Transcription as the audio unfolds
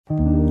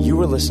You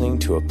are listening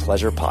to a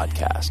Pleasure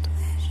podcast.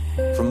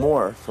 For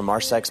more from our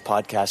Sex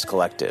Podcast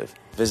Collective,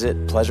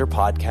 visit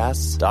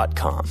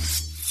pleasurepodcasts.com.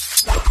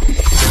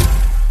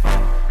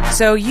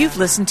 So you've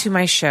listened to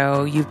my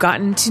show. You've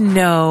gotten to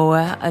know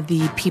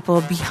the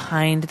people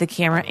behind the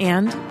camera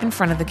and in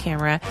front of the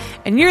camera.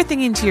 And you're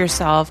thinking to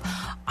yourself,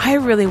 I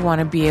really want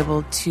to be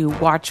able to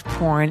watch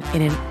porn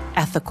in an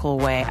ethical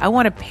way. I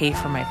want to pay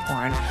for my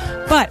porn,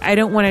 but I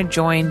don't want to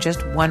join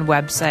just one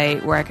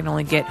website where I can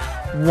only get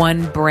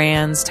one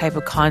brand's type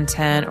of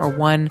content or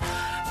one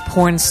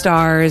porn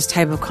star's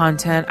type of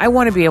content. I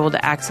want to be able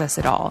to access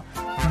it all.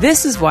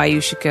 This is why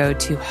you should go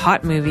to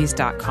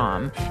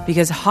hotmovies.com,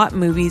 because Hot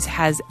Movies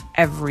has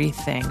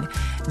everything.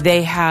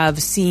 They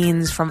have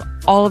scenes from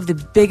all of the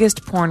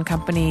biggest porn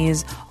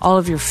companies, all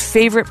of your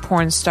favorite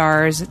porn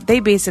stars. They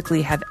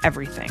basically have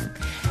everything.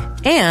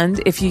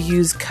 And if you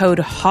use code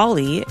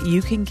HOLLY,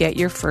 you can get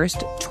your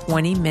first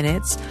 20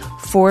 minutes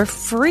for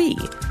free.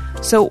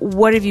 So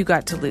what have you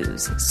got to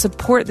lose?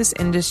 Support this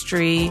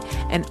industry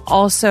and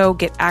also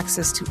get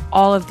access to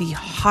all of the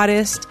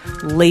hottest,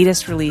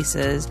 latest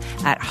releases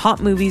at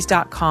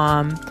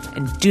hotmovies.com.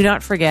 And do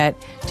not forget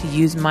to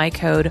use my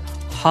code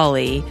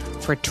HOLLY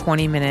for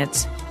 20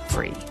 minutes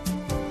free.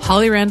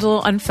 Holly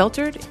Randall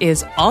Unfiltered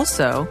is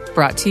also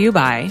brought to you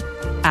by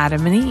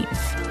Adam and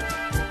Eve.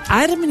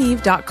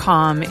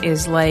 AdamandEve.com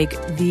is like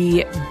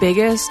the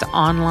biggest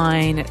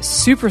online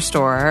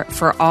superstore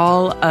for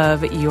all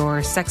of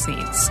your sex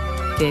needs.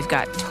 They've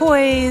got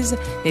toys,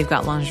 they've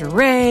got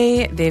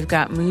lingerie, they've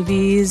got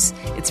movies.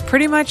 It's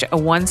pretty much a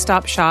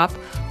one-stop shop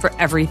for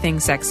everything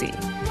sexy.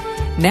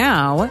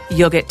 Now,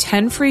 you'll get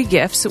 10 free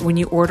gifts when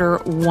you order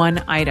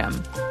one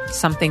item.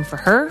 Something for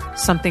her,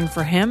 something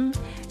for him,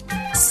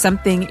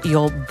 something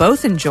you'll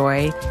both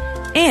enjoy,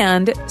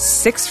 and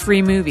 6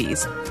 free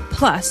movies,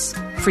 plus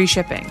free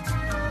shipping.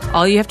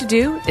 All you have to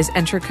do is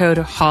enter code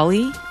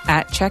HOLLY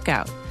at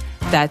checkout.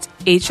 That's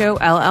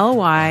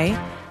HOLLY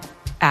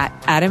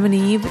at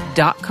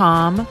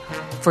adamandeve.com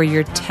for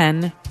your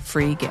 10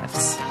 free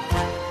gifts.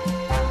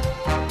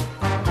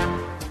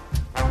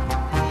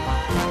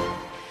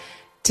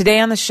 Today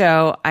on the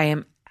show, I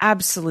am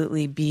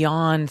absolutely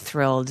beyond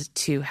thrilled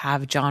to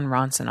have John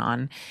Ronson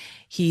on.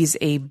 He's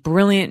a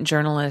brilliant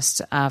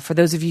journalist. For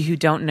those of you who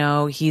don't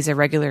know, he's a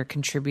regular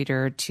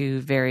contributor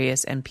to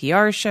various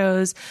NPR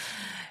shows,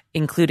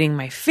 including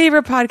my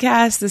favorite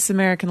podcast, This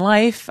American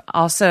Life.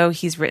 Also,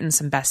 he's written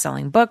some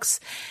best-selling books.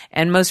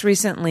 And most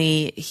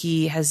recently,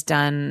 he has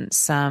done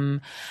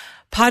some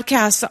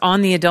podcasts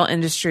on the adult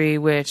industry,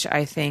 which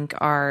I think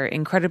are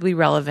incredibly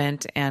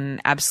relevant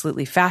and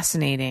absolutely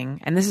fascinating.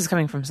 And this is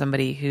coming from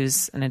somebody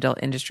who's an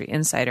adult industry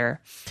insider.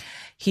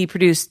 He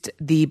produced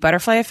The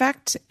Butterfly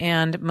Effect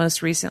and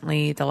most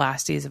recently, The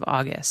Last Days of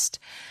August.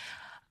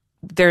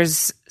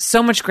 There's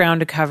so much ground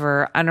to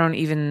cover. I don't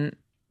even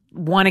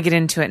want to get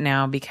into it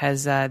now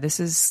because this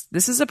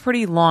is a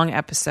pretty long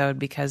episode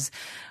because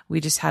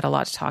we just had a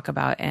lot to talk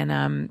about.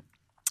 And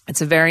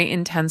it's a very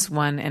intense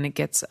one and it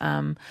gets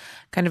kind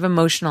of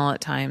emotional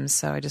at times.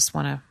 So I just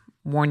want to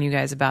warn you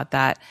guys about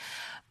that.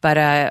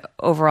 But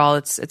overall,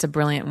 it's a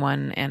brilliant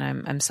one, and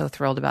I'm so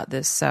thrilled about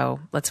this. So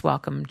let's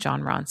welcome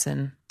John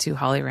Ronson to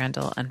Holly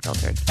Randall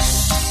Unfiltered.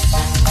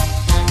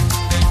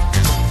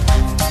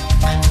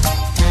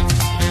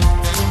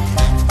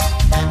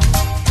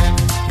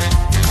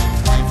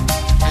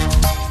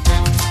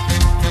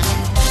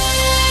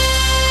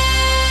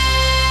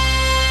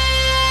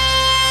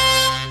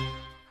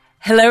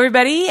 Hello,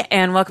 everybody,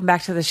 and welcome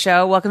back to the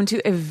show. Welcome to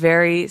a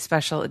very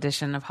special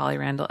edition of Holly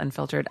Randall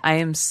Unfiltered. I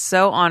am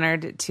so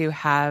honored to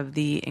have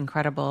the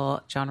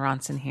incredible John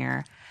Ronson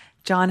here.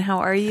 John, how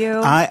are you?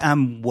 I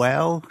am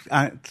well,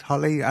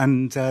 Holly,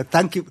 and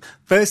thank you.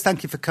 First,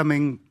 thank you for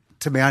coming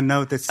to me. I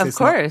know this is of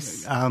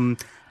course.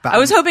 But I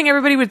was hoping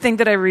everybody would think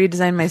that I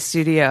redesigned my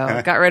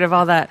studio, got rid of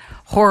all that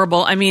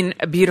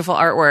beautiful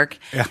artwork,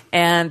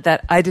 and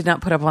that I did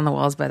not put up on the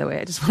walls, by the way.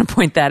 I just want to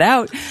point that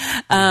out.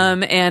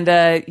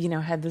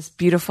 Had this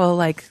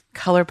beautiful,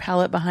 color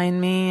palette behind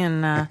me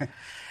and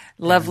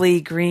lovely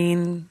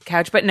green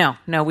couch. But no,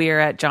 we are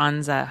at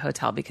John's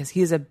hotel because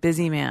he's a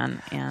busy man,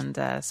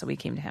 and so we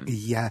came to him.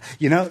 Yeah.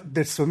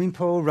 The swimming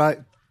pool right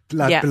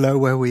below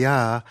where we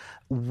are,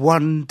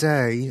 one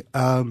day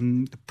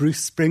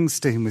Bruce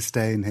Springsteen was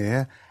staying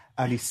here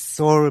and he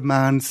saw a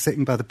man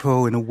sitting by the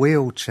pool in a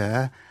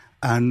wheelchair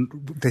and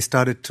they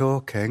started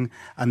talking,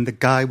 and the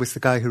guy was the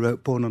guy who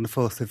wrote Born on the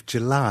 4th of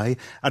July,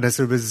 and as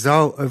a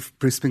result of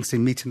Bruce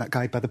Springsteen meeting that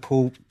guy by the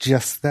pool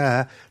just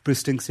there,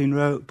 Bruce Springsteen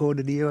wrote Born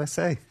in the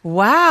USA.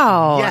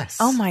 Wow. Yes.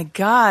 Oh my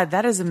God,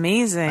 that is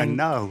amazing. I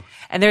know.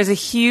 And there's a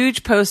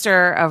huge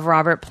poster of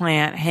Robert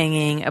Plant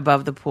hanging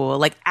above the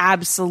pool,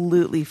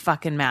 absolutely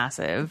fucking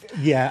massive.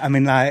 Yeah, I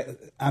mean,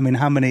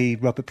 how many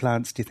Robert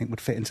Plants do you think would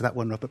fit into that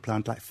one Robert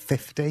Plant?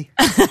 50?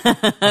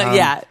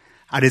 Yeah.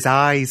 And his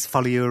eyes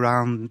follow you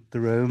around the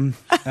room.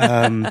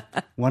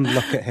 One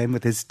look at him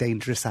with his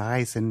dangerous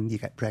eyes and you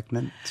get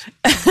pregnant.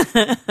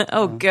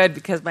 Oh, good,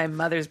 because my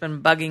mother's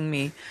been bugging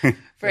me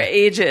for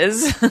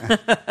ages.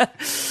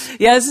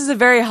 Yeah, this is a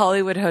very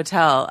Hollywood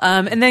hotel.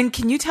 And then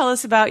can you tell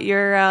us about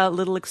your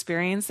little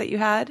experience that you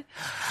had?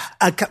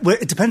 Well,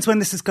 it depends when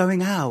this is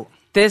going out.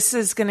 This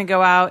is going to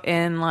go out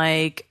in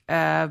like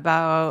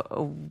about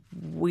a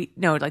week.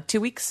 No, like 2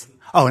 weeks.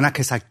 Oh, in that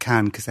case, I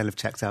can, because they'll have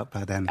checked out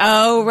by then.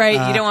 Oh,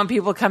 right. You don't want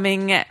people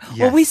coming. Yes.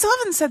 Well, we still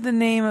haven't said the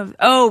name of.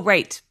 Oh,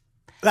 right.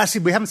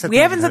 Actually, we haven't said.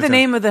 The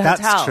name of the hotel.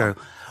 That's true.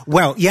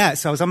 Well, yeah.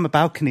 So I was on my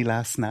balcony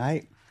last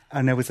night,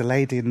 and there was a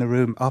lady in the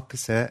room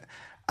opposite,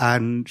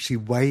 and she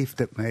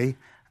waved at me,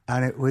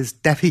 and it was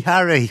Debbie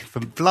Harry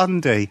from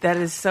Blondie. That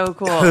is so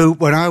cool. Who,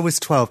 when I was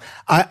 12,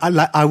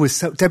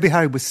 Debbie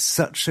Harry was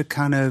such a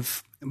kind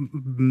of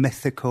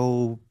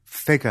mythical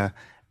figure.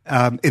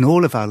 In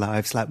all of our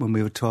lives, like when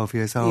we were 12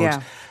 years old,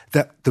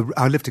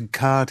 I lived in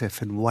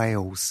Cardiff in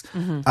Wales,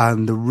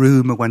 and the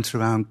rumour went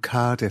around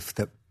Cardiff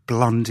that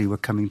Blondie were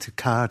coming to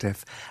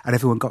Cardiff, and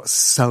everyone got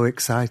so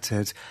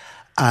excited.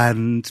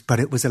 But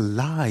it was a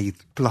lie.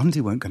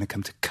 Blondie weren't going to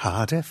come to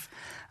Cardiff.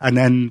 And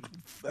then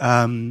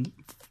 22,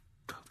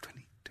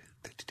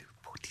 32,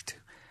 42,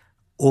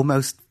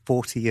 almost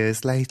 40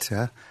 years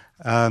later,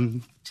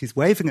 she's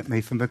waving at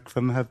me from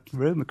her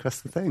room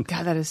across the thing.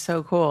 God, that is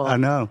so cool. I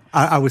know.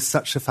 I was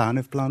such a fan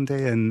of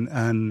Blondie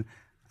and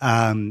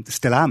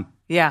still am.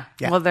 Yeah.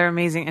 Well, they're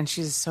amazing. And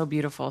she's so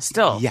beautiful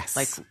still. Yes.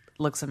 Like,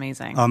 looks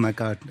amazing. Oh, my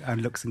God.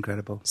 And looks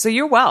incredible. So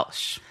you're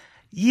Welsh.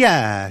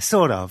 Yeah,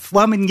 sort of.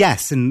 Well, I mean,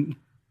 yes. And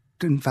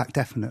in fact,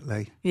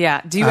 definitely.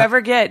 Yeah. Do you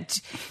ever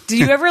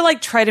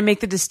like try to make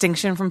the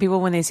distinction from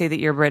people when they say that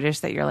you're British,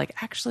 that you're like,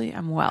 actually,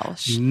 I'm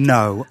Welsh?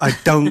 No, I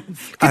don't.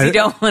 Because you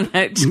don't want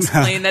to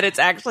explain that it's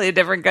actually a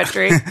different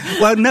country?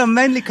 Well, no,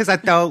 mainly because I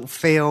don't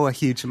feel a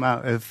huge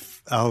amount of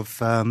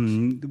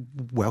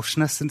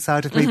Welshness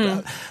inside of me,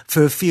 but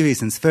for a few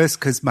reasons. First,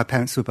 because my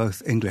parents were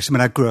both English. I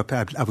mean,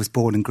 I was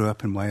born and grew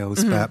up in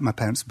Wales, but my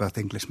parents were both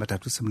English. My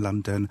dad was from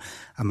London,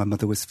 and my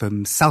mother was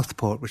from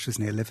Southport, which was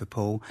near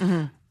Liverpool.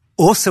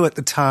 Also, at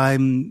the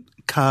time,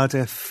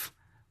 Cardiff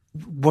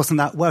wasn't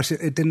that Welsh.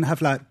 It didn't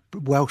have like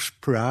Welsh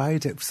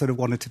pride. It sort of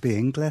wanted to be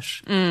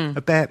English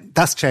a bit.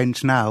 That's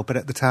changed now, but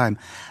at the time.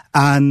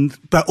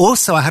 But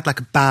also I had like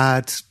a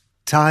bad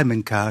time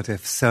in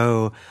Cardiff.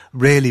 So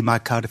really my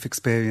Cardiff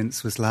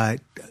experience was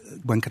like,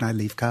 when can I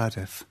leave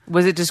Cardiff?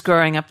 Was it just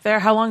growing up there?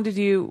 How long did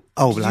you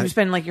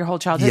spend like your whole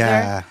childhood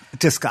there?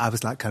 Yeah, I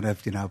was like kind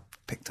of,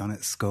 picked on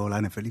at school. I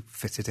never really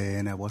fitted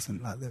in. I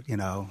wasn't like,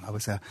 I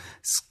was a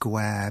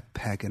square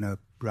peg in a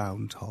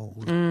round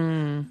hole.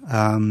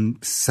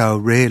 So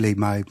really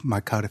my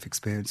Cardiff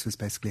experience was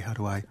basically how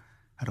do I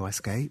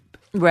escape?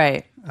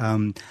 Right.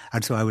 And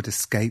so I would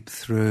escape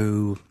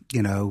through,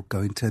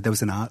 going to, there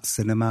was an art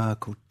cinema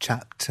called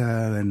Chapter,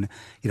 and,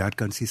 I'd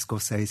go and see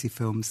Scorsese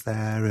films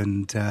there,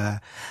 and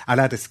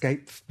I'd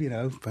escape,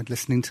 by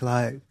listening to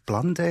like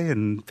Blondie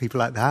and people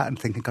like that and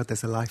thinking, God,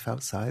 there's a life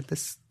outside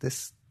this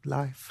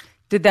life.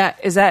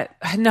 This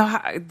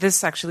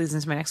actually leads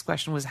into my next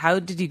question, was how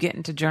did you get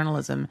into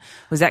journalism?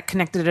 Was that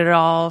connected at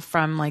all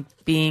from like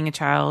being a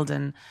child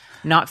and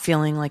not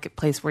feeling like a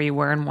place where you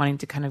were and wanting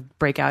to kind of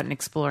break out and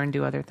explore and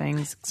do other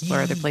things, explore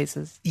other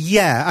places?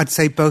 Yeah, I'd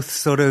say both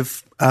sort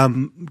of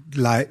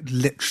like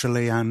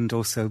literally and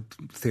also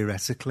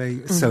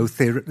theoretically. So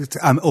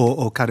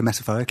or kind of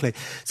metaphorically.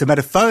 So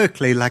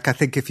metaphorically, like I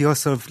think if you're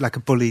sort of like a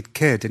bullied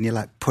kid and you're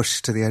like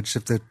pushed to the edge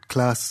of the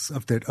class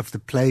of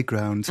the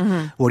playground,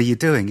 what are you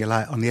doing? You're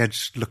like on the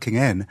edge looking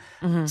in,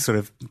 sort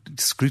of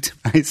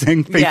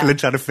scrutinizing people and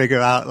trying to figure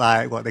out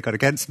like what they got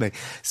against me.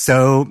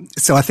 So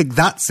I think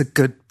that's a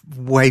good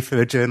way for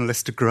a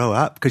journalist to grow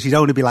up, because you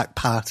don't want to be like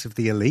part of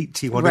the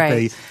elite. You want to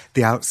be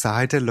the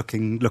outsider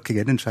looking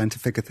in and trying to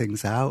figure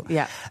things out.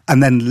 Yeah.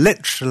 And then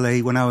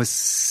literally when I was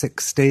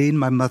 16,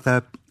 my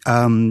mother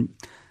kind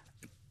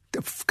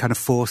of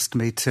forced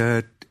me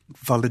to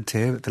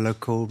volunteer at the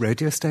local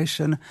radio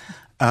station.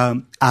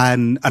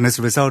 And as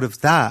a result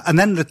of that, and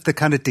then the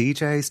kind of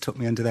DJs took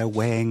me under their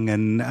wing,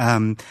 and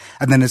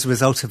then as a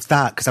result of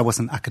that, because I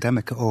wasn't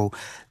academic at all,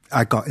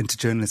 I got into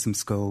journalism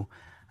school.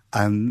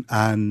 Then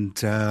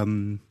it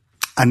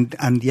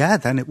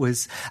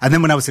was, and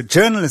then when I was at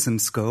journalism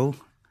school,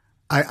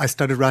 I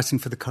started writing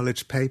for the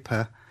college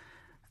paper.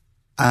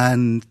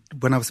 And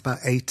when I was about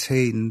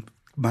 18,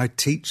 my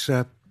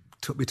teacher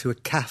took me to a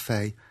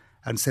cafe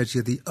and said,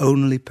 "You're the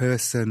only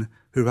person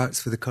who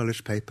writes for the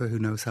college paper who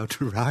knows how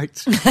to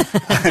write."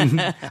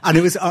 and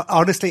it was,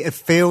 honestly, it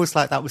feels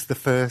like that was the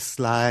first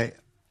like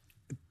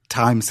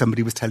time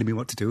somebody was telling me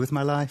what to do with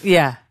my life.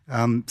 Yeah.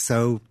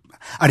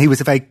 And he was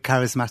a very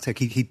charismatic,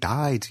 he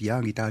died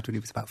young, he died when he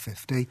was about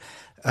 50,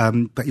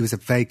 but he was a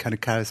very kind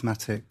of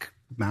charismatic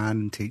man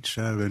and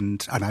teacher,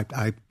 and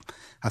I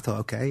thought,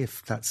 okay,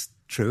 if that's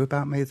true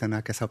about me, then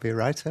I guess I'll be a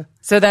writer.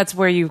 So that's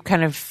where you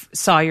kind of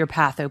saw your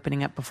path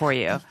opening up before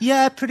you?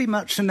 Yeah, pretty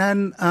much. And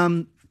then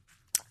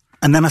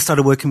And then I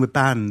started working with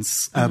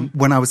bands.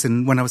 When I was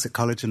at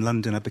college in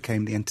London, I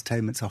became the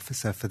entertainment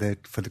officer for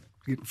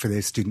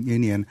the student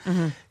union.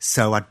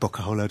 So I'd book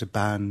a whole load of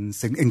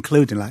bands,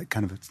 including like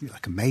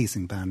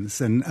amazing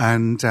bands.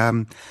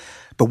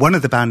 But one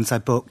of the bands I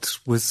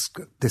booked was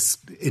this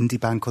indie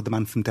band called the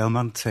Man from Del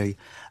Monte,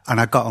 and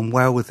I got on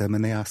well with them,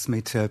 and they asked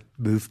me to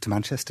move to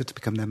Manchester to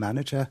become their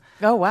manager.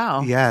 Oh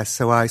wow! Yeah,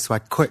 so I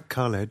quit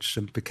college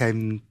and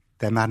became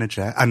their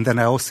manager, and then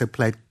I also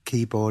played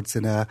keyboards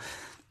in a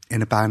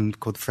band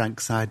called Frank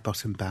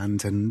Sidebottom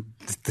Band, and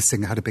the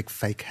singer had a big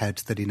fake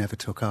head that he never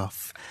took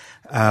off.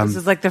 This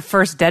is like the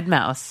first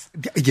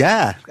Deadmau5.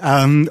 Yeah,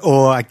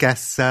 or I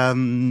guess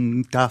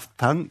Daft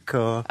Punk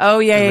or... Oh,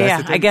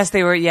 yeah. I guess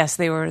they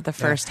were the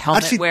first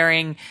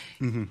helmet-wearing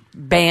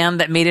band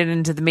that made it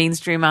into the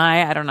mainstream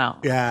eye. I don't know.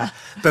 Yeah,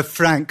 but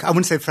Frank, I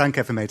wouldn't say Frank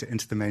ever made it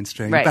into the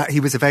mainstream, right. But he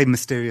was a very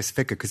mysterious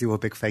figure because he wore a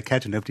big fake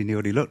head and nobody knew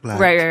what he looked like.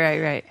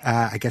 Right.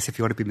 I guess if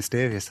you want to be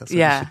mysterious, that's what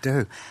you should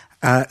do.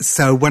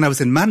 So when I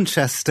was in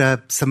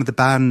Manchester, some of the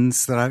bands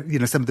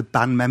some of the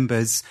band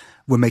members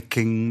were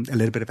making a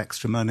little bit of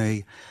extra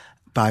money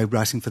by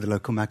writing for the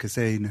local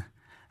magazine.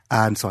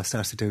 And so I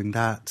started doing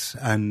that.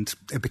 And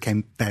it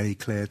became very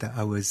clear that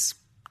I was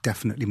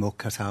definitely more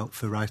cut out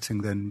for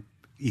writing than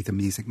either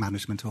music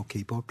management or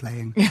keyboard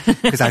playing.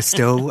 Because I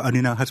still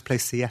only know how to play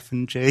C, F,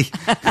 and G.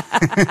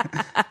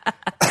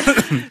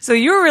 So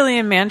you were really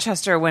in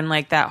Manchester when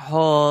like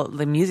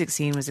the music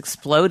scene was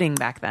exploding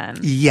back then.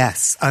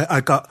 Yes,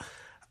 I got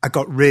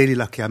really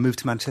lucky. I moved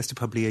to Manchester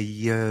probably a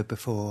year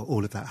before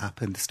all of that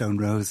happened. The Stone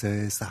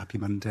Roses, the Happy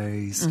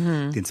Mondays,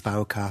 the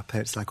Inspiral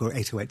Carpets, or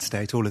 808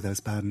 State, all of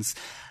those bands.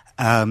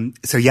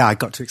 So yeah, I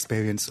got to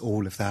experience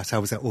all of that. I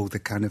was at all the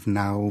kind of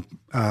now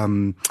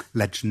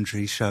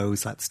legendary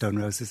shows like the Stone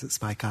Roses at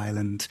Spike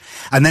Island.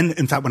 And then,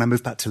 in fact, when I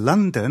moved back to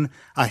London,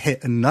 I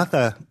hit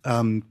another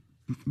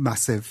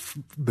massive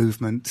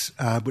movement,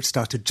 which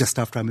started just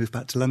after I moved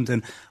back to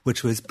London,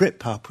 which was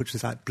Britpop, which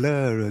was like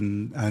Blur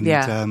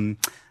and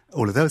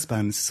all of those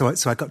bands. So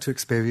I got to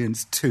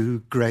experience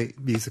two great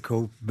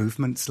musical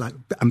movements,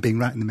 and being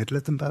right in the middle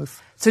of them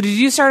both. So did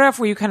you start off,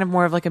 were you kind of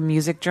more of like a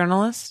music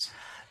journalist?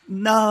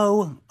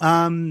 No,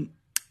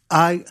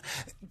 I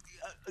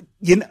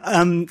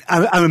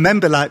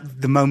remember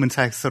the moment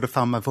I sort of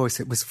found my voice,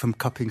 it was from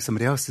copying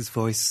somebody else's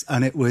voice.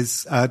 And it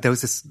was, there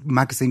was this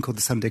magazine called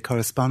The Sunday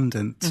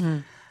Correspondent.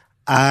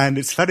 And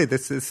it's funny,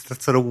 this is the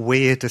sort of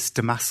weirdest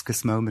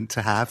Damascus moment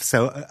to have.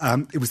 So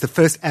it was the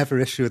first ever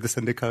issue of The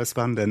Sunday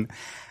Correspondent.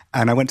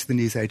 And I went to the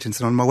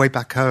newsagents, and on my way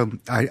back home,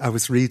 I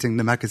was reading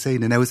the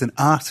magazine, and there was an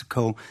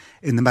article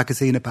in the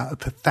magazine about a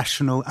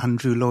professional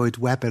Andrew Lloyd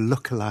Webber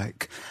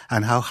lookalike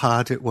and how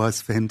hard it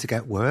was for him to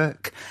get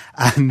work.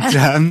 And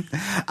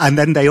and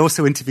then they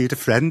also interviewed a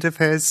friend of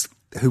his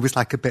who was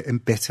like a bit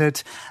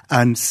embittered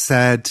and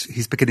said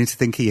he's beginning to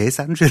think he is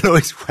Andrew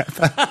Lloyd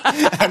Webber.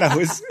 and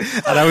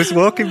I was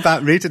walking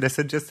back reading this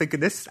and just thinking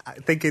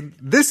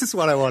this is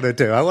what I want to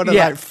do. I want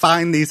to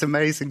find these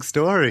amazing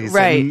stories.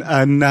 Right.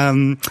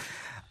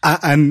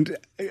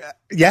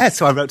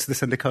 So I wrote to the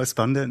Sunday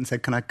Correspondent and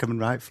said, can I come and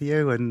write for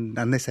you? And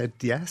they said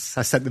yes.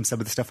 I sent them some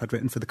of the stuff I'd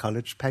written for the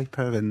college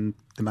paper and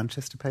the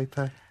Manchester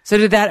paper. So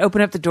did that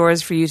open up the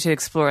doors for you to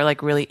explore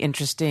like really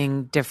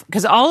interesting, different?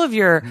 Because all of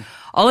your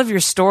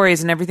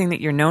stories and everything that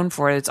you're known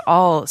for, it's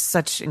all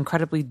such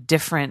incredibly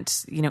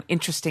different,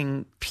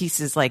 interesting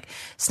pieces, like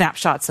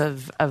snapshots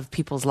of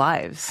people's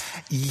lives.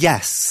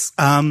 Yes,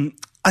 I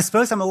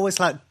suppose I'm always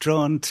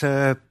drawn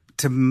to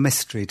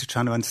mystery, to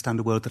trying to understand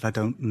a world that I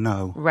don't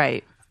know.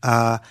 Right.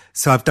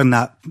 So I've done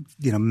that,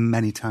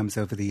 many times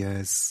over the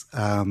years.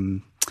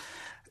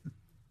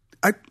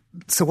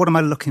 So what am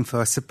I looking for?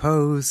 I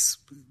suppose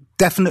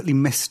definitely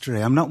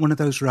mystery. I'm not one of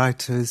those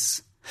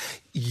writers.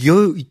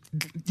 You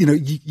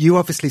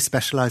obviously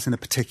specialize in a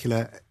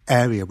particular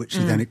area, which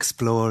you then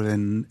explore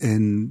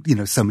in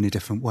so many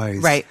different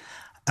ways. Right.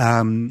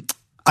 And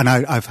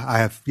I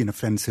have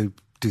friends who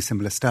do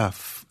similar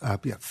stuff.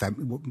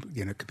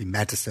 It could be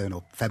medicine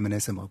or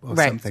feminism or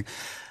right. something.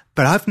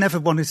 But I've never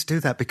wanted to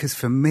do that because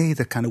for me,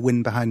 the kind of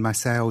wind behind my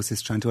sails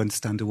is trying to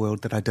understand a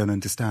world that I don't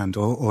understand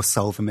or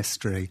solve a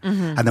mystery.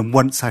 And then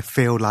once I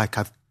feel like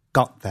I've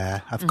got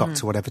there, I've got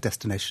to whatever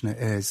destination it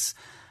is,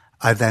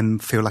 I then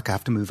feel like I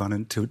have to move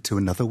on to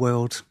another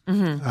world.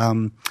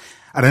 And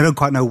I don't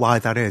quite know why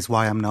that is,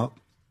 why I'm not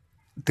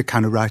the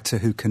kind of writer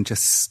who can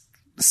just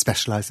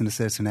specialize in a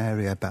certain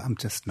area, but I'm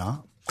just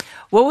not.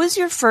 What was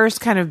your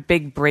first kind of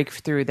big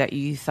breakthrough that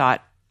you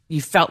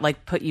felt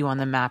like put you on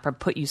the map or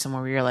put you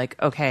somewhere where you're like,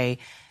 okay,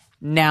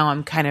 now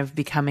I'm kind of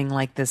becoming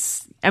like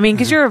this? I mean,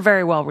 because you're a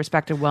very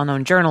well-respected,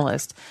 well-known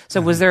journalist.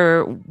 So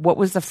what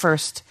was the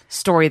first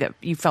story that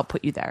you felt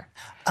put you there?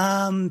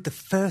 The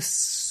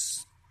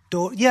first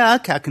story, yeah,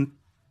 okay,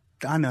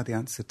 I know the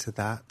answer to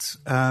that.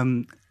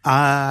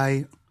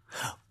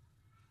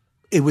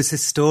 It was a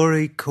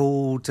story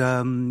called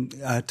Tottenham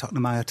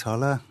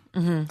Ayatollah.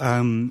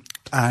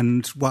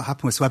 And what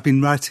happened was, so I've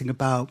been writing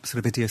about sort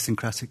of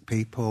idiosyncratic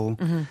people,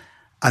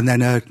 and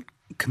then a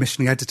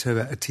commissioning editor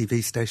at a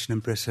TV station in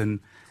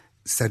Britain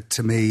said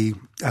to me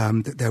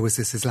that there was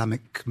this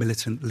Islamic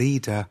militant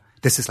leader.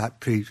 This is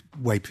like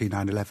way pre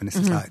 9/11. This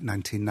is like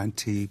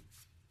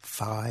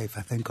 1995,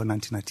 I think, or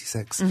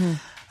 1996.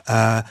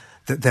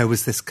 That there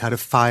was this kind of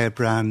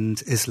firebrand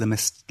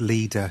Islamist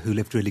leader who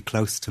lived really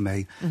close to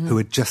me, who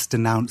had just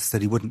announced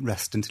that he wouldn't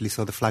rest until he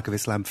saw the flag of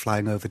Islam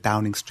flying over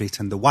Downing Street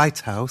and the White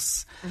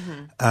House.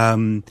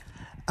 And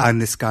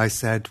this guy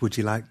said, would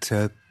you like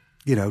to,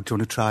 do you want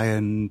to try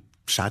and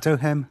shadow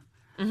him?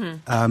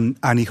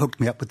 And he hooked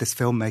me up with this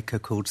filmmaker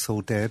called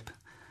Saul Dibb.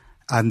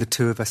 And the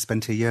two of us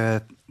spent a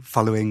year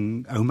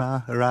following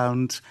Omar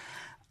around.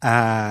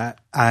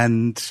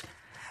 And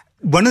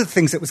one of the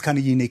things that was kind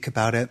of unique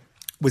about it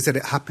was that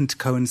it happened to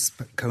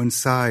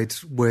coincide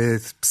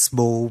with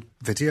small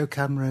video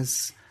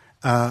cameras.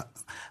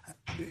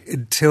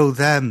 Until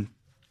then,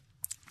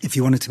 if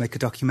you wanted to make a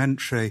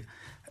documentary,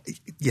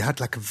 you had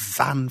like a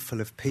van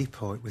full of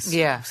people. It was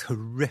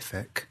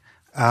horrific.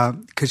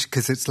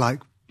 Because it's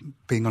like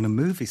being on a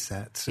movie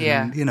set.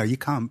 And, you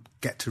can't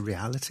get to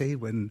reality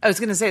when... I was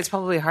going to say, it's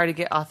probably hard to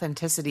get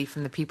authenticity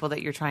from the people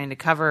that you're trying to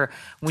cover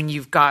when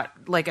you've got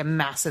like a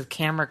massive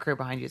camera crew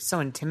behind you. It's so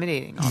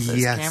intimidating, all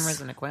those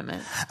cameras and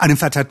equipment. And in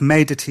fact, I'd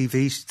made a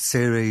TV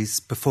series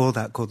before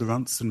that called The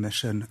Ronson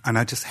Mission, and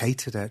I just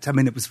hated it. I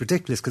mean, it was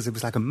ridiculous because it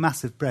was like a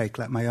massive break,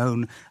 like my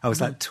own... I was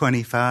like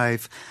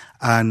 25,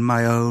 and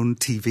my own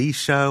TV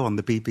show on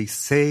the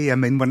BBC. I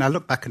mean, when I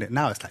look back at it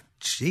now, it's like,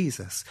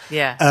 Jesus.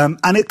 Yeah.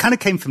 And it kind of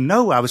came from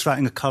nowhere. I was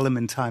writing a column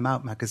in Time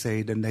Out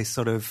magazine, and they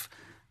sort of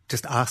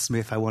just asked me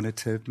if I wanted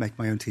to make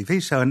my own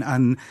TV show.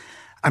 And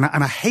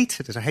I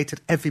hated it. I hated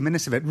every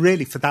minute of it,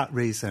 really, for that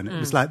reason. It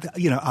was like,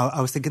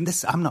 I was thinking,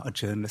 I'm not a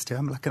journalist here.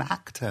 I'm like an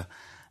actor.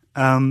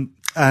 So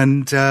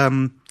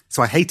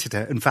I hated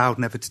it and vowed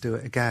never to do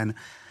it again.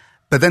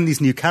 But then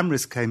these new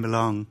cameras came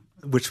along,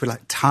 which were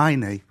like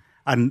tiny.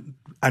 And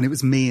it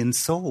was me and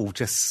Saul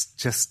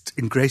just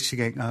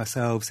ingratiating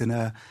ourselves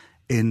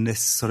in this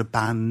sort of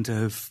band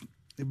of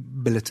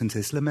militant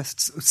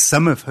Islamists,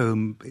 some of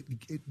whom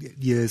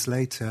years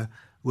later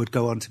would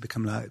go on to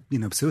become like,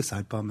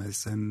 suicide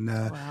bombers. And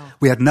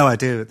we had no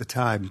idea at the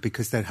time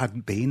because there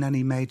hadn't been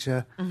any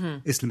major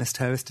Islamist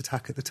terrorist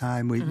attack at the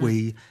time.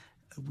 We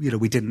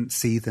didn't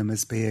see them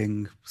as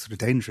being sort of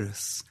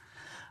dangerous.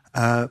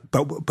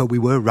 But we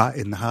were right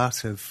in the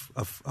heart of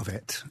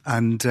it.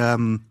 And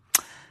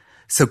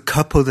so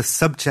couple the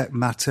subject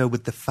matter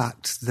with the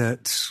fact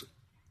that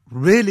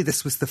really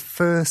this was the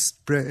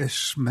first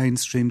British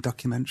mainstream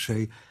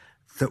documentary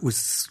that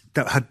was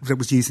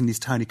using these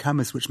tiny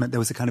cameras, which meant there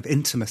was a kind of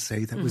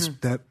intimacy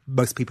that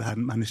most people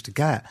hadn't managed to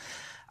get.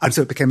 And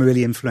so it became a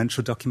really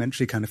influential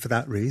documentary kind of for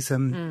that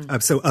reason.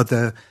 So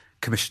other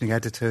commissioning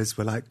editors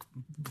were like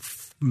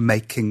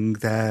making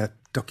their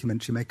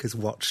documentary makers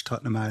watch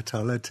Tottenham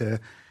Ayatollah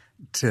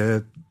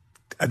to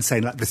and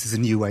saying like, this is a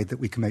new way that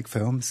we can make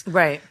films.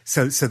 Right.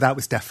 So that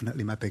was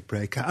definitely my big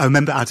break. I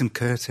remember Adam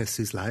Curtis,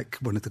 who's like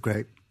one of the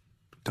great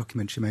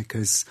documentary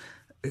makers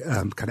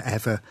kind of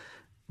ever,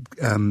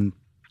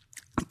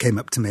 came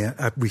up to me.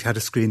 We had a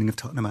screening of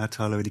Tottenham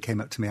Ayatollah, and he came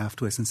up to me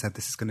afterwards and said,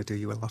 this is going to do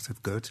you a lot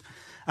of good.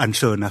 And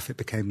sure enough, it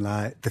became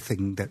like the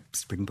thing that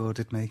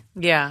springboarded me.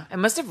 Yeah. It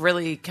must have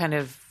really kind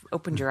of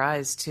opened your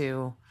eyes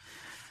to...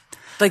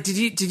 Like, did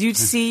you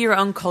see your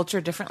own culture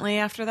differently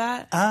after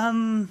that?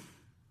 I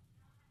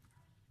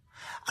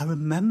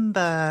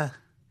remember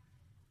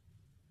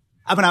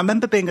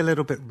being a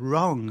little bit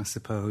wrong, I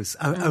suppose.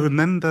 I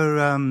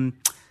remember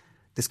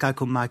this guy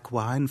called Mike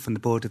Wine from the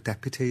Board of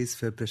Deputies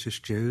for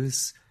British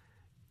Jews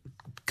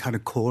kind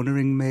of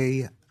cornering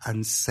me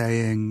and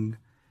saying,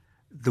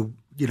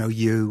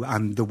 you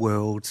and the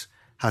world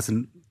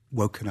hasn't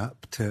woken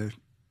up to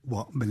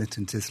what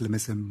militant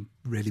Islamism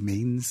really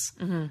means.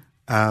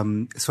 So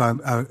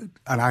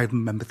I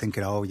remember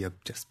thinking, oh, you're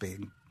just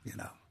being,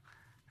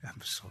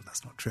 I'm sure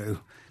that's not true.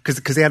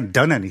 Because they hadn't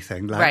done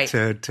anything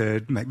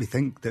to make me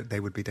think that they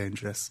would be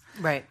dangerous.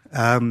 Right.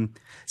 So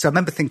I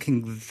remember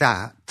thinking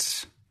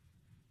that.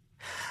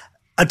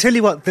 I'll tell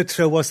you what the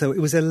thrill was, though. It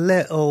was a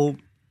little...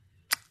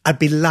 I'd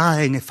be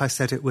lying if I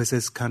said it was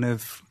as kind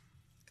of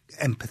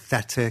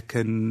empathetic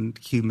and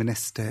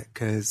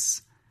humanistic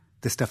as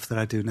the stuff that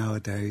I do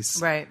nowadays.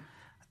 Right.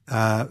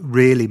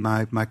 Really,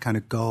 my kind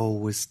of goal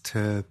was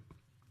to...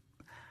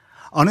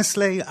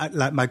 Honestly,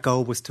 my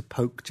goal was to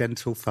poke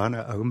gentle fun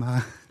at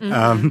Omar.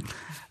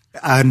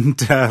 And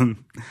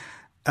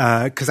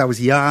because I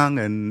was young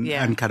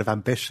and kind of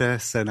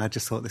ambitious, and I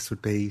just thought this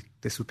would be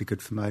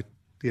good for my,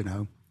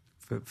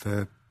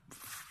 for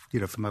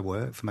my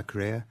work, for my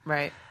career.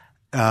 Right.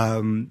 I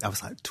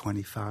was like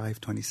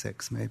 25,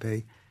 26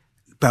 maybe.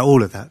 But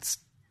all of that's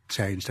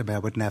changed. I mean, I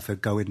would never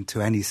go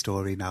into any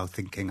story now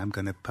thinking I'm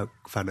going to poke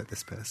fun at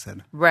this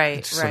person. Right,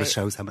 it sort of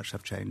shows how much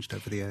I've changed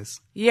over the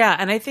years. Yeah,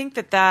 and I think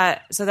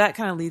that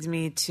kind of leads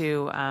me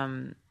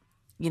to,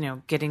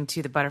 getting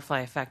to the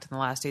butterfly effect in the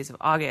last days of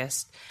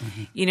August.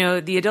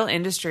 The adult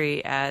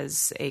industry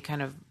as a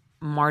kind of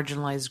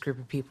marginalized group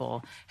of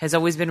people has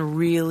always been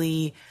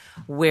really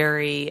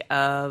wary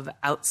of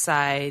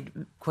outside,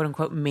 quote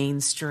unquote,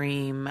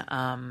 mainstream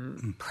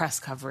press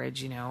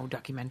coverage,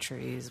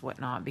 documentaries,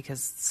 whatnot,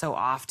 because so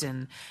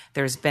often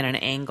there's been an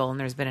angle and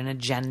there's been an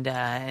agenda,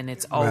 and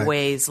it's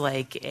always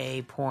like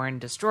a porn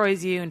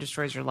destroys you and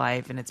destroys your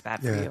life and it's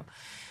bad for you.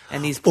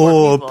 And these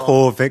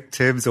poor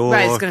victims, or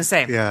right, I was going to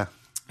say,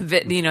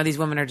 these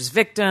women are just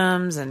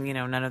victims, and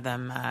none of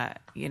them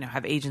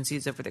have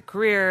agencies over their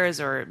careers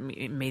or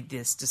made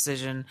this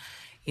decision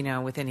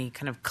with any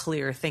kind of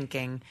clear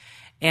thinking.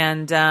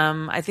 And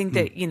I think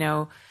that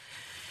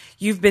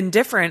you've been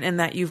different in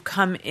that you've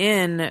come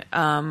in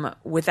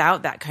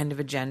without that kind of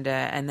agenda,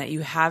 and that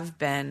you have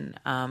been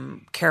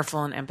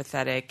careful and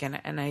empathetic,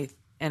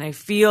 and I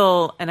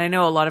feel, and I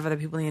know a lot of other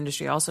people in the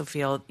industry also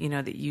feel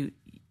that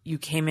you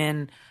came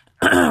in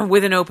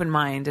with an open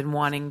mind and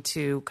wanting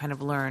to kind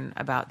of learn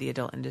about the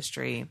adult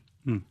industry.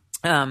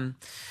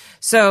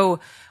 So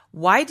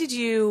why did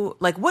you,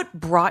 what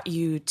brought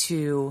you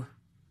to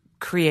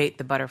create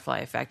the Butterfly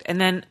Effect?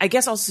 And then I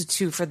guess also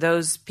too, for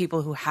those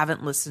people who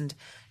haven't listened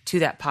to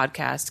that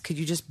podcast, could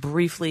you just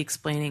briefly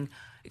explain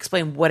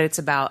what it's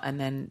about,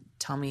 and then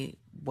tell me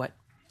what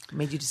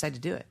made you decide to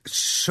do it?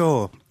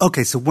 Sure.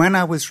 Okay, so when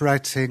I was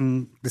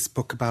writing this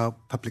book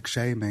about public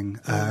shaming,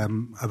 I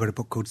wrote a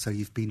book called So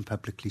You've Been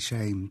Publicly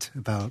Shamed,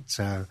 about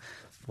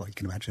what you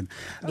can imagine.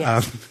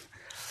 Yes.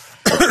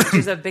 Which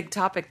is a big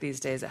topic these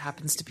days. It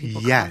happens to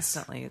people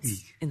constantly.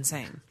 It's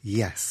insane.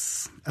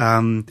 Yes.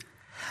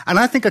 And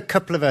I think a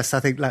couple of us,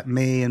 like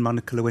me and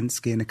Monica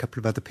Lewinsky and a couple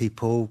of other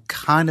people,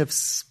 kind of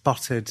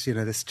spotted,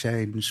 this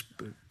change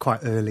quite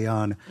early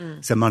on.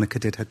 So Monica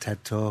did her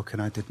TED Talk,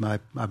 and I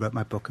wrote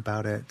my book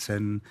about it.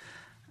 And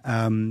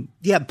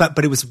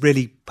but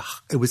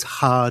it was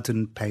hard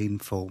and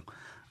painful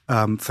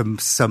for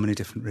so many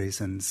different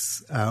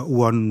reasons.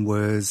 One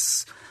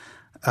was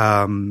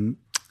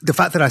the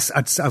fact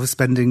that I was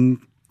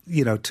spending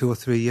 2 or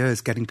 3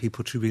 years getting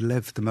people to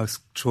relive the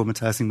most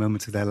traumatizing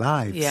moments of their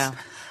lives. Yeah.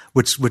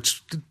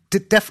 Which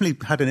definitely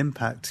had an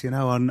impact,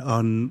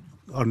 on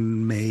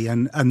me.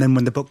 And then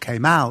when the book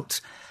came out,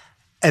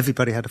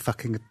 everybody had a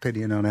fucking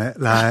opinion on it.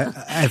 Like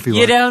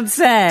everyone. You don't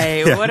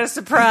say. Yeah. What a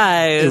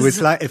surprise!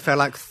 It felt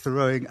like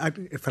throwing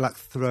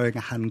a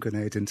hand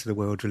grenade into the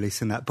world,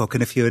 releasing that book.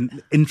 And if you're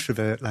an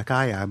introvert like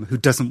I am, who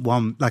doesn't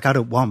want, I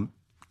don't want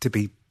to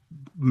be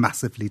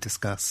massively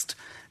discussed.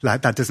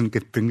 Like that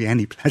doesn't bring me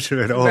any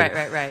pleasure at all.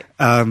 Right.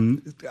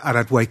 And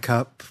I'd wake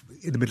up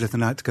in the middle of the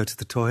night to go to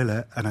the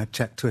toilet, and I'd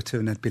check Twitter,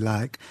 and there'd be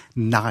like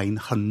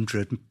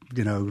 900,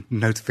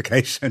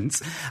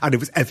 notifications, and it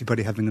was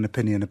everybody having an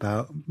opinion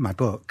about my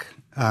book.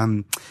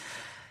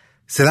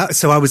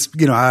 So I was,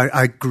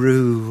 I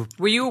grew.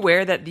 Were you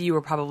aware that you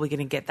were probably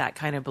going to get that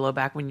kind of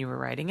blowback when you were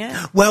writing it?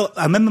 Well,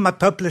 I remember my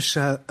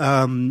publisher,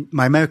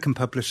 my American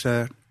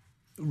publisher,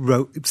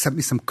 sent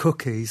me some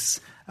cookies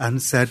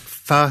and said,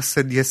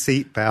 "Fasten your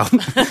seatbelt.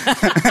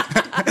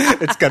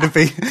 It's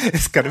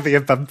gonna be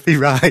a bumpy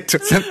ride," or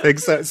something.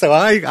 So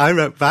I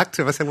wrote back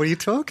to him. I said, "What are you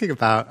talking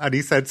about?" And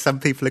he said, "Some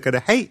people are going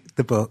to hate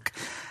the book."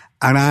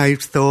 And I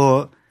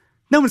thought,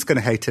 no one's going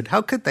to hate it.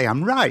 How could they?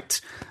 I'm right.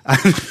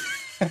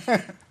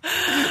 That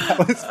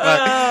was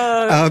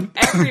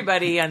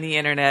everybody on the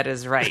internet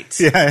is right.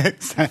 Yeah,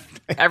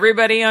 exactly.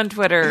 Everybody on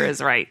Twitter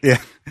is right.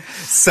 Yeah.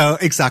 So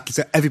exactly.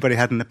 So everybody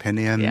had an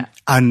opinion. Yeah.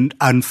 And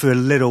for a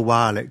little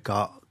while it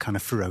got kind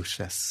of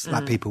ferocious.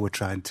 Like people were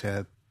trying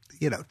to,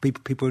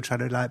 people were trying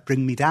to like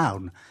bring me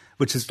down,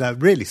 which is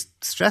really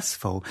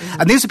stressful.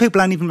 And these are people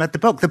who hadn't even read the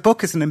book. The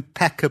book is an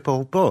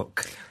impeccable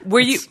book.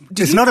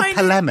 It's not a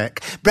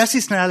polemic. Bret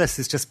Easton Ellis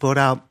has just brought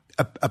out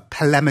a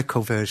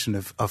polemical version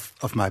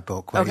of my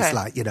book, where it's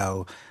like,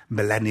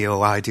 millennial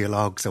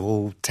ideologues are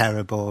all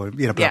terrible,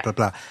 blah, blah,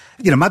 blah.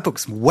 My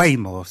book's way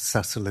more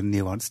subtle and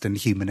nuanced and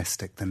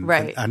humanistic than,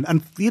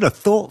 and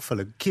thoughtful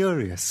and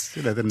curious,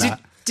 than that.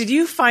 Did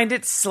you find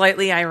it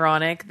slightly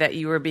ironic that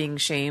you were being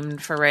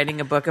shamed for writing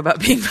a book about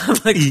being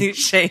publicly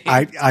shamed?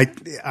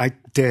 I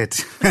did.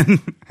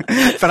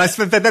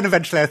 but then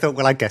eventually I thought,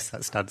 well, I guess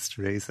that stands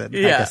to reason.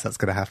 Yeah. I guess that's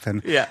going to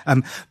happen. Yeah.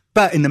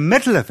 But in the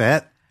middle of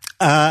it,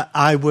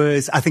 I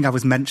think I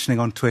was mentioning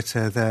on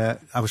Twitter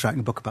that I was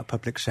writing a book about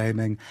public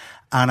shaming,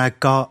 and I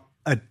got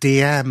a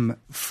DM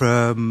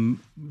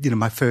from,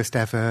 my first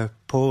ever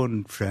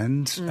porn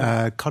friend,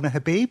 Conor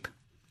Habib.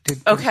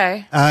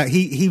 Okay.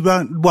 He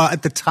ran,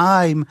 at the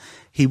time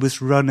he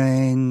was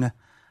running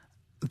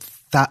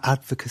that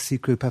advocacy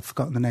group, I've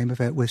forgotten the name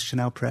of it, with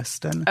Chanel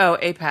Preston. Oh,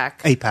 APAC.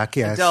 APAC,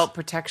 yes. Adult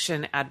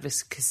Protection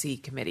Advocacy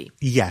Committee.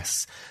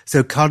 Yes.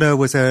 So Conor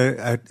was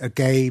a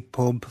gay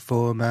porn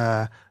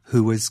performer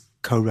who was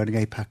co-running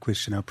APAC with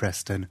Chanel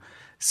Preston.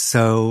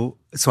 So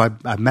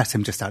I met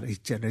him just out.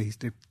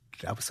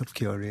 I was sort of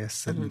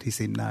curious, and he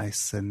seemed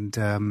nice,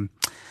 and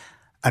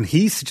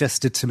he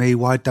suggested to me,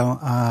 why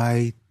don't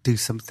I do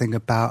something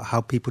about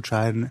how people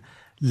try and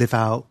live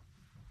out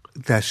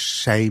their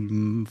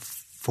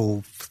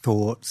shameful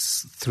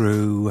thoughts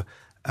through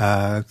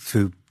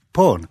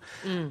porn.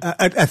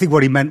 I think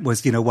what he meant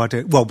was,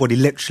 what he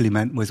literally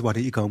meant was, why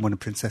don't you go on one of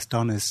Princess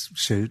Donna's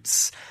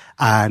shoots?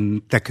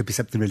 And there could be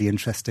something really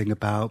interesting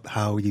about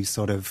how you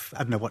sort of, I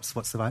don't know, what's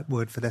the right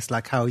word for this?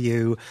 Like how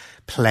you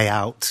play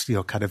out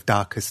your kind of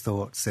darkest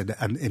thoughts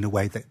in a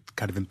way that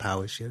kind of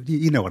empowers you.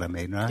 You know what I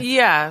mean, right?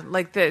 Yeah,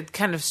 like the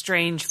kind of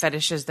strange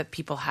fetishes that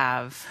people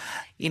have,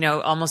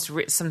 almost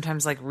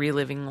sometimes like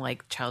reliving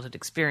like childhood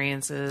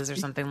experiences or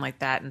something like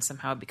that, and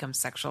somehow it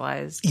becomes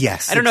sexualized.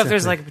 Yes, I don't know if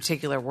there's like a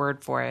particular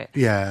word for it.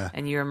 Yeah.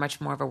 And you're much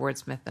more of a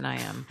wordsmith than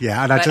I am.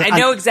 Yeah. And I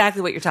know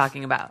exactly what you're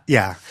talking about.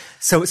 Yeah.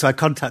 So I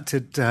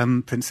contacted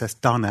Princess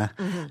Donna,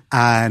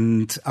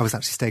 and I was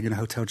actually staying in a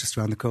hotel just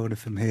around the corner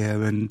from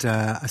here, and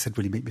I said,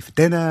 will you meet me for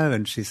dinner?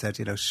 And she said,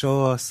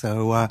 sure.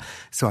 So I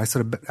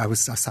sat there at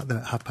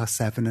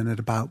 7:30, and at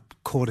about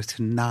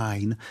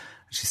 8:45,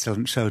 she still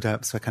hadn't showed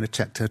up, so I kind of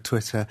checked her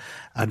Twitter,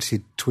 and she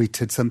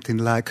tweeted something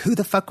like, who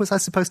the fuck was I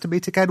supposed to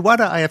meet again? Why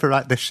don't I ever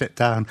write this shit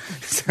down?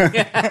 So,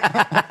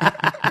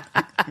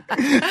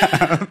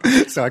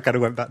 so I kind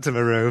of went back to my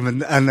room,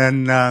 and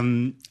then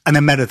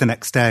met her the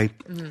next day.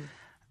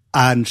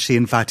 And she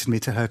invited me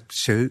to her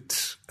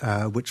shoot,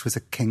 which was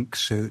a kink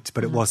shoot,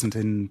 but it wasn't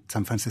in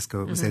San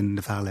Francisco, it was in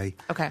the Valley.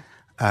 Okay.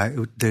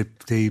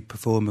 The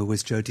performer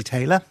was Jodie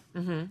Taylor. I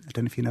don't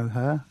know if you know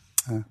her.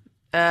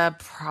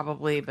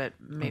 Probably, but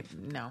maybe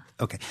no.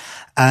 Okay.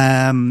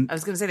 I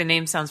was going to say the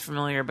name sounds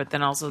familiar, but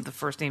then also the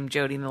first name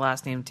Jodie and the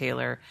last name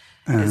Taylor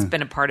has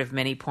been a part of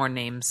many porn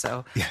names,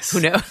 so yes.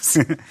 Who knows?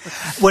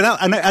 Well,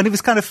 and it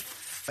was kind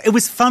of, it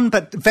was fun,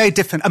 but very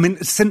different. I mean,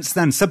 since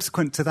then,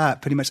 subsequent to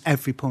that, pretty much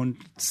every porn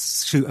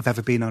shoot I've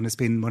ever been on has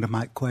been one of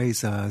Mike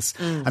Quasar's,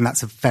 and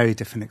that's a very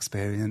different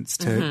experience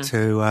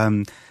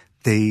to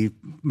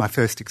my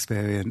first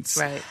experience.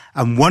 Right.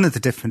 And one of the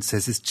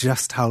differences is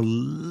just how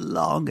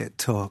long it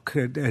took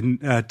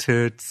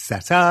to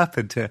set up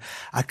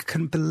I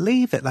couldn't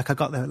believe it. Like I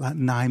got there at like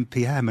 9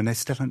 p.m. and they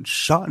still hadn't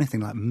shot anything,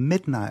 like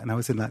midnight. And I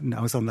was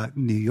on like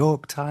New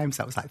York Times.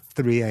 That was like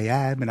 3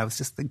 a.m. And I was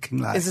just thinking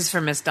like... Is this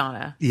for Miss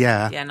Donna?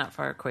 Yeah. Yeah, not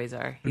for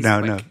Quasar. He's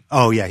No. quick.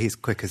 Oh yeah, he's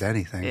quick as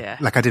anything. Yeah.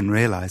 Like I didn't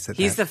realize it.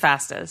 He's the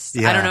fastest.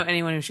 Yeah. I don't know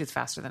anyone who shoots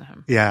faster than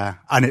him. Yeah.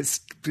 And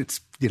it's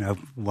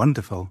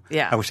wonderful.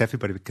 Yeah. I wish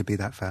everybody could be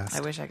that fast.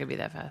 I wish I could be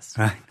that fast.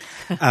 Right.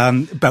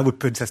 But with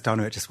Princess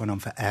Donna, it just went on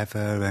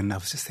forever. And I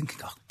was just thinking,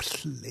 oh,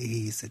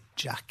 please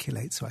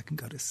ejaculate so I can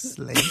go to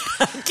sleep.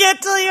 I can't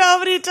tell you how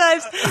many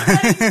times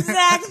that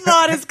exact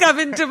thought has come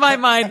into my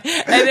mind,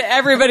 and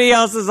everybody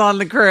else is on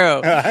the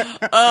crew.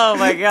 Oh,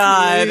 my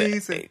God.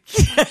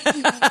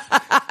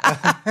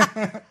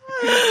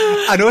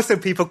 And also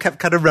people kept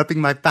kind of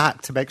rubbing my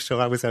back to make sure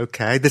I was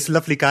okay. This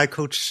lovely guy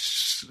called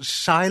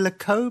Shyla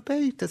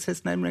Kobe. Does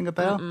his name ring a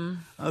bell? Mm-mm.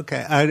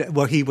 Okay.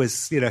 Well, he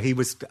was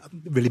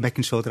really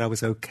making sure that I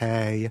was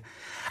okay.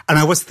 And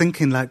I was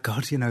thinking like,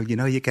 God,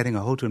 you're getting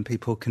old when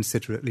people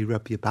considerately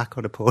rub your back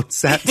on a porn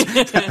set.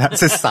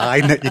 That's a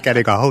sign that you're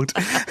getting old.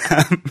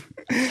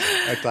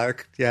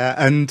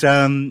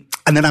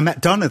 And then I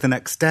met Donna the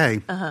next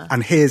day.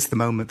 And here's the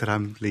moment that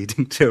I'm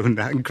leading to in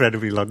that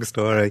incredibly long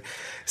story.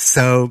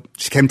 So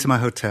she came to my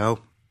hotel.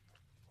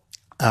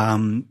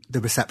 The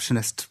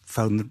receptionist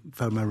phoned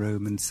my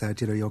room and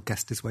said, your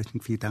guest is waiting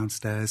for you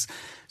downstairs.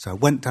 So I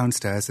went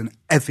downstairs and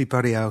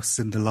everybody else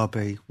in the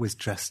lobby was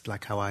dressed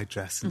like how I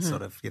dress in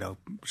sort of,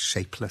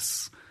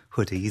 shapeless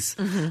hoodies,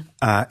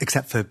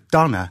 except for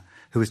Donna,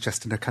 who was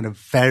dressed in a kind of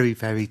very,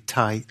 very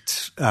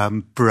tight,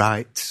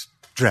 bright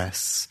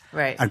dress.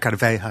 Right. And kind of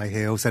very high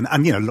heels and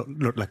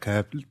looked like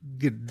a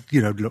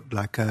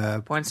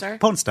porn star?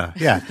 Porn star,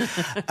 yeah.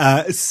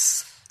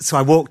 So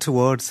I walked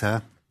towards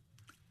her.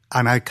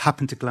 And I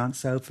happened to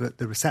glance over at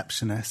the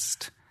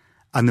receptionist,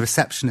 and the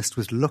receptionist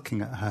was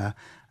looking at her,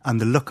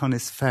 and the look on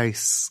his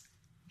face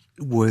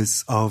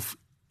was of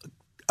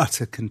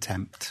utter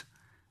contempt.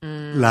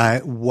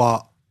 Like,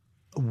 what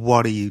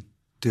are you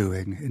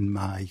doing in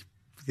my,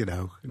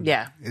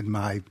 in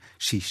my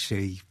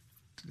she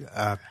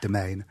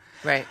domain?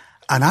 Right.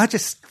 And I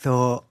just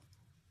thought,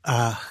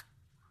 that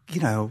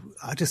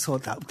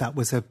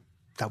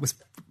was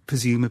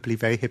presumably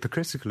very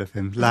hypocritical of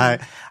him. Like,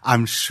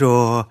 I'm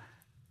sure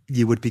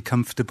you would be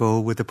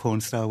comfortable with a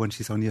porn star when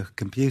she's on your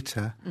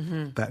computer,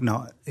 but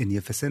not in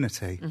your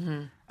vicinity.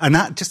 And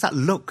that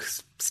look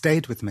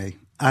stayed with me.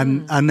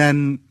 And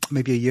then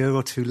maybe a year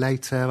or two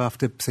later,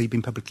 after So You've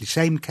Been Publicly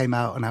Shamed came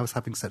out, and I was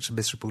having such a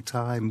miserable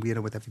time,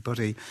 with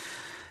everybody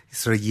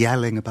sort of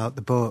yelling about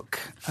the book.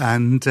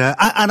 And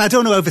I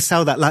don't want to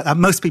oversell that. Like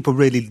most people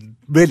really,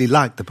 really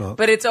like the book.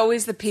 But it's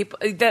always the people.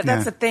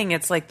 That's the thing.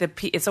 It's like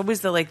it's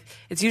always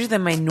it's usually the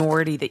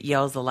minority that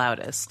yells the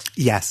loudest.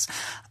 Yes.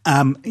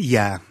 So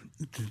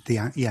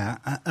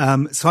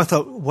I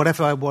thought,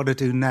 whatever I want to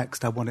do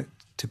next, I want it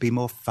to be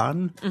more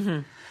fun.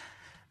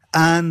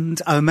 And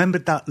I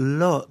remembered that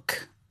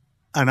look,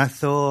 and I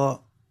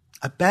thought,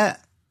 I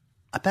bet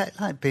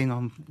like being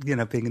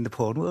in the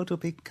porn world will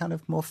be kind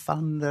of more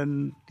fun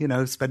than,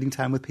 spending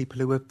time with people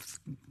who are,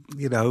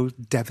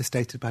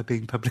 devastated by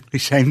being publicly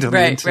shamed on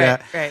the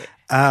internet. Right.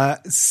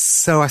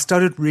 So I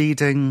started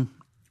reading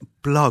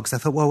blogs. I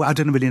thought, well, I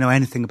don't really know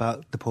anything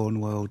about the porn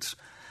world.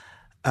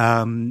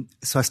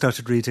 So I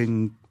started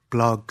reading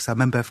blogs. I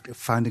remember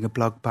finding a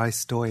blog by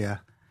Stoya.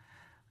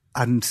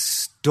 And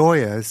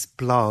Stoya's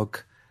blog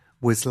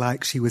was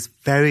like, she was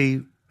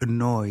very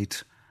annoyed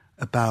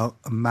about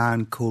a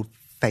man called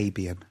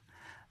Fabian.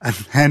 And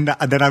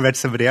then I read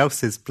somebody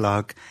else's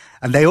blog,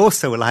 and they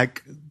also were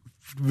like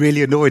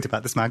really annoyed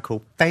about this man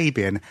called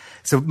Fabian.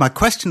 So my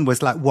question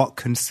was like, what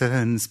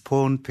concerns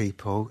porn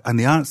people? And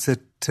the answer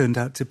turned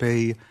out to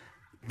be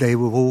they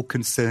were all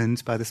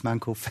concerned by this man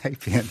called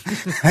Fabian.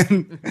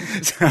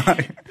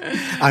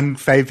 And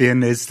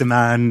Fabian is the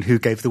man who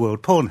gave the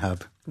world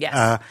Pornhub.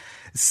 Yes.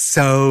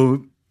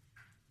 So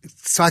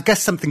I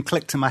guess something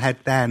clicked in my head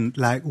then,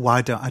 like,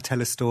 why don't I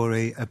tell a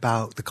story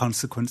about the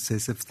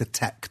consequences of the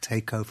tech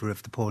takeover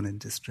of the porn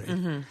industry?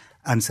 Mm-hmm.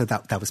 And so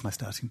that was my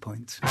starting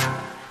point.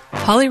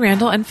 Holly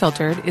Randall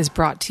Unfiltered is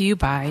brought to you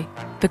by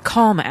the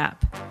Calm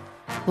app.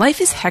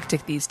 Life is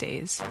hectic these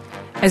days.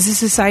 As a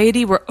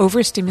society, we're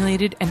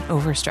overstimulated and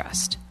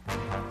overstressed.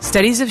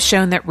 Studies have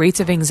shown that rates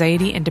of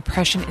anxiety and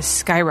depression is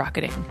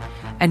skyrocketing,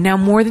 and now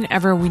more than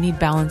ever, we need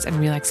balance and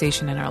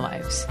relaxation in our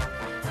lives.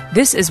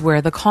 This is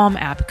where the Calm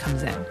app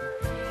comes in.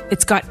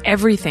 It's got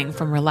everything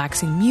from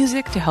relaxing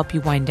music to help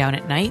you wind down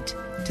at night,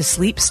 to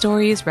sleep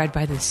stories read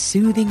by the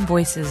soothing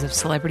voices of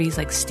celebrities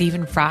like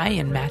Stephen Fry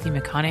and Matthew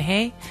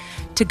McConaughey,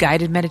 to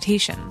guided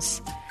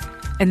meditations.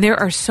 And there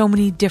are so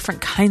many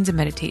different kinds of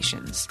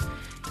meditations.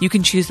 You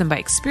can choose them by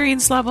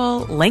experience level,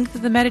 length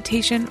of the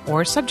meditation,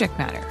 or subject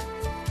matter.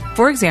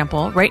 For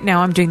example, right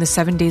now I'm doing the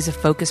 7 days of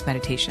focus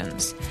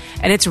meditations,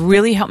 and it's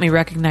really helped me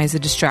recognize the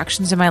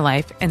distractions in my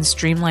life and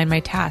streamline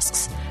my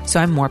tasks so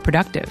I'm more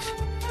productive.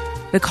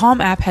 The Calm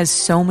app has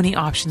so many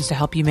options to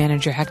help you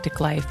manage your hectic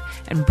life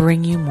and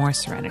bring you more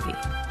serenity.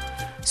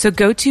 So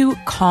go to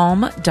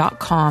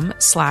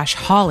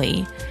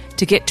calm.com/Holly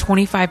to get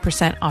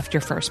 25% off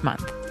your first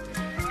month.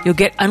 You'll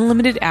get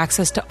unlimited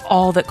access to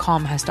all that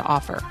Calm has to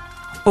offer.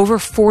 Over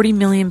 40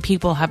 million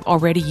people have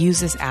already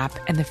used this app,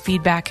 and the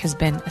feedback has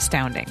been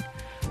astounding.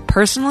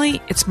 Personally,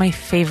 it's my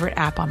favorite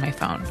app on my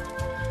phone.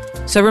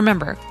 So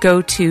remember,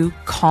 go to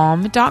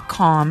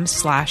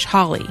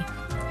calm.com/Holly.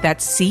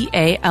 That's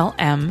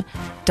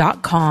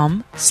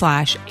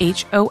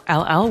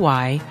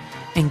CALM.com/HOLLY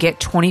and get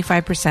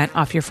 25%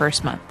 off your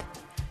first month.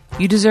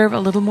 You deserve a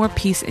little more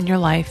peace in your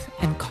life,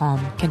 and Calm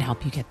can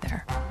help you get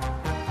there.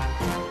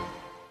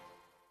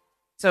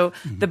 So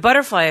the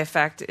butterfly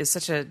effect is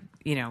such a,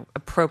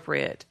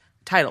 appropriate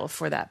title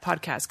for that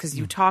podcast, because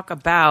you talk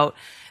about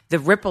the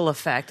ripple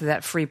effect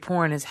that free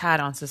porn has had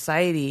on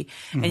society.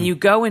 Mm-hmm. And you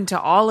go into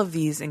all of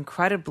these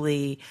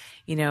incredibly,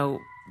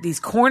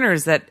 these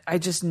corners that I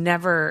just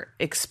never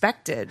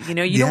expected.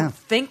 You don't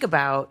think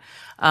about,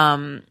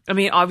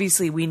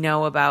 obviously we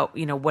know about,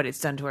 what it's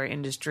done to our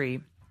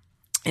industry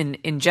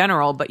in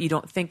general, but you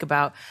don't think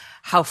about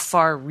how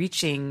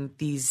far-reaching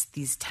these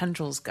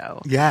tendrils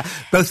go. Yeah,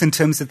 both in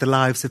terms of the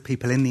lives of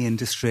people in the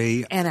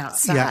industry and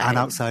outside. Yeah, and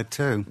outside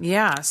too.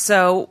 Yeah.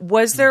 So,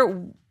 was there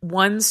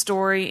one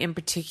story in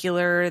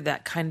particular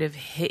that kind of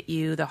hit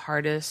you the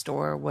hardest,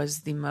 or was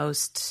the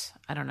most,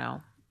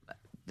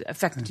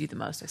 affected you the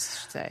most, I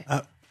should say?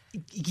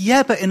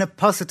 Yeah, but in a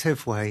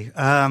positive way.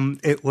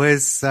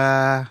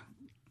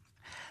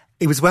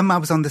 It was when I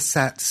was on the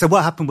set. So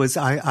what happened was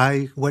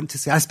I went to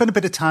see, I spent a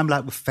bit of time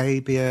like with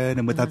Fabian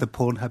and with other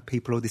Pornhub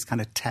people, all these kind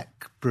of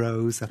tech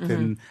bros up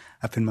in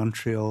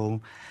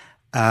Montreal.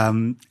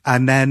 And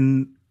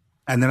then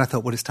I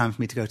thought, well, it's time for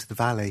me to go to the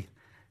Valley.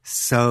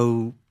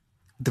 So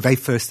the very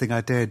first thing I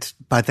did,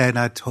 by then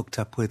I'd hooked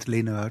up with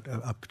Lena,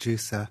 our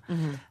producer.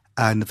 Mm-hmm.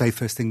 And the very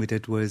first thing we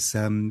did was go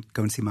and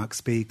see Mark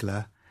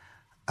Spiegler.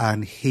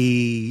 And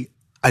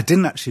I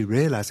didn't actually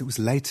realise, it was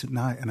late at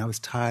night and I was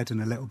tired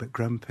and a little bit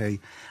grumpy.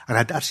 And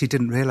I actually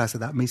didn't realise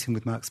that meeting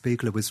with Mark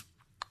Spiegler was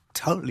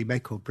totally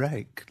make or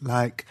break.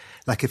 Like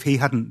if he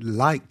hadn't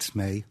liked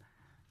me,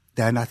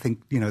 then I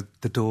think,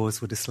 the doors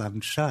would have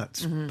slammed shut.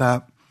 Mm-hmm.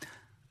 And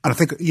I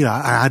think,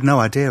 I had no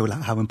idea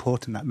how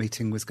important that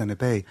meeting was going to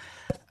be.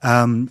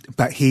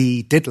 But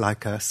he did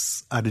like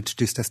us and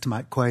introduced us to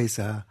Mike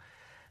Quasar.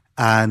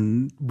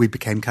 And we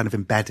became kind of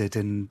embedded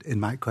in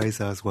Mike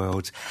Quasar's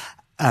world.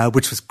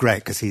 Which was great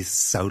because he's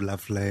so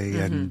lovely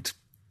and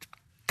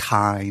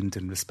kind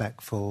and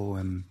respectful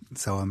and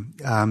so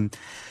on.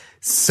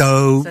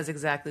 So says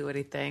exactly what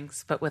he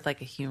thinks, but with like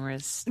a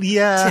humorous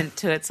tint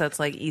to it, so it's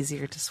like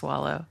easier to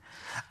swallow.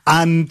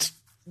 And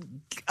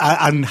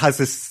has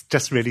this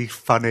just really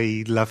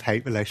funny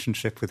love-hate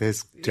relationship with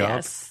his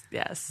job.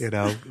 Yes.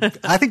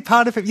 I think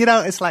part of it,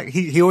 it's like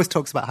he always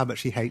talks about how much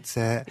he hates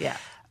it. Yeah.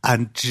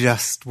 And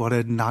just what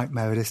a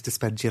nightmare it is to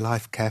spend your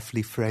life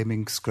carefully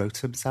framing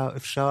scrotums out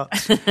of shot,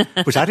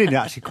 which I didn't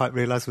actually quite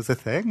realise was a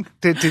thing.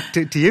 Do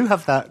you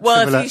have that? Well,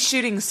 similar? If he's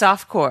shooting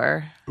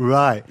softcore.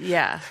 Right.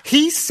 Yeah.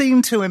 He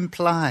seemed to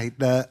imply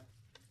that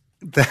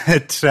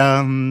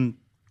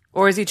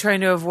Or is he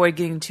trying to avoid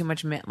getting too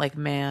much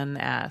man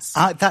ass?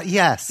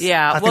 Yes.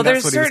 Yeah. I Well, think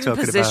there's that's what he was certain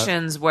talking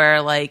positions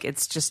where like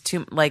it's just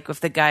too like if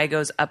the guy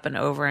goes up and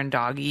over in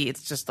doggy,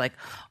 it's just like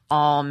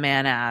all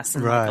man ass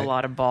and like a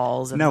lot of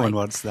balls. And, no like, one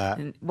wants that.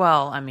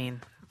 Well, I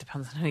mean,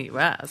 depends on who you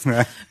ask.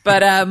 Right.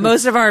 But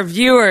most of our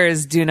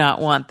viewers do not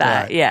want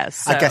that. Right. Yes.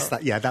 So. I guess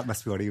that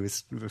must be what he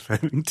was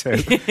referring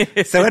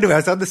to. So anyway, I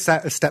was on the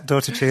set of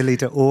Stepdaughter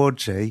Cheerleader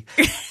Orgy,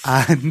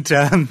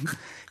 and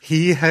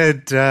he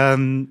had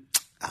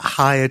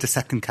hired a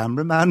second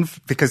cameraman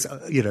because,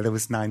 there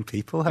was 9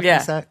 people having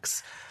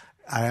sex.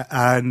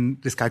 And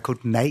this guy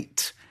called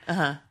Nate.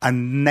 Uh-huh.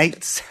 And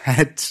Nate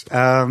said, it's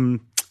a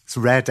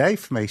rare day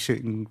for me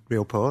shooting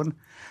real porn.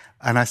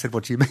 And I said,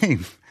 what do you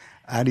mean?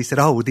 And he said,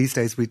 these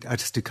days I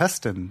just do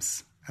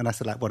customs. And I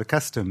said, like, what are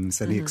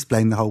customs? And he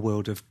explained the whole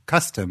world of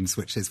customs,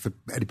 which is, for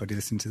anybody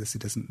listening to this who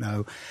doesn't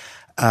know,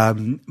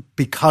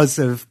 because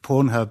of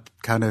Pornhub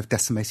kind of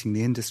decimating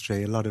the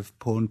industry, a lot of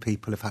porn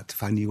people have had to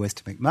find new ways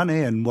to make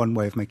money. And one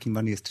way of making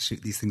money is to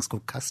shoot these things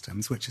called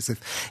customs, which is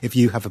if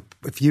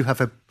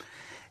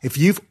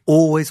you've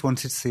always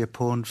wanted to see a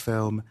porn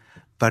film,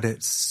 but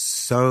it's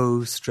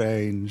so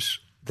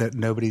strange that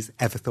nobody's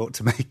ever thought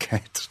to make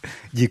it,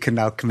 you can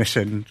now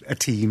commission a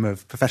team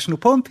of professional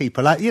porn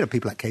people, like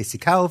people like Casey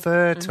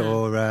Calvert,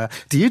 or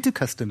do you do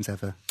customs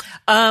ever?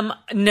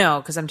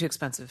 No, because I'm too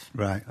expensive.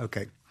 Right.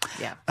 Okay.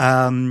 Yeah.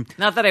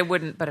 Not that I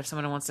wouldn't, but if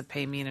someone wants to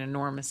pay me an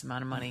enormous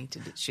amount of money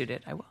to shoot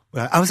it, I will.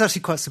 Well, I was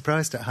actually quite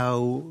surprised at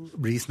how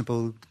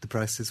reasonable the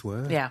prices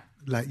were. Yeah.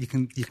 Like you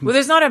can. Well,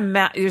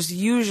 there's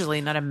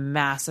usually not a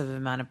massive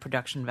amount of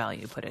production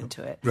value put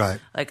into it. Right.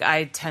 Like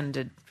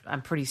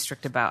I'm pretty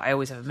strict about, I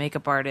always have a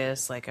makeup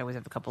artist, like I always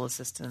have a couple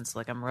assistants,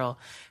 like I'm real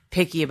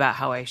picky about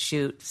how I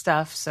shoot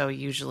stuff, so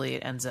usually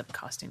it ends up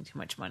costing too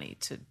much money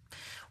to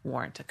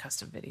warrant a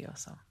custom video.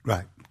 So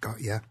Right,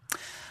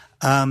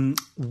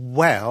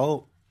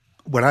 well,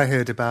 when I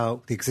heard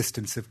about the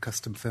existence of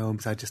custom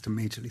films, I just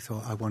immediately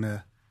thought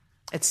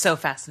it's so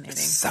fascinating.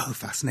 It's so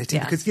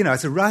fascinating because,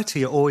 as a writer,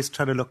 you're always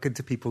trying to look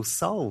into people's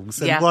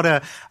souls. And what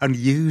a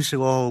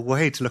unusual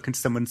way to look into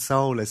someone's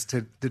soul is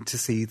to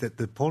see that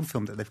the porn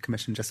film that they've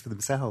commissioned just for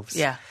themselves.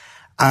 Yeah.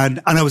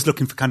 And I was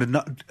looking for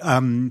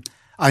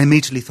I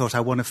immediately thought I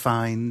want to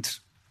find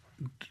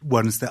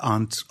ones that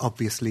aren't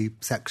obviously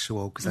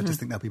sexual because I just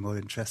think they'll be more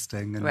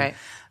interesting. And, right.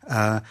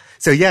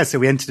 So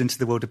we entered into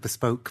the world of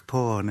bespoke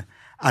porn.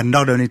 And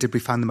not only did we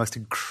find the most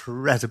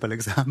incredible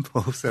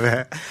examples of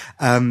it,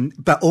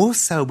 but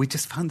also we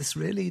just found this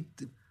really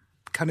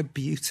kind of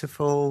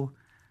beautiful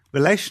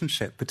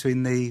relationship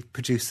between the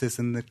producers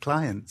and the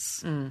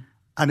clients. And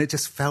it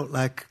just felt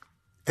like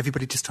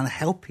everybody just trying to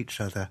help each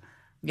other.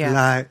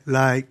 Yeah.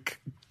 Like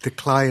the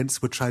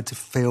clients were trying to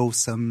fill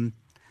some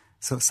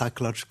sort of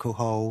psychological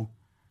hole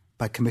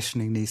by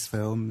commissioning these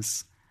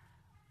films.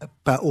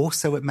 But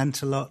also it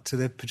meant a lot to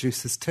the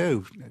producers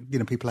too.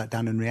 People like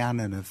Dan and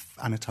Rhiannon of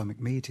Anatomic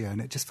Media. And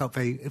it just felt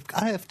I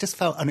just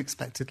felt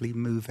unexpectedly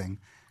moving.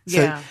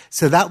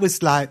 So that was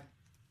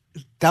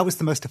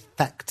the most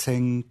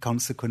affecting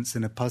consequence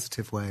in a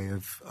positive way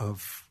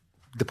of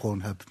the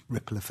Pornhub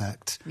ripple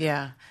effect.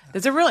 Yeah.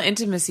 There's a real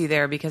intimacy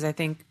there because I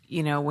think,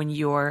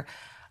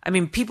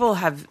 people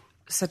have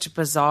such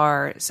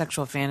bizarre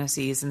sexual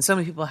fantasies, and so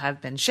many people have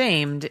been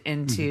shamed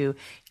into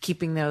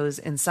keeping those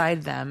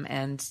inside them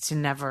and to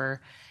never,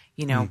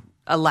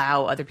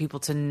 allow other people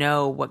to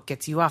know what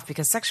gets you off,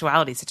 because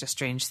sexuality is such a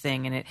strange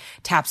thing and it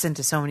taps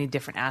into so many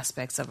different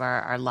aspects of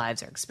our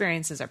lives, our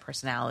experiences, our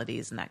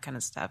personalities, and that kind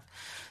of stuff.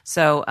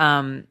 So,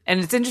 and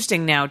it's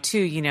interesting now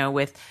too,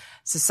 with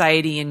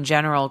society in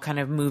general kind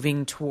of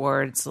moving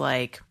towards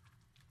like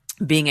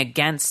being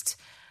against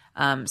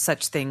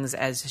such things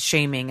as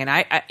shaming. And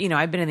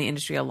I've been in the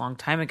industry a long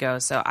time ago.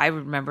 So I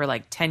remember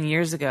like 10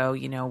 years ago,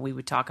 we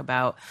would talk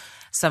about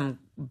some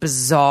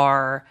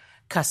bizarre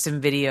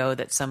custom video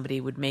that somebody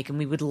would make and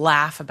we would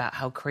laugh about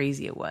how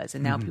crazy it was.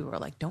 And now people are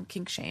like, don't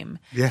kink shame.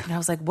 Yeah. And I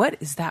was like, what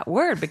is that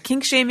word? But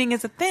kink shaming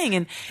is a thing.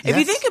 And if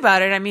you think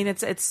about it,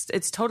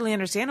 it's totally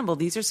understandable.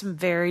 These are some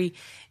very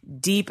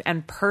deep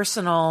and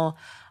personal,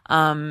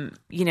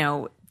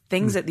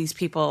 things that these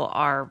people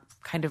are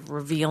kind of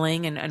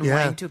revealing and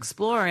wanting to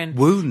explore, and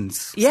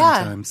wounds.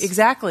 Sometimes.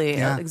 Exactly.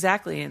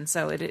 And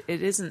so it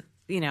isn't,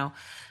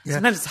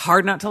 sometimes it's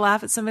hard not to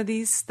laugh at some of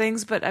these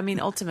things, but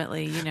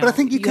ultimately, but I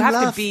think you can have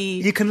laugh. To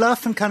be, you can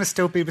laugh and kind of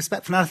still be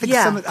respectful. And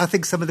I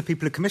think some of the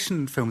people who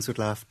commission films would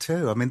laugh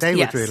too. They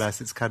would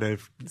realise it's kind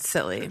of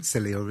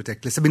silly or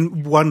ridiculous.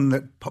 One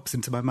that pops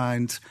into my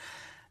mind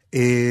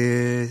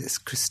is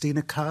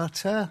Christina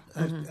Carter.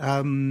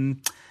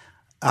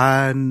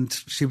 And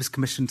she was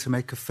commissioned to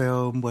make a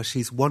film where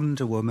she's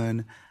Wonder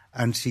Woman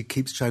and she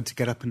keeps trying to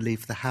get up and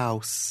leave the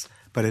house,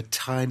 but a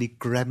tiny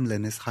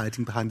gremlin is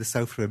hiding behind the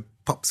sofa and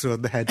pops her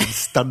on the head and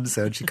stuns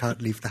her and she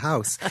can't leave the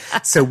house.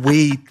 So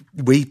we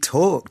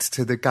talked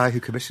to the guy who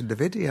commissioned the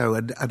video,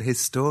 and his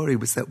story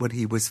was that when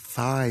he was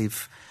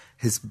 5,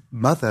 his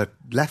mother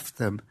left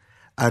them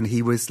and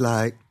he was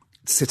like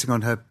sitting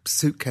on her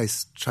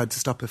suitcase trying to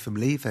stop her from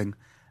leaving.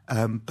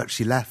 but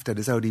she left, and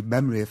his only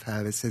memory of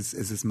her is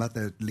his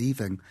mother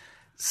leaving.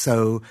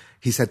 So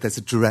he said there's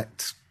a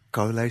direct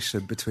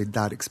correlation between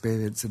that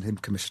experience and him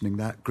commissioning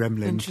that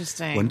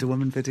Gremlin Wonder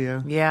Woman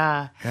video.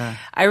 Yeah.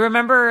 I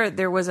remember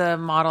there was a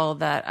model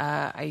that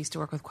I used to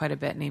work with quite a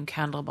bit named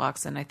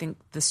Candlebox, and I think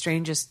the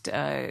strangest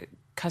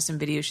custom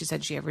video she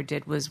said she ever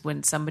did was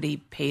when somebody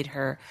paid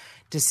her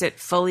to sit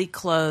fully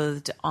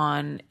clothed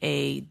on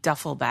a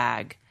duffel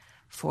bag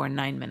for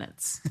 9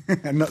 minutes.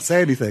 And not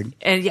say anything.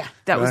 And yeah,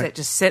 that was it.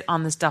 Just sit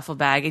on this duffel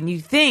bag. And you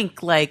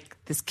think like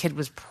this kid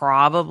was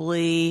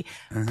probably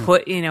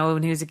put,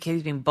 when he was a kid, he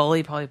was being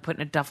bullied, probably put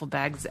in a duffel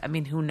bag. I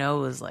mean, who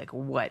knows like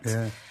what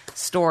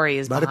story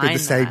is behind that. Might have been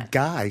the same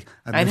guy.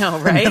 I know,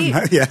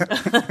 right? Yeah.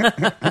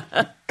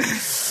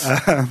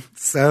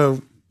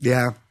 So,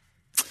 yeah.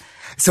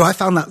 So I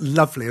found that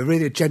lovely,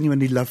 a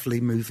genuinely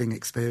lovely, moving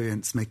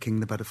experience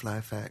making the butterfly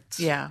effect.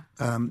 Yeah.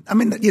 I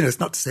mean, it's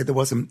not to say there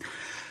wasn't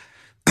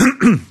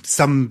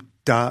some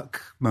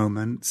dark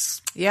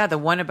moments. Yeah, the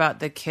one about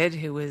the kid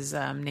who was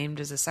named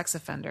as a sex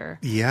offender.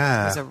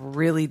 Yeah. Was a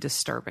really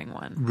disturbing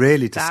one.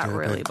 Really disturbing. That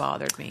really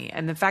bothered me.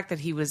 And the fact that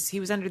he was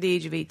under the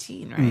age of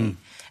 18, right?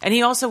 And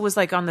he also was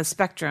like on the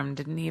spectrum,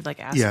 didn't he? Like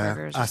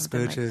Asperger's or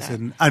something like that.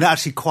 and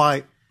actually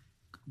quite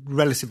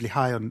relatively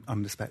high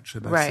on the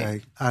spectrum, I'd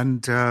say.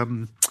 And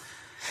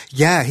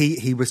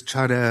he was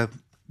trying to,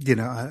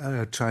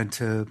 trying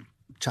to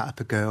chat up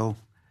a girl,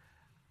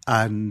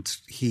 and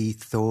he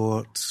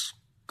thought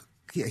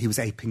he was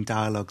aping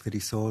dialogue that he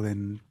saw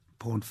in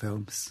porn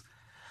films,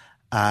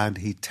 and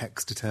he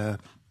texted her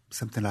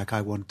something like,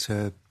 "I want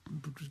to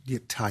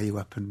tie you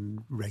up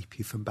and rape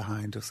you from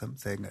behind," or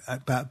something.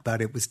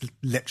 But it was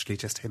literally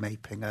just him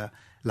aping a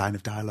line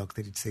of dialogue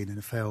that he'd seen in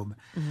a film.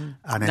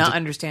 And not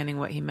understanding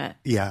what he meant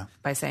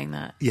by saying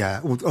that. Yeah.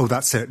 Oh,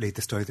 that's certainly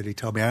the story that he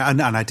told me.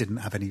 And I didn't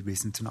have any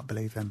reason to not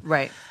believe him.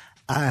 Right.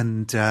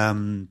 And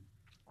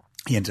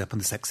he ended up on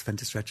the sex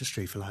offenders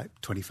registry for like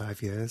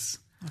 25 years.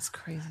 That's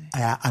crazy.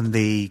 And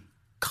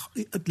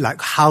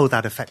how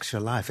that affects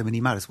your life. I mean,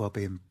 you might as well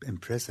be in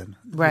prison.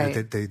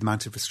 Right. The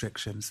amount of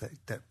restrictions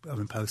that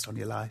are imposed on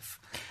your life.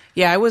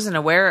 Yeah, I wasn't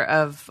aware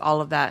of all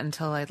of that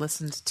until I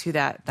listened to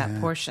that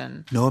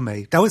portion. Nor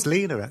me. That was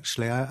Lena,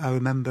 actually. I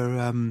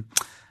remember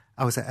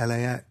I was at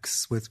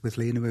LAX with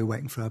Lena. We were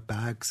waiting for our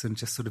bags and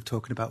just sort of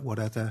talking about what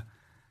other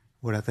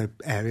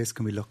areas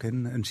can we look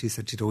in? And she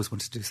said she'd always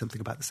wanted to do something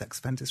about the sex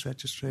offenders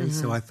registry.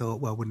 So I thought,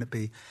 well, wouldn't it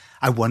be...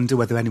 I wonder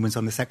whether anyone's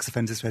on the sex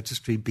offenders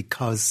registry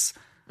because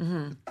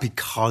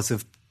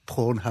of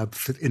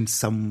Pornhub in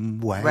some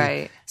way.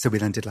 Right. So we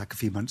then did like a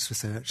few months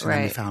research, and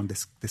then we found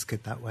this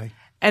kid that way.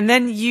 And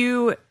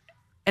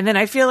then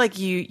I feel like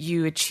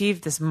you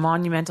achieved this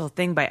monumental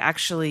thing by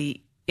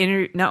actually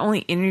not only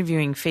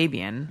interviewing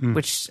Fabian,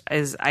 which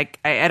is I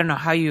don't know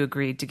how you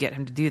agreed to get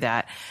him to do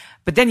that,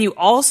 but then you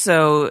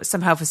also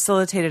somehow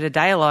facilitated a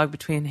dialogue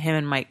between him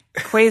and Mike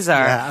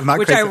Quasar,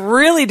 which I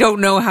really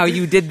don't know how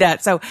you did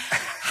that. So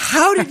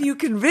how did you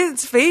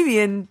convince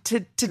Fabian to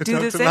do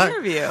this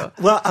interview?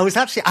 Well, I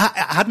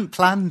hadn't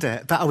planned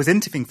it, but I was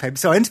interviewing Fabian.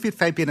 So I interviewed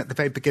Fabian at the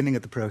very beginning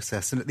of the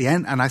process, and at the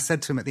end, and I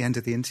said to him at the end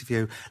of the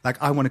interview, like,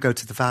 I want to go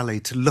to the Valley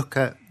to look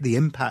at the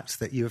impact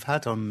that you have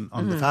had on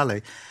the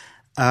Valley.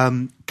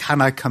 Can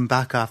I come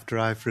back after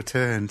I've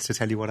returned to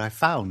tell you what I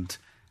found?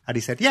 And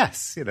he said,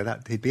 yes,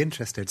 that he'd be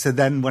interested. So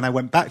then when I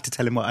went back to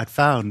tell him what I'd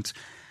found,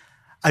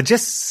 I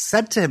just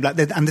said to him,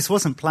 and this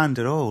wasn't planned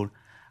at all,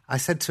 I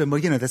said to him,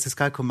 well, there's this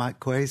guy called Mike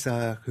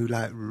Quasar who,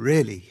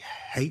 really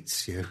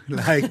hates you,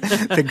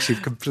 thinks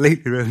you've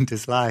completely ruined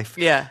his life.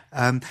 Yeah.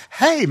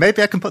 Hey,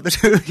 maybe I can put the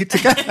two of you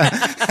together.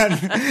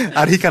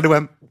 and he kind of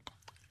went,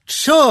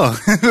 sure.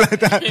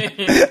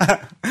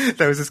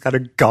 There was this kind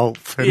of gulp.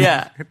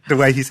 And the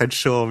way he said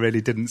sure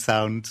really didn't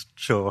sound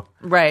sure.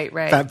 Right.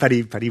 But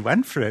he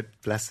went for it,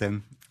 bless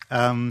him.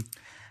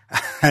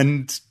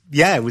 And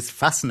yeah, it was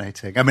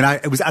fascinating. I mean,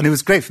 it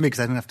was great for me because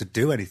I didn't have to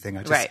do anything.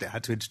 I just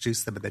had to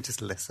introduce them and then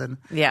just listen.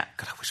 Yeah.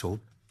 God, I wish all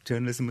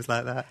journalism was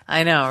like that.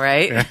 I know,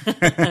 right?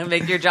 Yeah.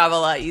 Make your job a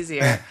lot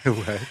easier. It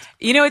would.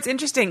 It's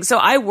interesting. So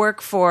I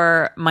work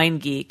for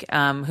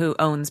MindGeek, who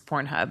owns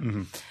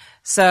Pornhub.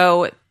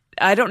 So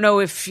I don't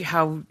know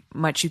how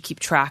much you keep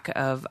track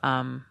of,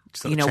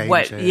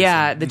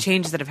 the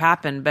changes that have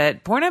happened,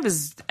 but Pornhub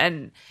is,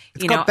 and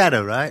it's got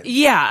better, right?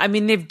 Yeah. I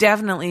mean, they've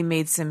definitely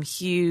made some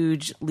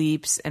huge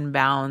leaps and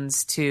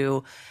bounds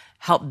to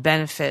help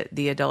benefit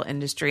the adult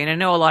industry. And I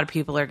know a lot of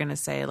people are going to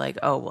say like,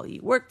 oh, well,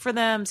 you work for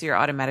them, so you're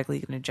automatically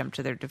going to jump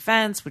to their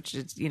defense, which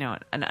is,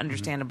 an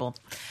understandable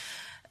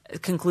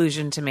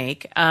conclusion to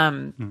make.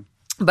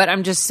 But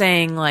I'm just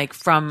saying, like,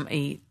 from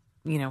a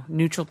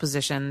neutral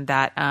position,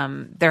 that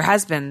there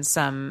has been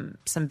some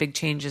big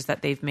changes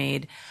that they've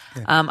made.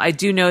 Yeah. I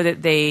do know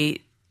that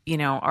they,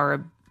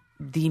 are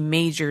the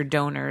major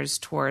donors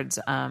towards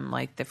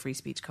like the Free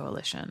Speech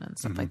Coalition and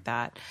stuff like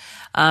that.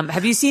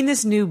 Have you seen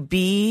this new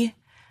bee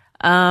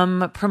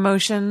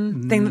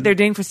promotion thing that they're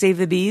doing for Save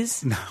the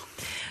Bees? No.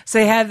 So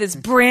they have this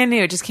brand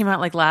new, it just came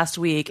out like last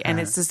week, and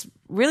it's this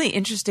really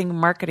interesting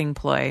marketing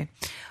ploy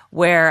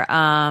where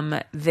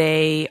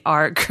they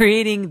are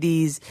creating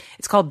these.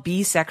 It's called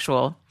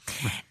Bisexual,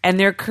 and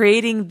they're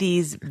creating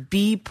these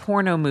bee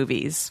porno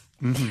movies.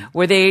 Mm-hmm.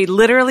 Where they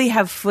literally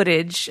have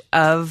footage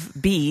of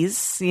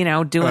bees,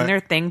 doing their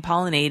thing,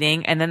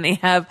 pollinating, and then they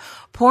have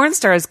porn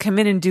stars come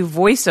in and do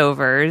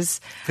voiceovers,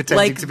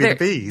 pretending to be the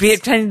bees,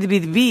 pretending to be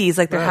the bees,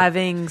 like they're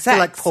having sex. So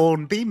like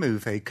porn bee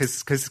movie,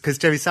 because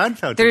Jerry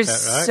Seinfeld There's did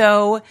that, right?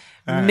 so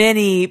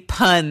many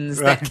puns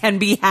that can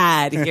be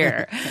had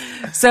here.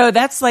 So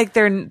that's like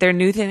their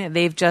new thing that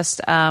they've just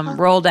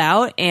rolled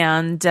out,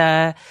 and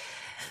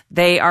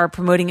they are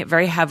promoting it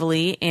very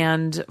heavily.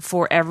 And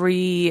for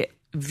every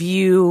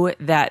view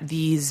that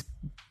these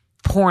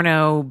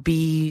porno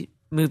bee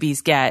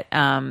movies get,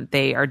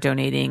 they are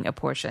donating a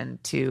portion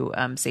to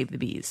Save the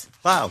Bees.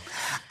 Wow.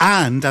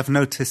 And I've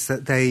noticed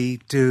that they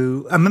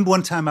do... I remember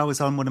one time I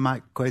was on one of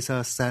Mike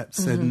Quasar's sets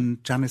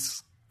and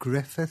Janice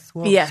Griffith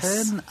walked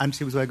in, and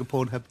she was wearing a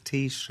Pornhub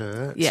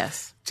T-shirt.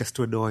 Yes. Just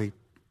to annoy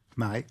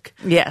Mike.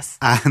 Yes.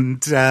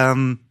 And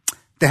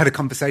they had a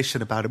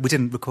conversation about it. We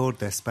didn't record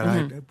this,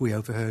 but we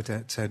overheard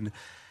it. And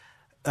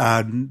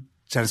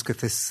Janice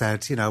Griffith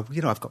said,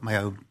 I've got my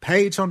own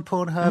page on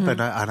Pornhub,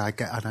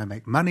 and I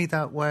make money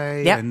that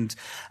way, and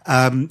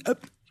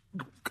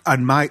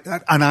Mike,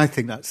 and I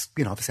think that's,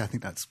 obviously I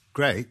think that's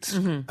great.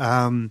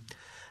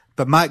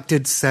 But Mike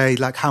did say,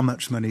 like, how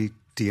much money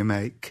do you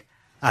make?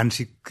 And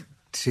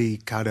she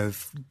kind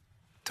of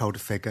told a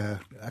figure.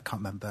 I can't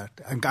remember.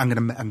 I'm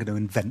going to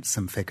invent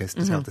some figures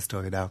to tell the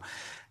story now.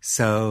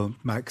 So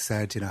Mike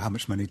said, how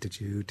much money did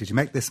you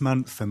make this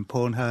month from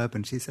Pornhub?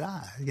 And she said,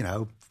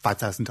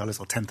 $5,000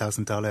 or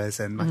 $10,000.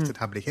 And Mike said,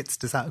 how many hits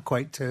does that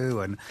equate to?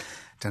 And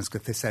Janice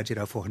Griffith said,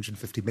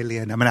 450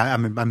 million. I mean,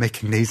 I'm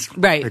making these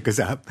figures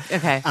up.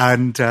 Okay.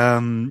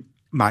 And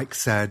Mike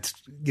said,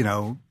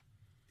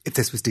 if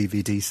this was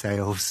DVD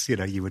sales,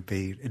 you would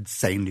be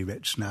insanely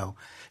rich now.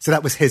 So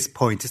that was his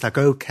point. It's like,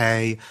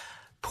 okay,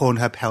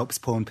 Pornhub helps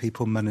porn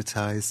people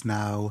monetize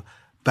now,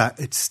 but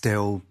it's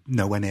still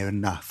nowhere near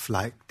enough.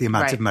 Like, the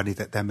amount of money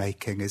that they're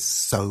making is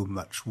so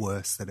much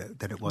worse than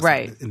it was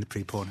in the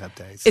pre-Pornhub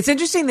days. It's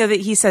interesting, though, that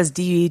he says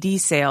DVD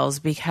sales,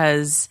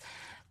 because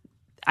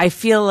I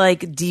feel like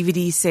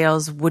DVD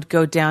sales would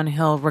go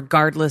downhill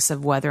regardless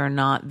of whether or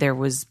not there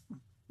was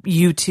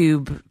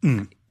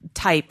YouTube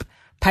type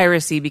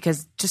piracy,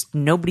 because just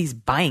nobody's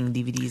buying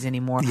DVDs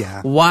anymore.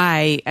 Yeah.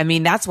 Why? I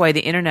mean, that's why the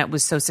internet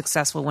was so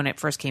successful when it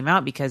first came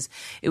out, because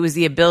it was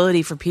the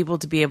ability for people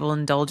to be able to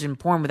indulge in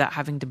porn without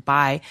having to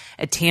buy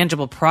a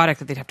tangible product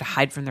that they'd have to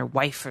hide from their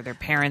wife or their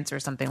parents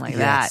or something like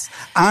that.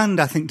 And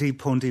I think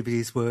porn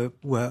DVDs were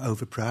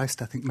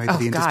overpriced. I think maybe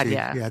the industry,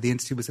 the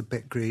industry was a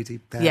bit greedy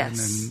then.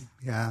 Yes.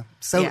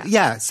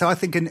 And so I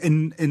think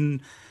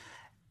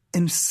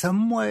in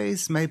some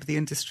ways, maybe the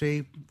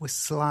industry was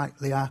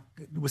slightly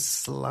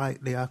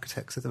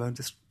architects of their own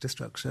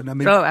destruction. I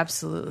mean,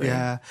 absolutely.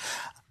 Yeah.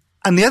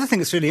 And the other thing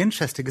that's really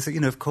interesting is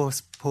that, of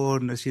course,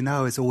 porn, as you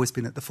know, has always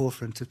been at the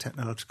forefront of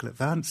technological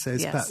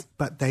advances,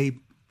 but they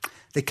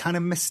kind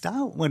of missed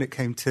out when it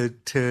came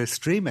to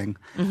streaming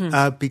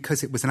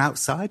because it was an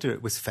outsider.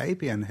 It was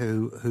Fabian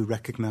who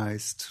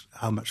recognised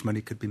how much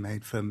money could be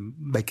made from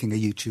making a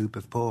YouTube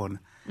of porn.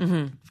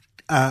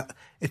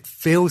 It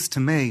feels to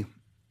me,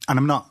 and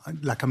I'm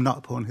not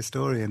a porn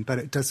historian, but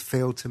it does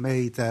feel to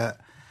me that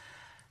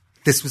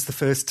this was the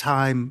first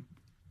time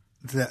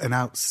that an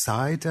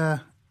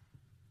outsider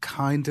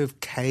kind of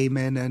came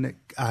in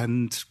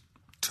and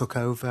took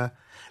over.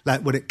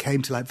 Like when it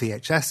came to like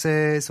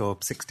VHSs or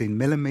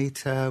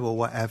 16mm or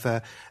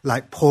whatever,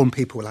 like porn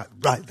people were like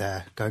right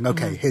there going,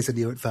 okay, here's a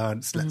new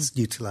advance, let's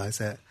utilise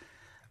it.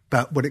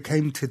 But when it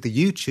came to the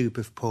YouTube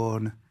of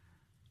porn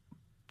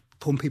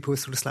people were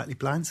sort of slightly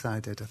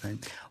blindsided, I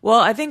think. Well,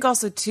 I think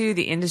also, too,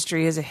 the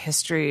industry has a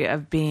history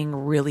of being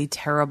really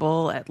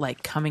terrible at,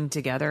 like, coming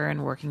together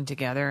and working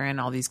together, and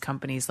all these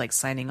companies, like,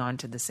 signing on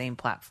to the same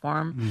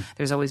platform.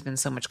 There's always been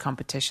so much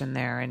competition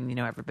there, and,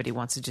 everybody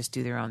wants to just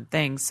do their own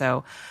thing.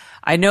 So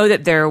I know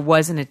that there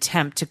was an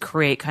attempt to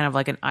create kind of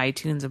like an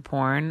iTunes of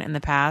porn in the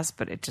past,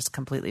 but it just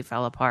completely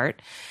fell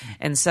apart.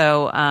 And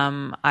so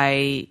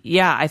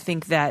I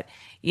think that,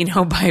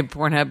 by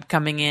Pornhub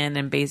coming in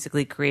and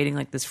basically creating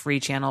like this free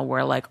channel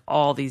where like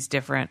all these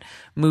different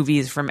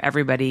movies from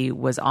everybody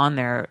was on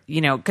there,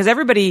 because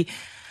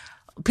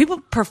people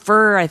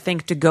prefer, I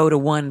think, to go to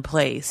one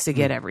place to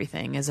get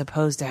everything as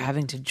opposed to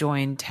having to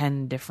join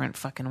 10 different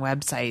fucking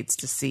websites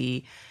to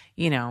see,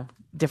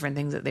 different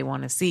things that they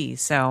want to see.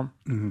 So,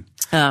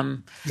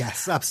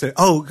 yes, absolutely.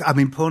 Oh, I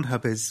mean,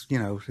 Pornhub is,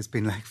 has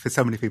been like, for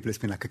so many people, it's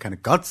been like a kind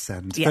of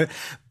godsend. Yeah.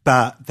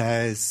 But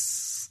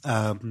there's,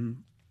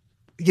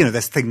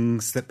 there's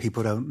things that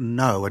people don't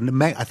know.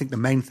 And I think the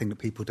main thing that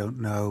people don't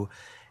know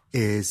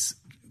is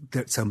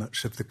that so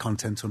much of the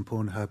content on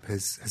Pornhub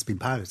has been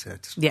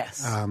pirated.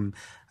 Yes.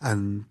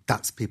 And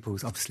that's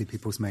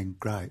people's main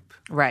gripe.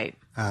 Right.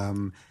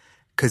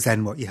 Because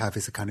then what you have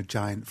is a kind of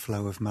giant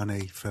flow of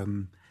money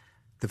from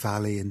the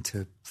Valley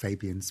into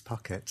Fabian's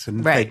pockets.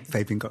 And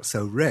Fabian got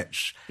so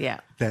rich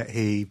that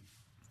he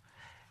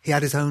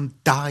had his own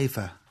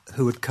diver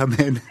who would come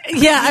in.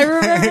 Yeah, I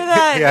remember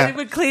that. Yeah. And it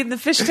would clean the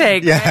fish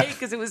tank, Yeah. right?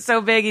 Because it was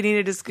so big, he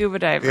needed a scuba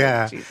diver.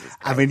 Yeah. Jesus Christ.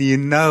 I mean, you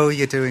know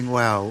you're doing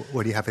well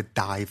when you have a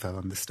diver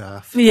on the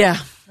staff. Yeah.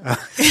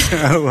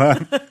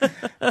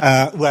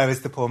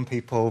 Whereas the porn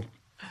people,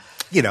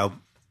 you know,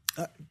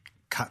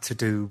 cut to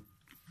do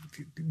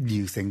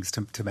new things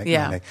to make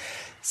money.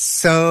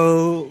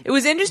 So it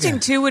was interesting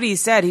too what he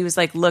said. He was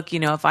like, "Look, you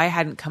know, if I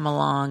hadn't come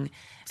along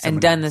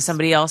and done this,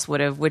 somebody else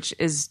would have," which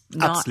is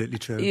not absolutely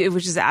true.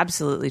 Which is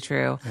absolutely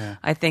true. Yeah.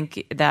 I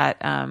think that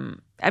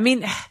I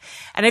mean,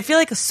 and I feel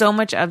like so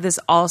much of this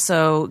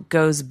also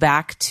goes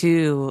back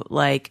to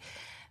like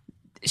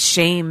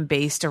shame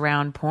based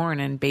around porn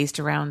and based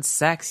around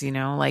sex. You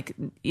know, like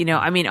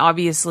I mean,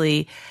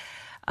 obviously.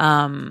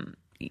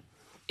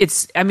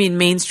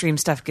 Mainstream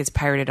stuff gets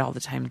pirated all the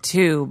time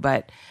too,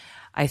 but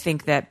I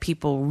think that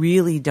people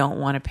really don't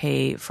want to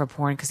pay for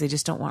porn because they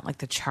just don't want like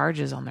the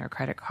charges on their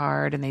credit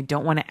card, and they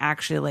don't want to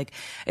actually like,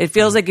 it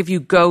feels like if you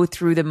go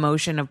through the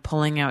motion of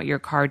pulling out your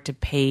card to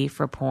pay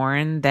for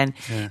porn, then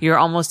you're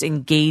almost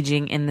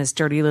engaging in this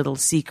dirty little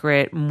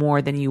secret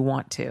more than you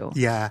want to.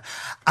 Yeah.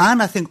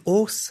 And I think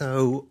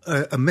also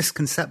a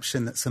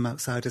misconception that some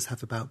outsiders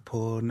have about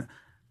porn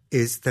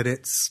is that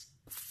it's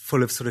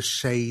full of sort of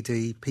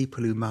shady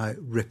people who might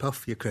rip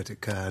off your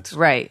credit card.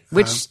 Right.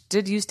 Which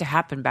did used to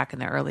happen back in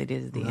the early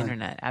days of the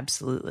internet.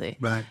 Absolutely.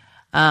 Right.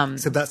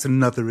 So that's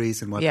another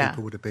reason why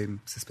people would have been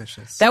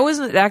suspicious.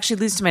 That actually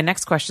leads to my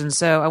next question.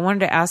 So I wanted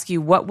to ask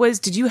you,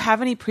 did you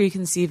have any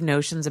preconceived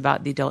notions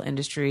about the adult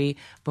industry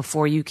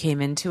before you came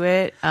into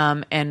it?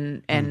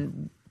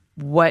 And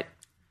what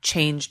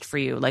changed for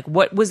you? Like,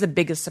 what was the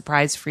biggest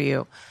surprise for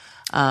you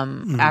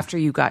after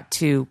you got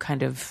to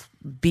kind of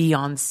be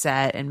on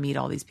set and meet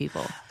all these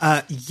people?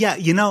 Yeah,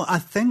 you know, I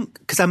think,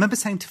 because I remember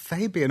saying to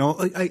Fabian, or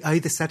I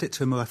either said it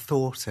to him or I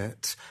thought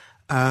it,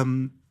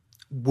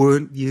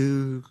 weren't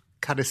you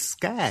kind of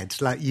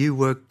scared? Like you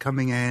were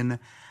coming in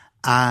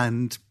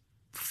and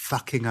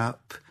fucking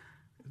up,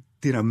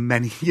 you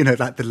know,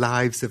 like the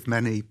lives of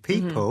many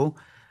people,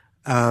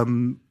 you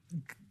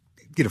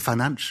know,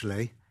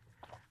 financially.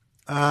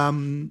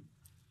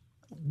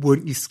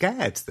 Weren't you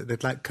scared that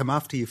they'd like come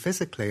after you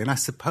physically? And I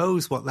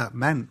suppose what that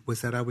meant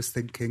was that I was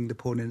thinking the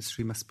porn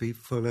industry must be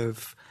full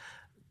of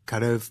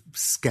kind of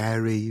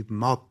scary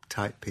mob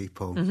type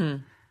people.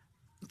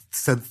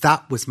 So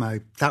that was my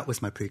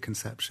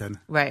preconception.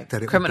 Right.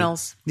 That it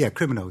criminals. Would be,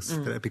 criminals.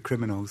 That it'd be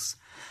criminals.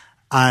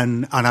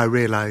 And I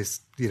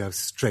realised, you know,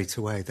 straight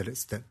away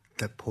that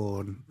that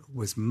porn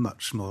was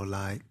much more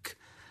like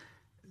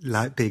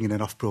being in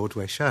an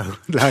off-Broadway show.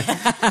 Like,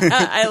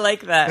 I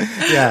like that.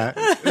 Yeah,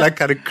 like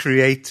kind of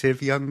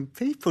creative young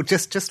people,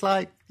 just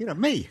like, you know,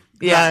 me.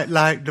 Yeah.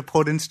 Like the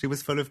porn industry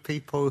was full of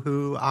people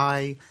who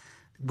I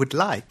would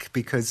like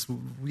because,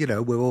 you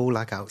know, we're all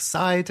like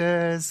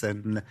outsiders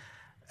and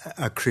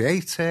are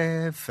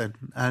creative.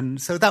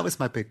 And so that was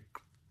my big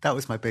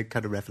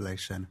kind of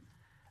revelation.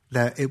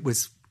 That it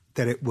was,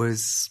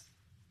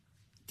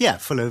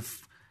 full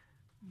of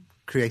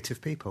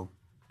creative people.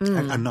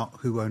 And not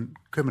who weren't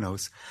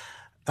criminals.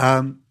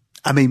 I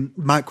mean,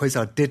 Mike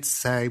Quasar did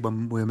say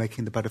when we were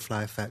making the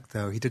Butterfly Effect,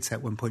 though, he did say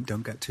at one point,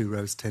 don't get too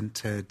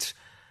rose-tinted.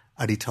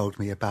 And he told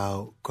me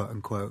about,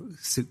 quote-unquote,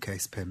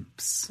 suitcase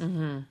pimps.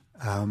 And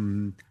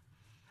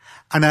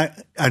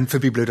for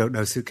people who don't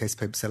know, suitcase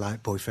pimps are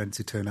like boyfriends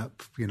who turn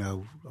up, you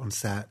know, on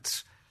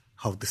set,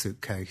 hold the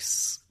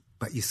suitcase,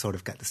 but you sort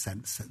of get the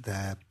sense that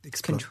they're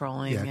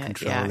controlling it,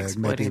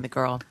 exploiting maybe the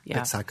girl. A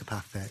bit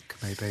psychopathic,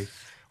 maybe.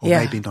 Or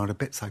Yeah. maybe not a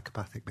bit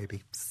psychopathic,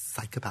 maybe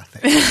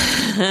psychopathic.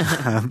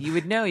 You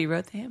would know. You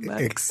wrote the handbook.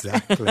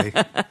 Exactly.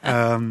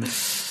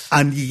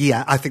 And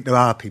yeah, I think there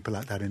are people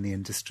like that in the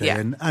industry.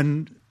 Yeah.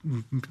 And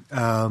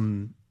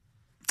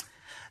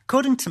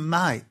according to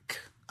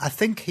Mike, I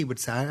think he would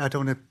say, I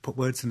don't want to put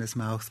words in his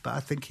mouth, but I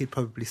think he'd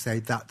probably say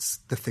that's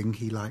the thing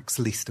he likes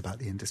least about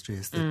the industry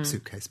is the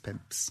suitcase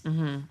pimps.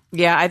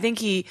 Yeah, I think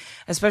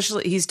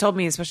he's told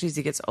me, especially as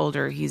he gets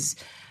older, he's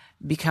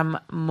become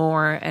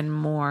more and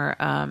more,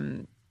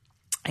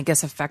 I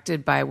guess,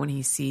 affected by when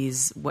he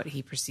sees what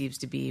he perceives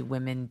to be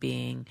women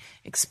being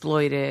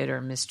exploited or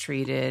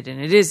mistreated.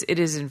 And it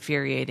is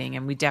infuriating.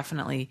 And we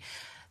definitely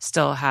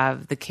still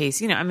have the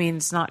case, you know, I mean,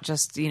 it's not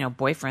just, you know,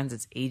 boyfriends,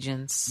 it's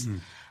agents,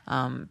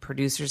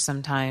 producers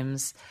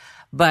sometimes.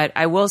 But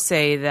I will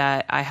say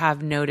that I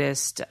have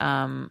noticed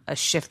a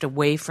shift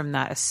away from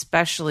that,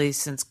 especially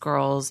since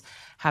girls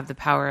have the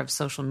power of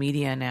social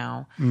media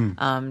now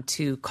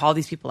to call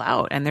these people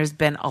out. And there's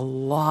been a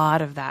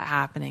lot of that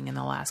happening in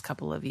the last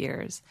couple of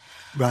years.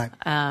 Right.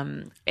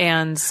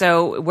 And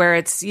so where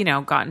it's, you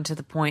know, gotten to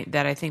the point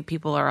that I think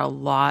people are a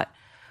lot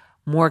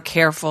more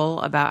careful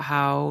about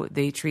how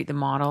they treat the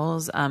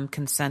models.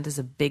 Consent is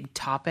a big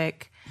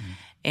topic.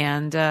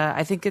 And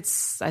I think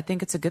it's a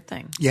good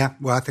thing. Yeah,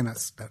 well, I think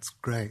that's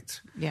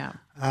great. Yeah.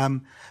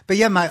 But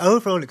yeah, my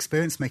overall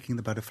experience making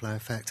the Butterfly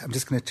Effect, I'm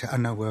just going to, I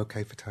know we're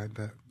okay for time,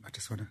 but I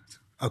just want to,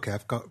 okay,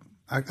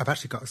 I've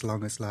actually got as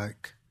long as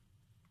like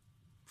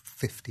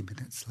 50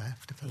 minutes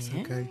left, if that's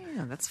okay.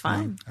 Yeah, that's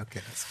fine.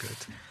 Okay, that's good.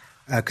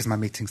 because my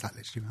meeting's like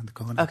literally around the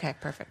corner. Okay,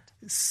 perfect.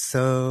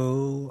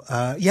 So,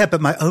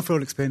 but my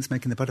overall experience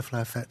making the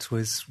Butterfly Effect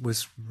was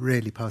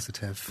really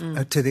positive,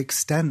 to the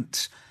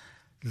extent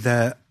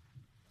that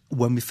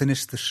when we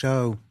finished the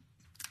show,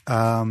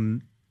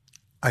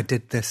 I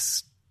did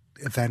this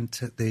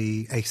event at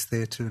the Ace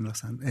Theatre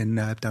in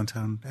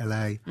downtown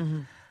LA,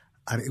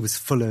 and it was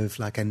full of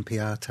like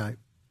NPR type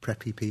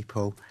preppy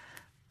people,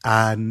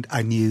 and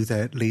I knew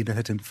that Lena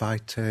had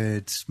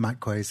invited Mike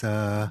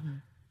Quasar,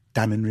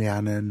 Dan and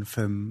Rhiannon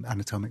from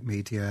Anatomic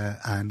Media,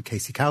 and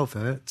Casey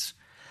Calvert.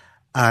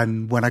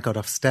 And when I got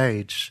off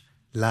stage,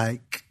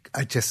 like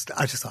I just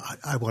thought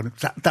I want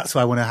that's who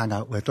I want to hang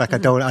out with. Like I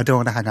don't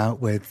want to hang out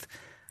with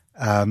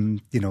my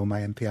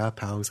NPR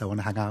pals. I want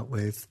to hang out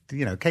with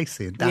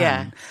Casey and Dan.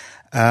 Yeah.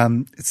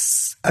 And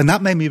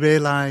that made me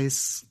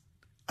realise.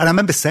 And I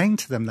remember saying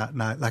to them that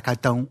night, like I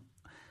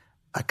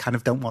kind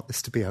of don't want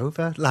this to be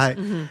over. Like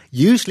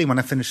usually when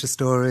I finish a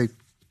story,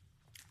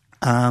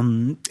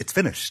 it's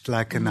finished.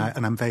 Like, and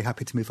I'm very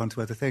happy to move on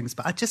to other things.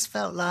 But I just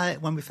felt like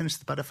when we finished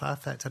the Butterfly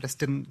Effect,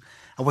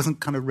 I wasn't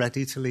kind of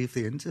ready to leave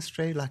the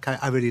industry. Like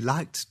I really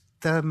liked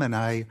them, and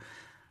I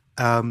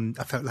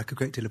felt like a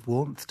great deal of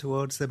warmth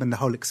towards them, and the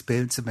whole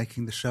experience of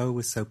making the show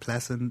was so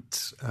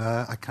pleasant.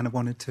 I kind of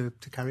wanted to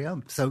carry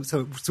on. So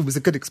it was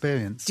a good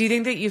experience. Do you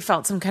think that you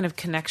felt some kind of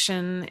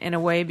connection in a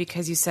way,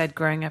 because you said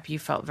growing up you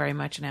felt very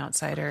much an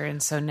outsider,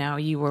 and so now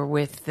you were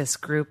with this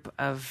group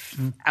of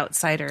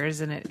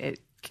outsiders, and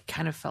it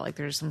kind of felt like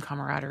there's some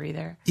camaraderie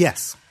there?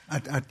 Yes.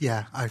 I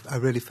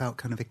really felt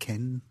kind of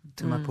akin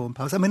to my poor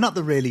pals. I mean, not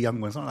the really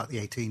young ones, not like the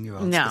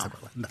 18-year-olds, because I've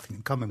got like nothing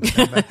in common with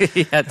them.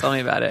 Yeah, tell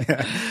me about it.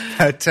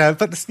 Yeah.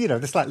 But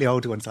the slightly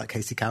older ones, like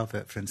Casey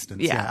Calvert, for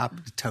instance. Yeah,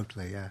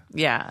 totally, yeah.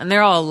 Yeah, and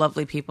they're all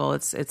lovely people.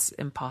 It's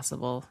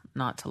impossible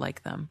not to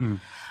like them.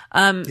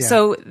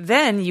 So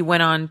then you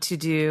went on to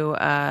do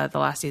The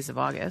Last Days of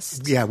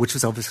August. Yeah, which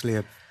was obviously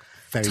a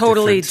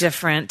very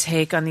different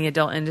take on the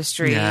adult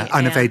industry. Yeah,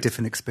 and a very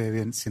different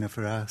experience,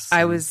 for us.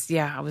 I was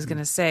going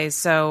to say,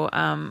 so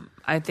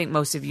I think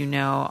most of you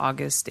know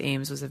August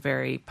Ames was a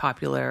very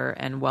popular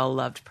and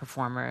well-loved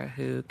performer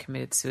who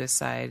committed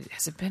suicide.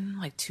 Has it been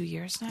like 2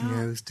 years now?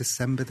 Yeah, it was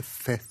December the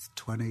 5th,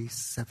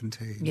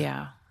 2017.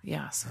 Yeah.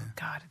 So,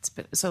 God, it's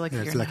been, so like a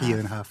year it's like a year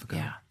and a half ago.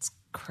 Yeah, it's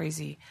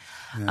crazy.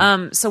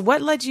 Yeah. So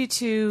what led you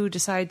to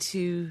decide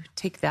to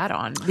take that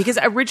on? Because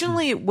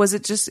originally it was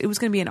going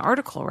to be an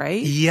article,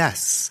 right?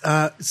 Yes.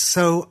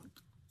 So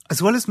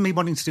as well as me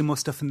wanting to do more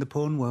stuff in the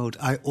porn world,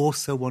 I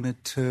also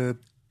wanted to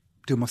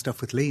do more stuff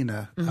with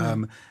Lena,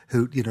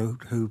 who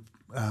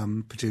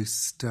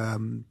produced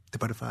The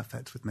Butterfly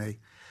Effect with me.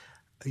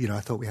 I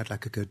thought we had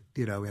like a good.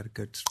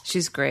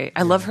 She's great.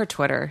 I love her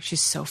Twitter.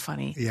 She's so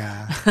funny.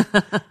 Yeah.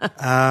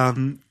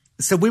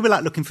 So we were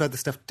like looking for other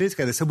stuff to do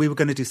together. So we were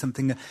going to do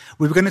something.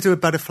 We were going to do a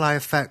Butterfly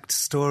Effect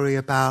story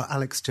about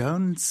Alex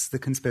Jones, the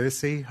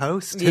conspiracy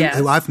host,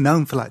 who I've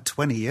known for like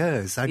 20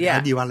 years. I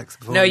knew Alex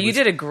before. No, you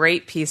did a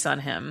great piece on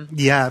him.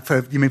 Yeah,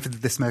 you mean for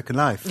This American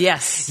Life?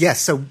 Yes. Yes.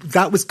 So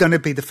that was going to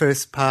be the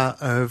first part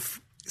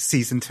of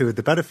season 2 of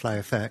the Butterfly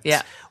Effect.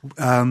 Yeah.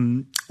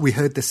 We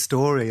heard this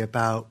story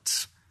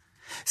about.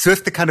 So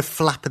if the kind of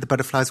flap of the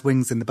butterfly's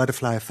wings in The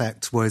Butterfly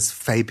Effect was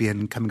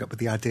Fabian coming up with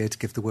the idea to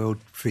give the world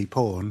free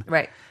porn,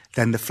 right?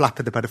 Then the flap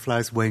of the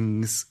butterfly's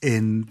wings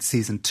in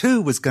season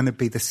 2 was going to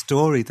be the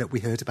story that we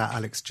heard about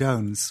Alex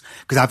Jones,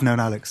 because I've known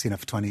Alex, for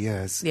 20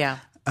 years. Yeah.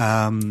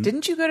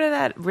 Didn't you go to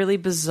that really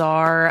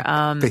bizarre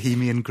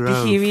Bohemian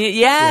Grove?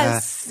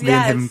 Yes. Yeah. Me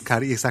and him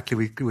kind of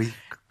exactly.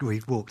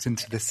 We walked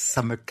into this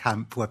summer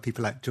camp where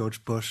people like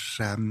George Bush.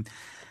 And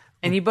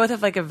you both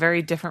have like a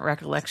very different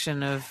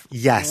recollection of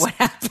what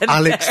happened.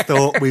 Alex there.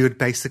 thought we had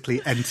basically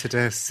entered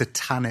a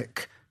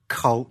satanic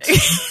cult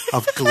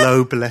of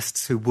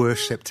globalists who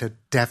worshipped a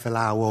devil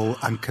owl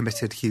and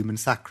committed human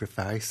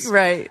sacrifice.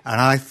 Right. And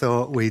I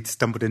thought we'd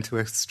stumbled into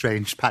a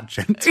strange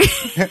pageant,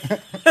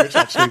 which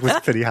actually was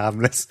pretty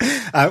harmless.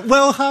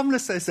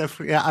 Harmless,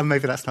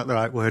 maybe that's not the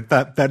right word,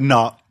 but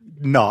not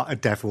a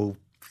devil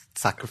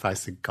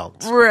sacrificing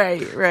cult.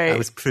 Right. I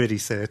was pretty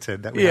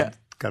certain that we had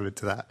gone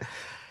into that.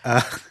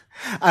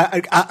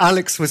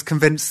 Alex was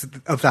convinced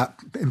of that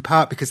in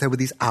part because there were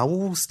these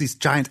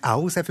giant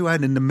owls everywhere,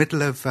 and in the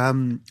middle of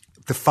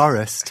the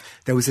forest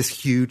there was this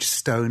huge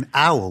stone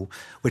owl,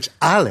 which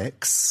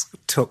Alex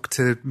took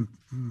to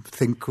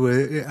think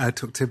was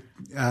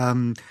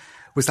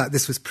like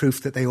this was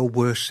proof that they all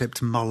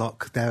worshipped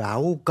Moloch, their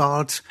owl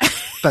god.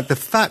 But the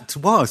fact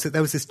was that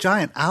there was this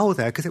giant owl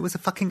there because it was a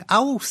fucking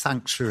owl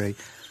sanctuary.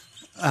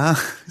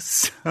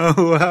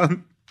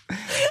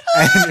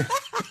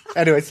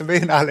 Anyway, so me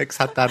and Alex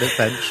had that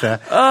adventure.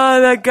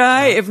 Oh, that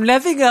guy, if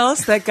nothing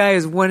else, that guy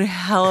is one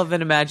hell of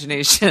an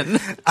imagination.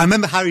 I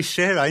remember Harry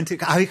Shearer,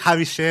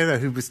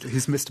 who's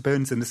Mr.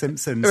 Burns in The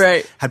Simpsons,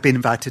 had been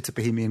invited to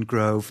Bohemian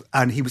Grove,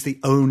 and he was the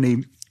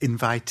only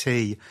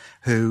invitee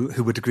who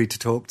would agree to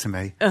talk to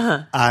me.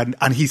 Uh-huh.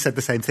 And he said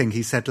the same thing.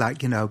 He said, they're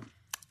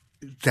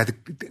the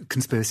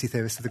conspiracy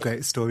theorists are the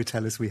greatest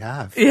storytellers we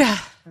have. Yeah.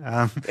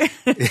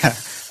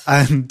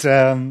 And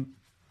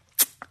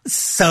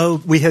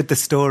So we heard the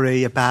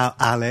story about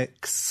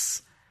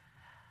Alex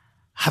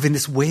having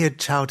this weird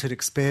childhood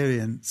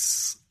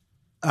experience,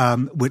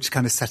 which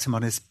kind of set him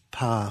on his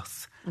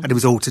path. And it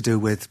was all to do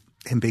with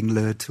him being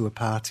lured to a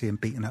party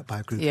and beaten up by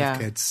a group of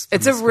kids.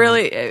 It's a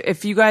really,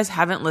 if you guys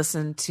haven't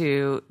listened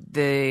to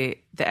the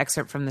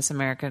excerpt from This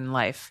American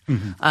Life,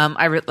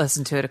 I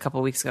listened to it a couple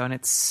of weeks ago, and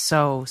it's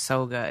so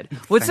good.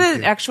 What's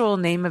the actual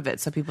name of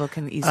it so people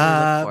can easily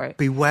look for it?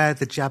 Beware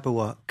the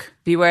Jabberwock.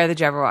 Beware the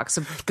Jabberwock.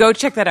 So go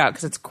check that out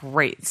because it's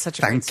great. It's such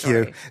a great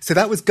story. Thank you. So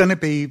that was going to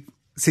be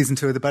season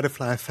 2 of The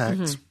Butterfly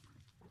Effect.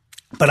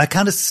 But I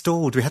kind of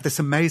stalled. We had this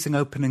amazing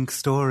opening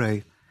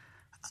story.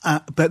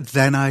 But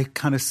then I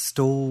kind of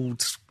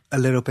stalled a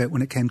little bit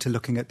when it came to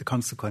looking at the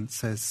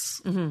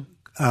consequences. So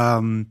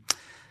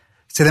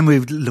then we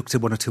looked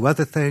at one or two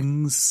other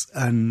things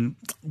and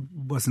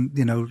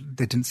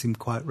they didn't seem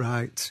quite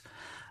right.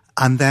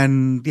 And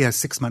then,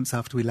 6 months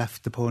after we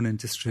left the porn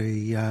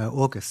industry,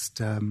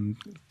 August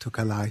took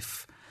her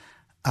life.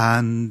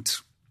 And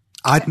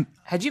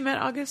had you met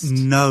August?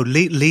 No,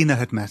 Lena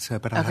had met her,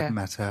 but I hadn't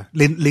met her.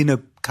 Lena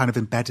kind of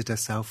embedded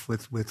herself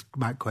with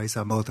Mike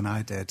Quasar more than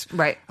I did.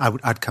 Right.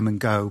 I'd come and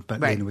go,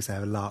 but Lena was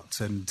there a lot,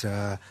 and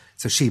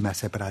so she met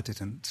her, but I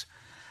didn't.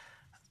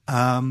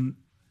 And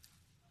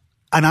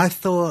I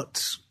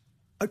thought,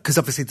 because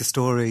obviously the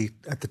story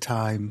at the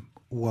time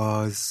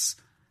was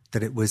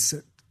that it was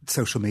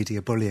social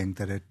media bullying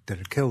that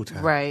had killed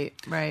her. Right.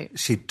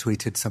 She'd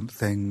tweeted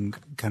something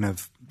kind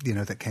of,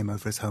 that came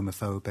over as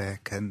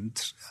homophobic,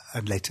 and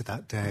later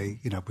that day,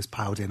 was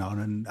piled in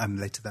on, and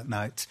later that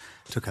night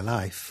took her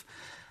life.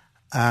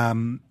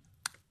 So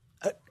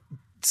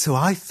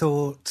I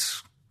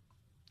thought,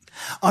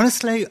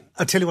 honestly,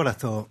 I'll tell you what I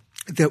thought.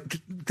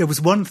 There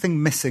was one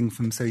thing missing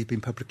from So You've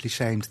Been Publicly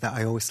Shamed that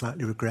I always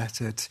slightly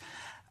regretted,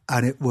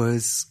 and it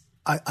was,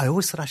 I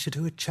always thought I should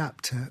do a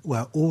chapter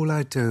where all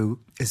I do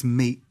is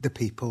meet the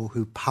people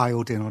who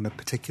piled in on a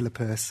particular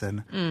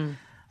person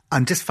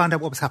and just find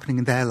out what was happening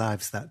in their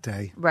lives that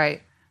day.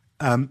 Right.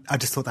 I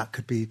just thought that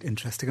could be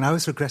interesting. And I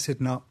always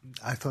regretted not.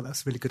 I thought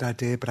that's a really good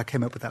idea, but I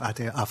came up with that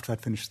idea after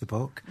I'd finished the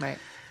book. Right.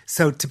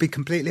 So to be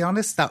completely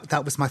honest,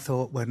 that was my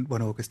thought when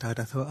August died.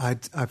 I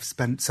thought I've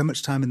spent so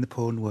much time in the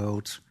porn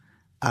world,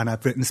 and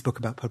I've written this book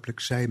about public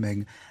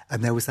shaming,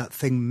 and there was that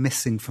thing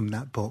missing from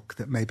that book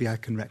that maybe I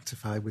can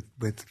rectify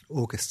with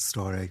August's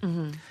story.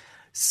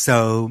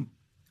 So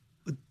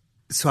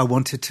I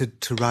wanted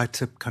to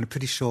write a kind of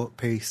pretty short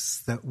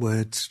piece that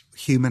would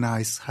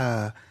humanise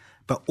her,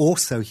 but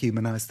also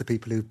humanise the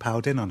people who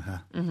piled in on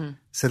her.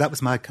 So that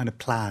was my kind of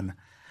plan.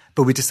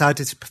 But we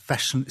decided to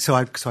So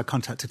I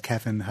contacted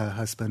Kevin, her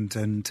husband,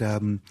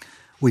 and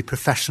we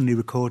professionally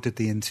recorded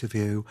the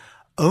interview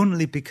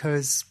only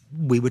because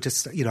we were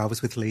just, I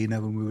was with Lena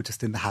and we were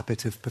just in the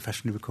habit of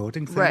professionally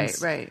recording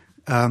things. Right.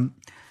 And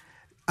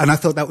I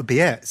thought that would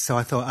be it. So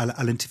I thought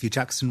I'll interview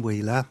Jackson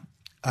Wheeler,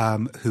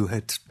 who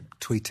had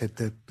tweeted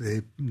the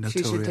notorious...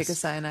 She should take a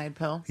cyanide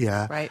pill.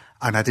 Yeah. Right.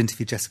 And I'd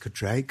interview Jessica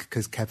Drake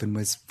because Kevin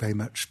was very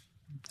much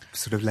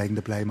sort of laying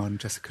the blame on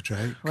Jessica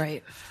Drake.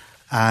 Right.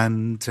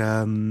 And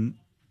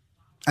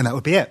that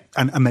would be it.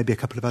 And maybe a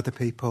couple of other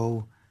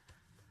people.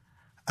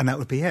 And that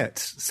would be it.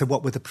 So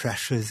what were the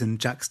pressures in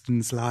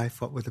Jackson's life?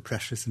 What were the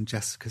pressures in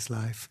Jessica's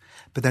life?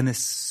 But then as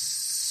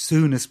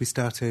soon as we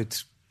started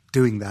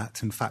doing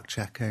that and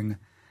fact-checking,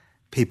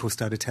 people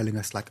started telling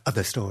us,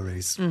 other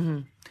stories.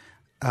 And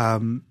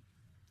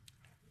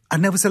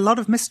there was a lot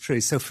of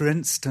mystery. So, for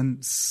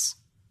instance,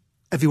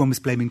 everyone was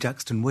blaming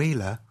Jackson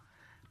Wheeler,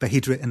 but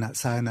he'd written that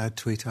cyanide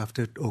tweet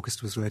after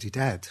August was already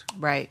dead.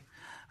 Right.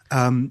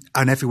 And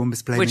everyone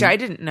was blaming... Which I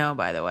didn't know,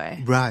 by the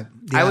way. Right.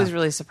 Yeah. I was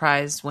really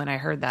surprised when I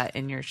heard that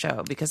in your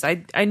show because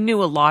I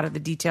knew a lot of the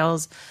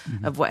details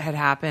of what had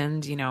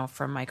happened,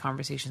 from my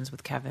conversations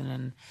with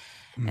Kevin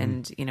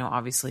and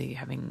obviously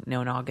having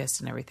known August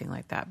and everything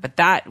like that. But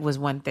that was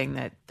one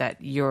thing that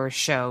your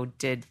show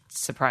did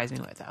surprise me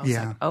with. I was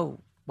like, oh,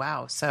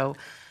 wow. So,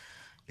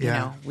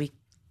 we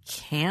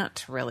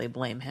can't really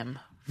blame him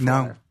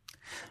for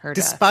her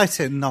Despite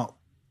it not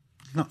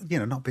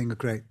being a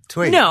great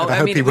tweet. No,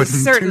 I mean, it was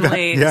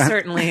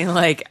certainly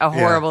like a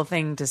horrible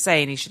thing to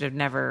say, and he should have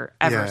never,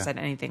 ever said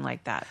anything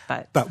like that.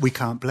 But we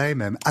can't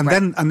blame him. And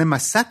then my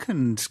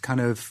second kind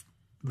of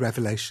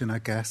revelation, I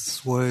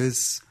guess,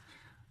 was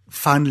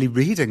finally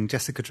reading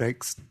Jessica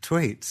Drake's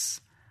tweets.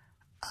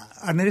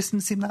 And it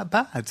doesn't seem that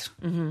bad.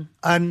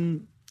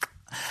 And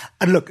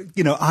look,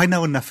 I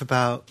know enough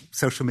about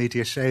social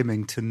media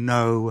shaming to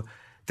know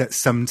that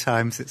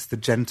sometimes it's the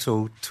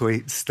gentle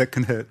tweets that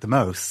can hurt the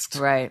most.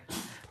 Right.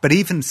 But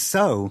even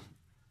so,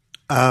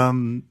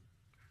 they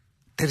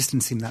just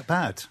didn't seem that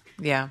bad.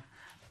 Yeah.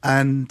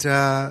 And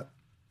so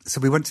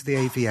we went to the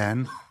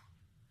AVN.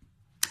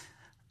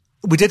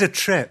 We did a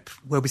trip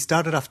where we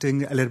started off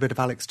doing a little bit of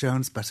Alex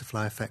Jones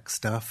Butterfly Effect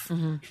stuff.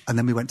 And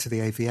then we went to the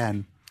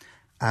AVN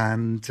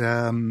and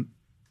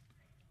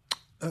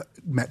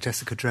met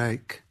Jessica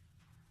Drake.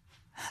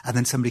 And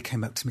then somebody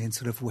came up to me and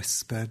sort of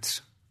whispered...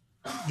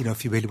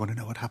 if you really want to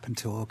know what happened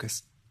to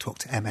August, talk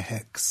to Emma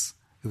Hicks,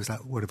 who was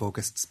one of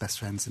August's best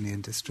friends in the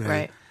industry.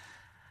 Right.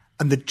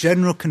 And the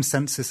general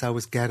consensus I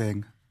was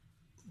getting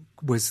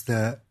was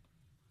that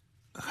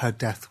her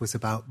death was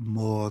about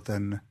more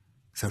than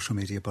social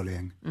media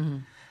bullying. Mm-hmm.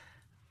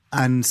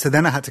 And so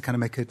then I had to kind of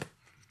make a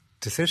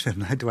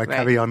decision. Do I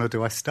carry on or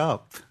do I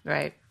stop?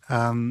 Right.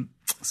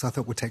 So I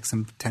thought we'd take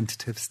some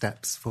tentative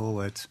steps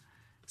forward.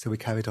 So we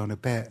carried on a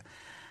bit.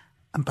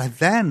 And by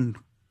then,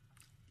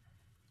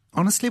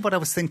 honestly, what I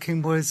was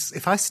thinking was,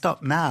 if I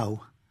stop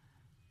now,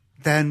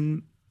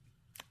 then,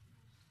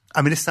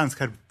 I mean, this sounds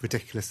kind of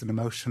ridiculous and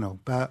emotional,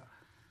 but,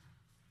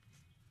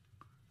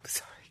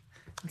 sorry,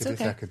 it's give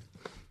okay. me a second.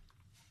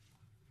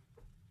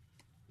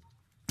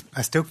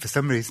 I still, for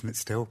some reason, it's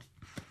still,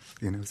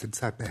 it's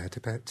inside my head a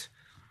bit.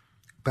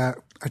 But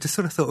I just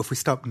sort of thought if we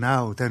stop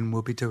now, then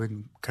we'll be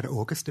doing kind of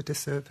August a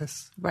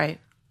disservice. Right.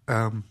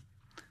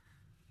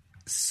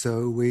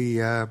 So we,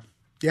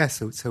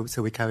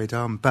 so we carried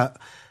on. But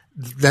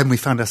then we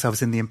found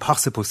ourselves in the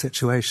impossible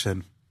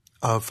situation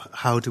of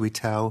how do we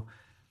tell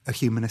a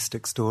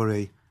humanistic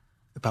story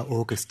about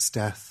August's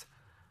death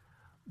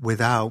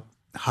without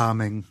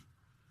harming,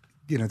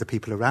 the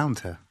people around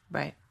her.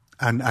 Right.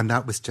 And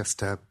that was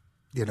just I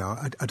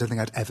don't think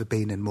I'd ever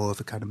been in more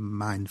of a kind of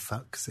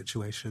mindfuck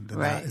situation than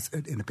that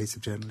in a piece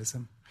of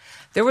journalism.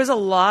 There was a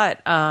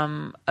lot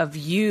of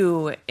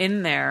you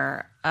in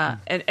there,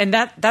 and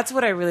that's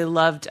what I really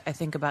loved, I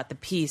think, about the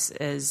piece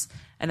is,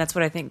 and that's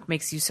what I think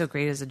makes you so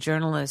great as a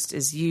journalist,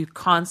 is you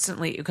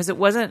constantly, because it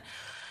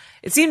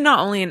seemed not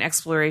only an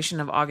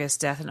exploration of August's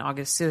death and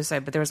August's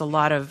suicide, but there was a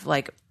lot of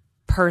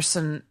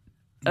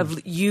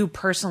of you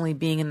personally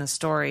being in the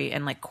story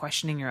and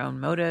questioning your own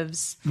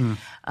motives.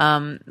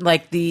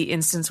 Like the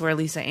instance where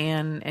Lisa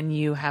Ann and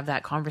you have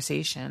that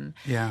conversation.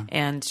 Yeah.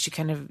 And she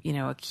kind of,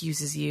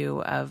 accuses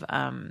you of,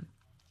 kind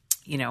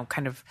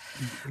of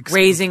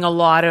raising a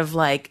lot of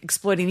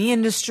exploiting the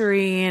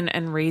industry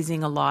and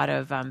raising a lot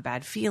of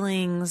bad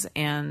feelings.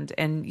 And,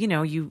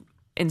 you,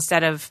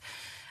 instead of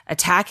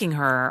attacking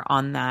her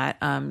on that,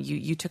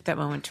 you took that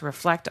moment to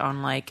reflect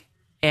on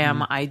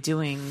am I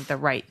doing the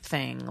right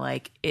thing?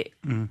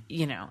 And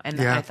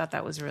I thought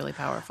that was really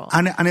powerful.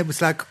 And it was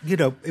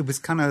it was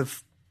kind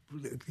of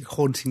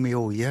haunting me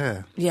all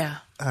year. Yeah.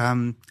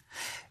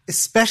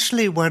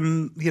 Especially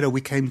when,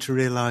 we came to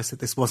realise that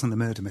this wasn't a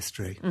murder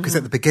mystery. Because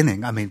at the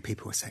beginning,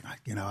 people were saying,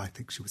 I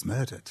think she was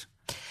murdered.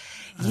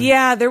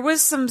 Yeah, there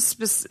was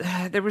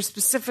there were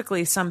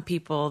specifically some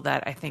people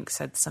that I think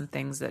said some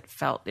things that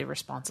felt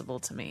irresponsible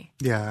to me.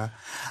 Yeah.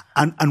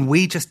 And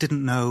we just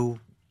didn't know,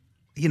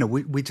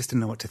 we just didn't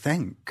know what to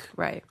think.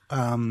 Right.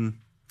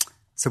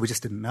 So we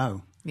just didn't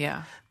know.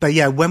 Yeah. But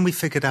yeah, when we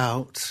figured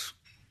out,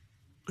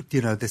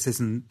 this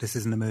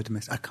isn't a murder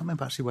mystery. I can't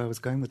remember actually where I was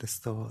going with this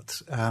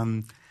thought.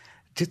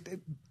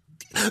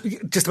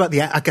 Just about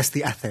the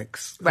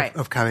ethics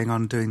of carrying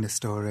on doing this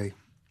story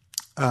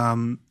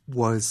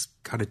was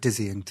kind of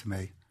dizzying to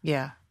me.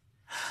 Yeah.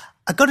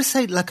 I got to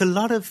say, a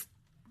lot of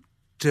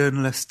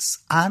journalists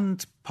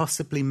and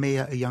possibly me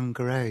at a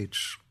younger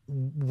age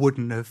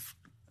wouldn't have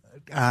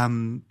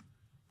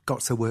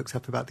got so worked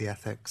up about the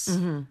ethics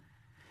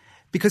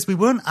because we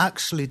weren't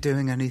actually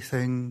doing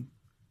anything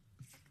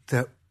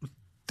that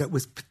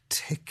was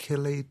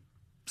particularly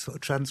sort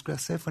of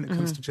transgressive when it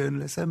comes to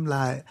journalism.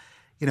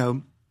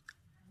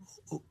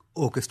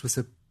 August was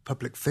a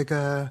public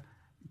figure,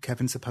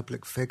 Kevin's a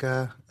public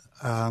figure,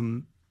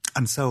 and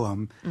so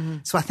on.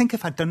 So I think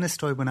if I'd done this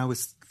story when I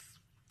was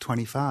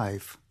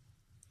 25,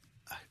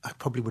 I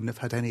probably wouldn't have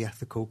had any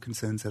ethical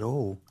concerns at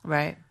all.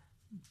 Right.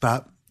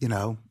 But,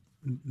 now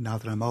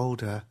that I'm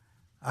older,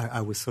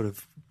 I was sort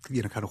of,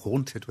 kind of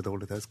haunted with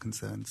all of those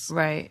concerns.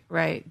 Right,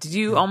 right. Did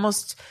you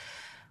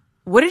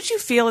what did you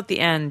feel at the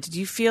end? Did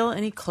you feel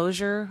any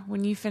closure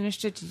when you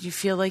finished it? Did you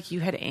feel like you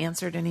had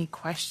answered any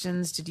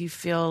questions? Did you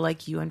feel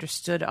like you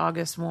understood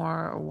August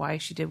more or why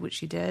she did what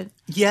she did?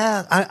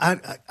 Yeah,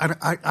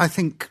 I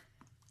think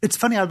it's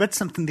funny. I read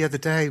something the other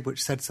day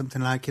which said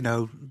something like,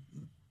 John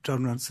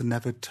Ronson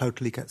never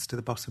totally gets to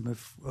the bottom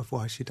of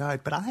why she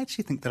died, but I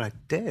actually think that I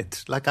did.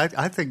 I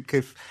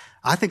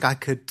think I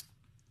could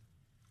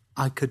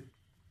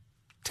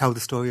tell the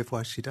story of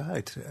why she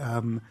died.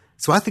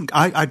 So I think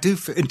I do,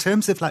 in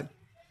terms of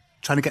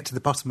trying to get to the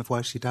bottom of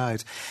why she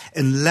died,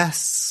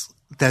 unless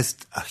there's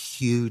a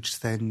huge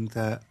thing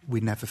that we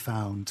never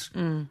found.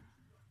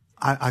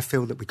 I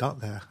feel that we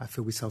got there. I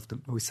feel we solved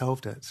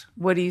it.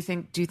 What do you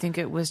think? Do you think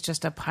it was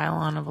just a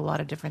pile-on of a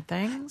lot of different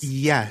things?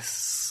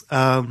 Yes.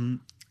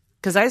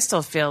 Because I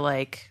still feel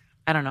like,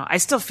 I don't know. I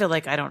still feel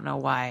like I don't know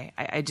why.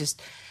 I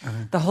just,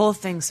 the whole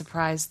thing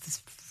surprised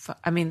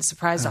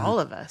all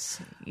of us.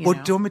 Do you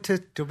want me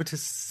to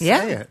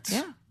say it?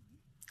 Yeah.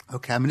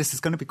 Okay. This is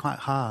going to be quite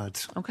hard.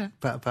 Okay.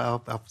 But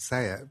I'll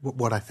say it,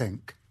 what I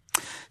think.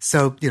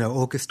 So,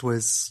 August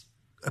was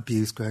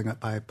abused growing up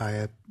by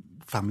a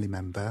family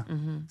member,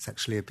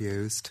 sexually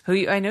abused.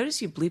 I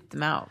noticed you bleeped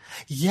them out.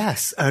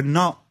 Yes.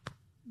 Not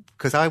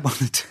because I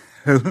wanted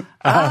to.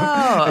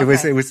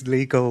 Okay. It was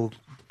legal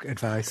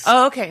advice.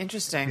 Oh, okay.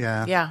 Interesting.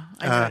 Yeah.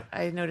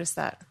 I noticed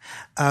that.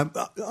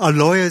 Our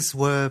lawyers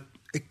were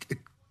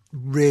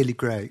really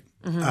great.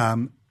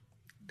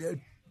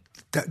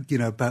 but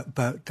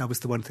that was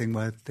the one thing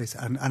where this,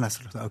 and I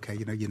sort of thought, okay,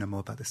 you know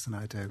more about this than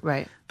I do.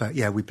 Right. But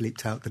yeah, we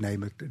bleeped out the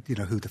name of,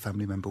 who the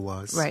family member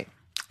was. Right.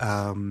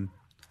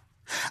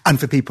 And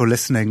for people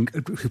listening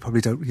who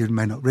probably you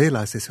may not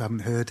realise this, who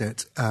haven't heard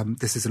it,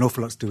 this is an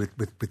awful lot to do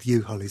with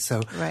you, Holly.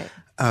 So right.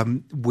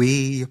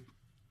 We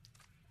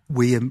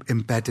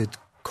embedded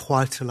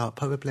quite a lot,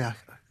 probably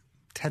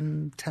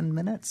 10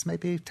 minutes,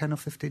 maybe 10 or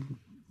 15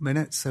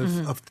 minutes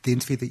of the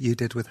interview that you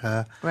did with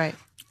her right.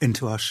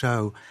 into our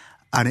show.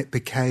 And it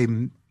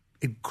became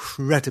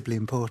incredibly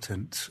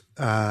important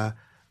for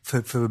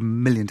a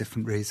million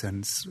different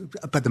reasons.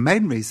 But the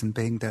main reason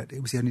being that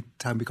it was the only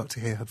time we got to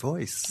hear her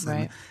voice.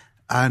 Right.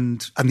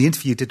 And the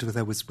interview you did with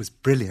her was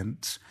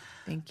brilliant.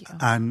 Thank you.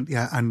 And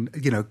and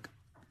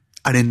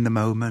in the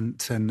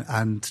moment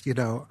and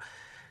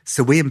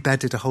so we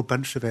embedded a whole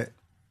bunch of it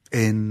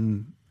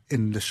in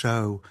the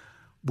show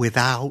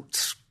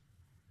without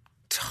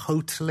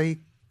totally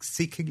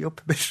seeking your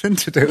permission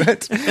to do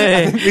it.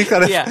 I think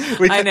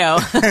I know.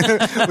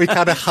 we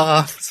kind of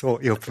half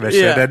sought your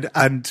permission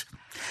and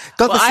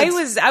got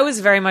I was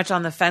very much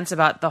on the fence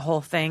about the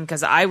whole thing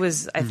because I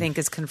think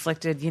as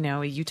conflicted,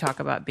 you talk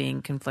about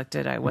being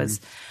conflicted. I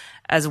was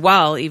as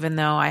well, even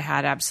though I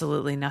had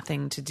absolutely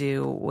nothing to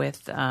do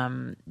with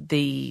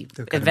the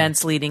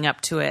events leading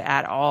up to it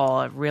at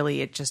all.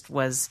 Really, it just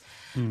was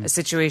a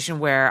situation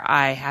where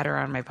I had her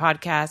on my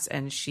podcast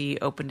and she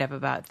opened up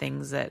about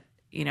things that,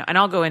 and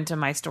I'll go into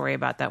my story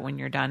about that when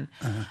you're done.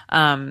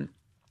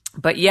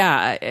 But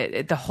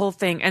yeah, the whole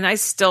thing, and I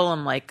still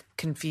am like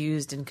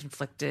confused and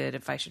conflicted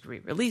if I should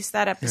re-release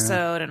that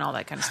episode and all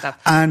that kind of stuff.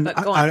 And but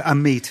go on.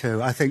 And me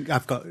too. I think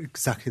I've got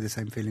exactly the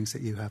same feelings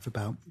that you have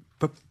about,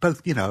 but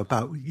both,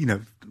 about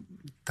the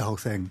whole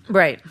thing,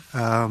 right?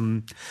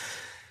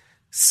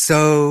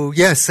 So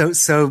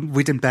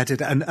we'd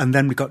embedded, and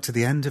then we got to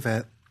the end of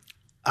it,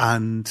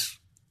 and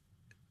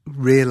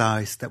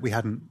realised that we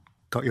hadn't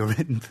got your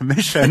written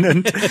permission,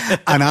 and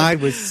I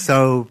was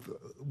so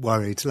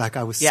worried. Like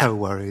I was so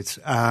worried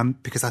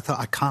because I thought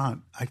I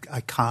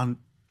can't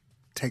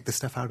take the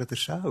stuff out of the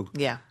show.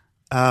 Yeah.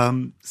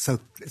 So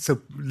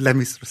let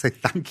me sort of say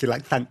thank you.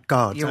 Like thank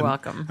God. You're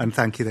welcome. And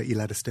thank you that you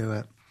let us do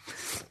it.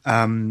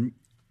 The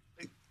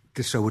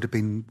show would have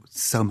been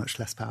so much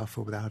less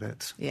powerful without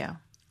it. Yeah.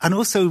 And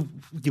also,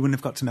 you wouldn't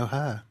have got to know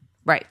her.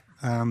 Right.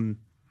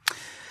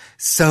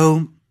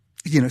 So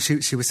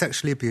she was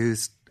sexually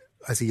abused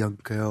as a young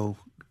girl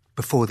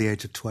before the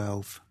age of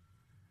 12.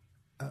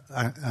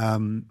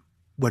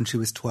 When she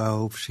was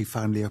 12, she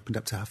finally opened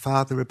up to her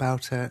father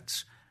about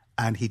it,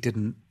 and he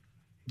didn't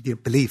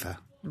believe her.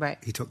 Right.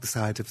 He took the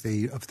side of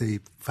the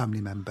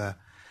family member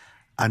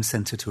and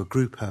sent her to a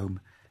group home.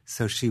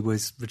 So she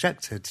was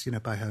rejected,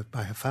 by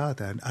her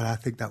father, and I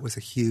think that was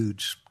a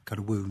huge kind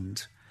of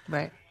wound.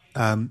 Right.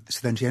 So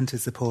then she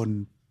enters the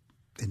porn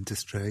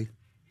industry.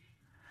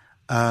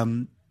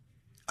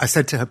 I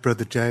said to her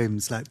brother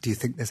James, do you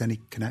think there's any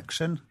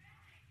connection?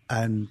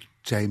 And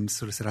James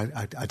sort of said,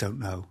 I don't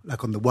know.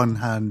 Like on the one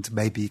hand,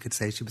 maybe you could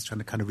say she was trying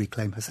to kind of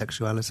reclaim her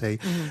sexuality.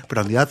 Mm-hmm. But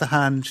on the other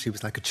hand, she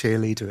was like a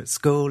cheerleader at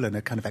school and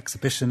a kind of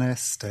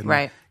exhibitionist. And,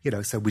 right.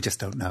 So we just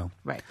don't know.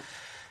 Right.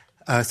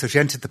 So she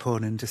entered the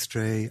porn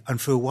industry.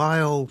 And for a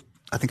while,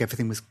 I think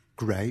everything was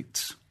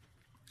great.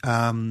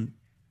 But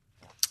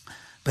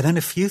then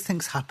a few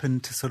things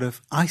happened to sort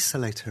of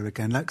isolate her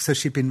again. So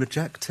she'd been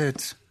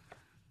rejected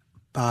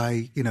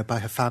by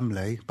her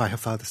family, by her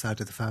father's side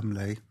of the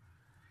family.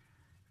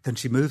 Then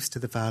she moves to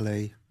the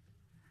Valley.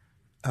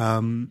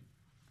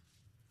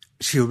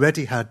 She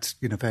already had,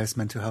 various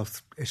mental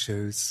health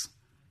issues,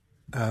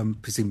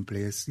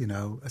 presumably as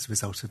a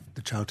result of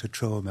the childhood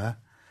trauma.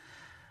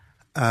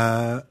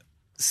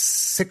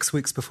 6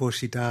 weeks before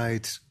she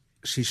died,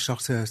 she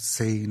shot a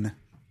scene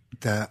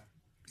that,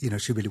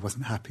 she really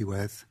wasn't happy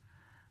with.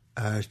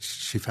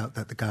 She felt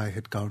that the guy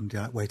had gone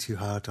way too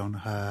hard on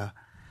her.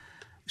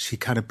 She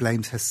kind of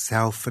blamed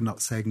herself for not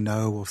saying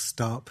no or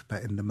stop,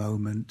 but in the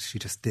moment she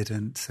just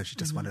didn't, so she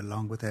just went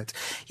along with it.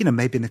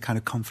 Maybe in a kind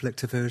of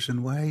conflict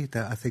aversion way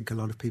that I think a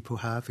lot of people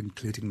have,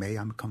 including me.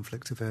 I'm a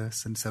conflict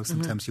averse, and so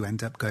sometimes you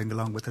end up going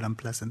along with an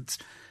unpleasant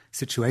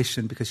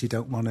situation because you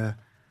don't want to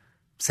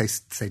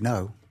say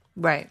no.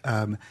 Right.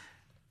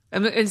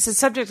 It's a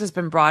subject that's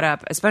been brought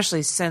up,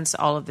 especially since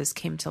all of this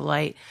came to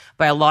light,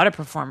 by a lot of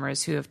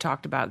performers who have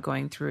talked about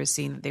going through a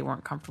scene that they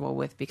weren't comfortable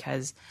with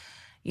because,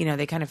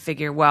 they kind of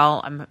figure,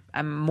 well,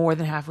 I'm more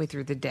than halfway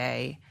through the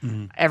day.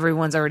 Mm-hmm.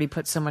 Everyone's already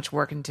put so much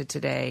work into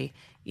today.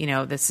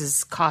 This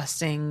is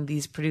costing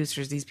these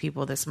producers, these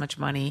people this much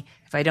money.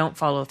 If I don't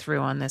follow through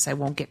on this, I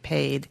won't get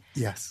paid.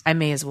 Yes. I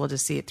may as well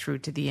just see it through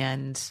to the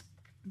end.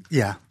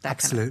 Yeah,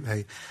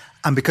 absolutely.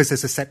 And because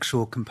there's a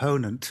sexual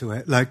component to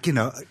it,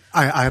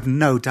 I have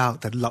no doubt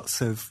that lots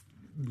of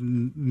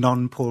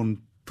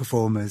non-porn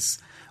performers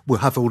will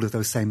have all of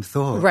those same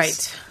thoughts.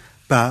 Right.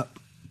 But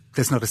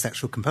there's not a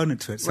sexual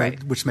component to it,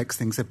 right. Which makes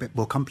things a bit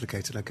more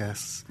complicated, I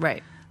guess.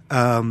 Right.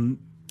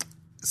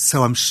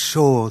 So I'm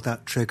sure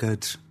that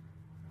triggered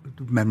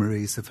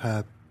memories of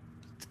her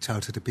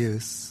childhood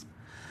abuse.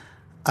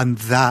 And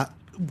that,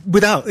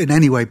 without in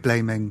any way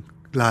blaming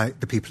like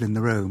the people in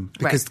the room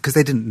because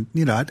they didn't,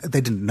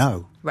 they didn't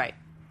know. Right.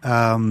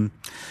 That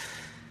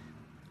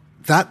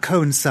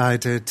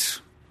coincided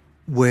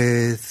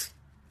with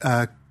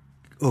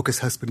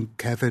August's husband,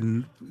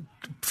 Kevin,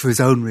 for his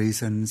own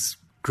reasons,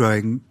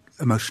 growing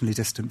emotionally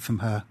distant from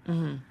her.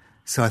 Mm-hmm.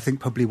 So I think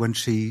probably when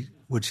she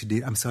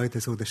did, I'm sorry,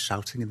 there's all this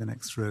shouting in the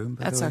next room.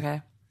 That's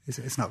okay.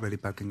 It's not really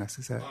bugging us,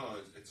 is it? Oh,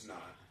 it's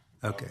not.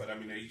 Okay. But I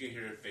mean, you can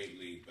hear it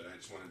faintly, but I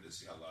just wanted to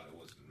see how loud it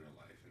was in real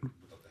life and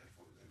without the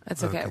headphones in.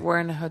 That's okay. We're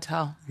in a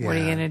hotel. Yeah. What are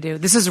you going to do?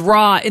 This is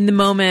raw, in the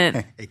moment,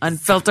 Exactly.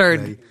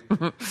 unfiltered.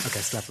 Okay,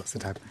 still have lots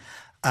of time.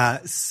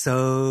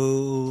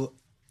 So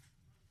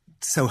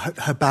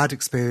her bad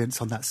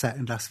experience on that set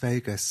in Las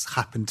Vegas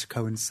happened to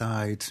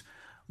coincide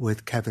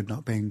with Kevin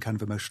not being kind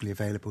of emotionally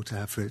available to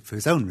her for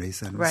his own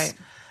reasons. Right.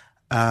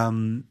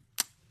 And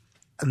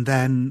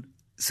then,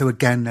 so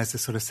again, there's a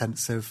sort of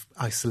sense of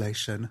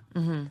isolation.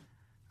 Mm-hmm.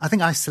 I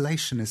think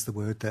isolation is the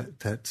word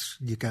that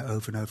you get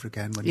over and over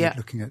again when you're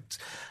looking at...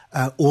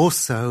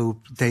 also,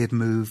 they had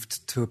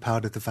moved to a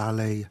part of the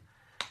valley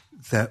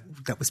that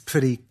was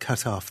pretty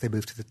cut off. They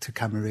moved to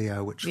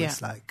Camarillo, which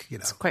was like,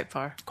 it's quite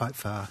far. Quite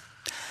far.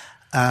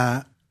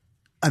 And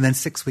then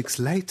 6 weeks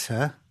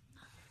later...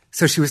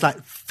 So she was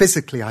like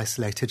physically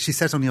isolated. She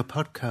said on your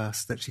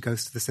podcast that she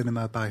goes to the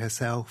cinema by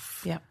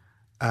herself. Yeah.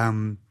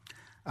 And,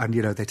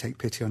 they take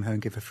pity on her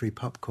and give her free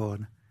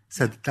popcorn.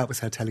 So that was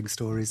her telling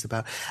stories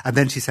about. And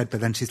then she said, but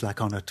then she's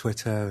like on her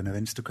Twitter and her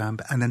Instagram.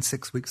 And then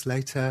 6 weeks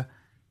later,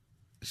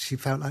 she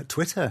felt like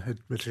Twitter had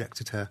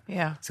rejected her.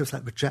 Yeah. So it's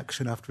like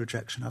rejection after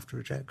rejection after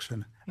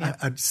rejection. Yeah.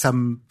 And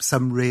some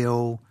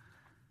real,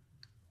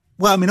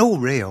 well, I mean, all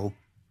real,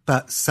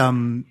 but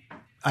some,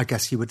 I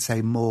guess you would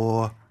say,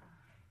 more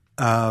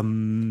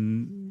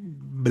malevolent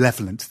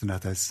than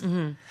others.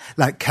 Mm-hmm.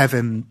 Like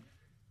Kevin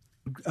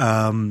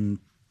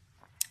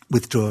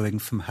withdrawing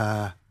from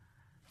her,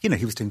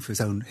 he was doing for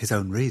his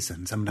own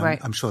reasons. I mean,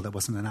 I'm sure that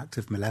wasn't an act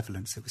of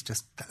malevolence. It was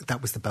just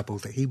that was the bubble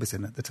that he was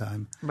in at the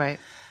time.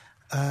 Right.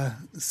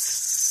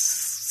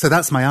 So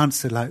that's my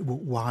answer. Like,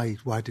 why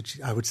did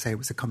she? I would say it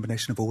was a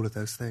combination of all of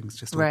those things,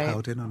 just all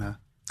piled in on her.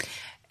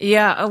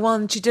 Yeah, well,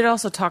 and she did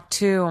also talk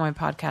too on my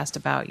podcast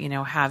about,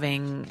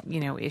 having,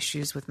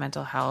 issues with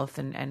mental health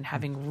and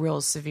having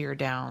real severe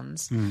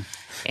downs. Mm.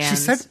 And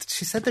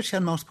she said that she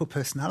had multiple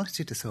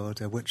personality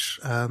disorder, which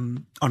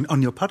on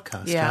your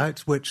podcast, right?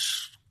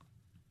 Which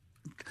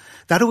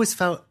that always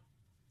felt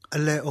a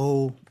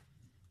little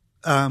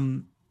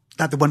that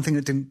the one thing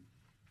that didn't,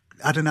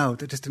 I don't know,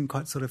 that just didn't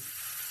quite sort of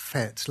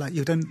fit. Like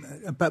you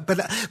don't, but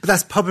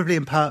that's probably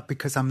in part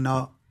because I'm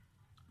not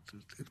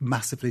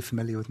massively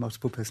familiar with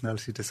multiple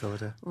personality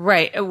disorder.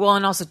 Right. Well,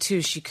 and also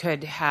too, she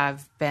could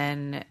have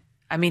been,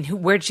 I mean,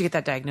 where did she get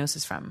that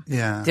diagnosis from?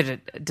 Yeah.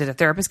 Did a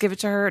therapist give it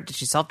to her? Did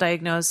she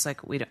self-diagnose?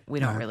 Like, we don't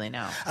really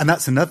know. And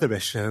that's another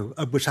issue,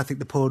 which I think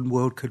the porn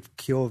world could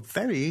cure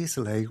very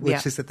easily,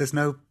 which is that there's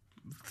no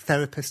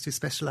therapists who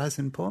specialize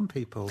in porn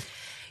people.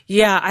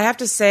 Yeah, I have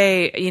to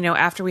say,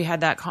 after we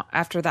had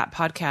after that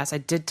podcast, I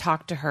did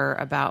talk to her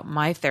about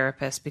my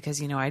therapist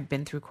because, I'd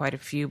been through quite a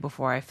few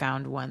before I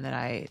found one that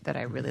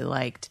I really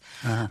liked.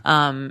 Uh-huh.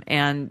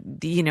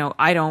 And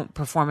I don't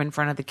perform in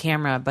front of the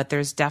camera, but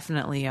there's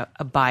definitely a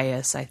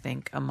bias, I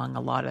think, among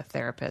a lot of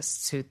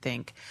therapists who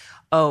think,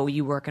 oh,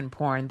 you work in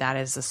porn, that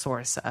is the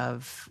source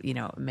of,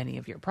 many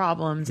of your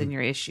problems and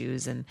your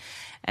issues and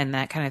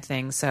that kind of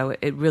thing. So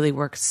it really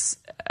works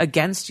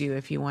against you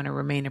if you want to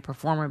remain a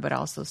performer, but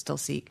also still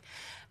seek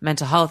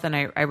mental health. And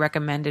I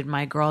recommended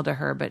my girl to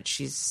her, but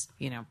she's,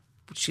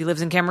 she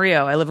lives in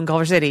Camarillo. I live in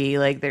Culver City.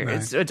 Like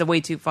it's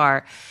way too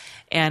far.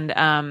 And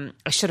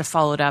I should have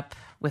followed up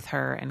with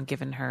her and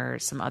given her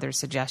some other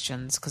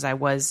suggestions because I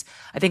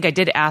think I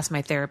did ask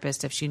my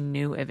therapist if she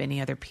knew of any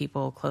other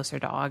people closer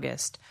to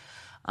August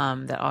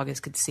that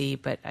August could see,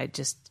 but I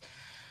just,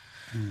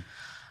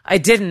 I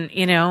didn't,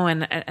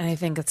 and I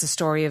think it's a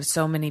story of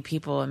so many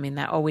people. I mean,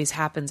 that always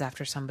happens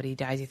after somebody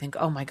dies. You think,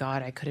 oh my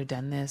God, I could have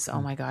done this.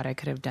 Oh my God, I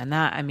could have done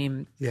that. I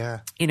mean,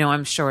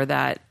 I'm sure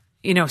that,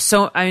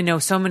 so I know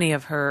so many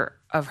of her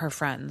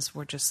friends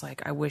were just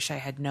like, I wish I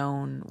had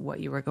known what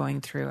you were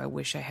going through. I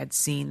wish I had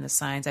seen the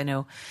signs. I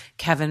know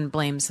Kevin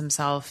blames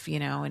himself,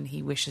 and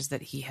he wishes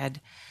that he'd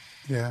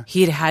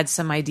had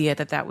some idea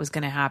that was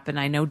going to happen.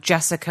 I know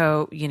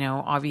Jessica,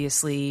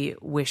 obviously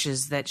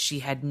wishes that she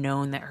had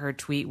known that her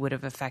tweet would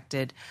have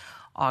affected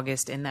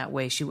August in that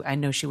way. I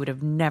know she would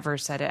have never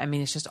said it. I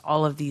mean, it's just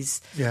all of these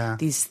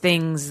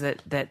things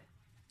that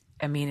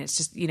I mean, it's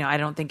just, I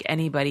don't think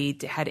anybody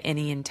had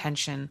any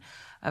intention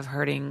of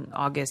hurting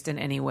August in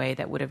any way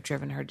that would have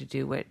driven her to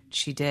do what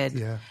she did.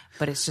 Yeah.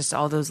 But it's just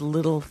all those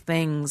little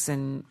things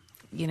and,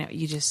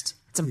 it's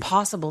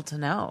impossible to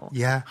know.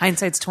 Yeah.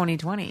 Hindsight's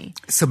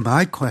 20/20. So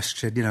my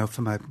question,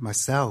 for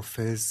myself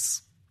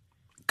is,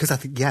 because I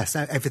think, yes,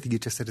 everything you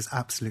just said is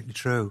absolutely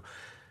true.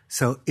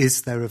 So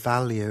is there a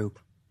value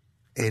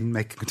in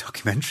making a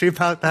documentary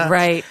about that?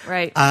 Right.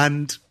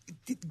 And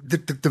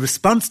the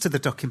response to the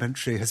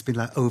documentary has been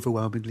like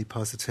overwhelmingly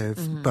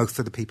positive, both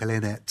for the people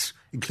in it,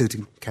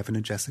 including Kevin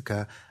and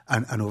Jessica,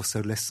 and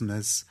also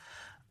listeners.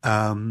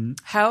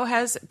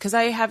 Because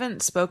I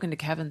haven't spoken to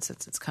Kevin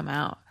since it's come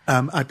out.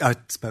 I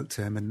spoke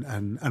to him,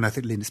 and I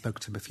think Lena spoke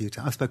to him a few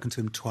times. I've spoken to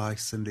him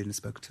twice, and Lena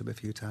spoke to him a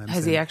few times.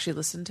 Has he actually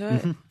listened to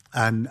it?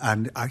 Mm-hmm.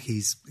 And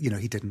he's,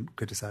 he didn't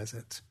criticize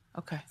it.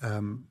 Okay. I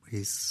don't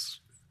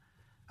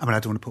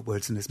want to put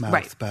words in his mouth,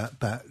 right.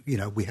 but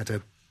we had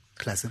a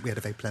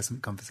very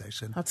pleasant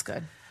conversation. That's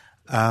good.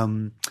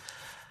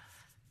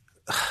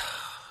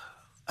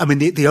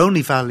 The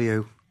only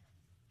value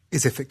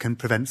is if it can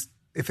prevent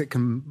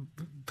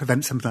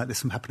something like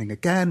this from happening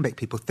again, make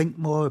people think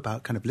more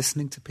about kind of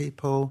listening to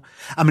people.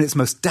 It's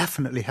most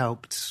definitely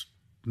helped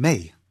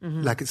me.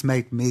 Mm-hmm. Like, it's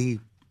made me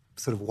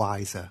sort of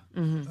wiser.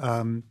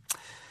 Mm-hmm.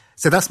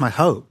 So that's my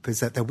hope, is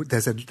that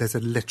there's a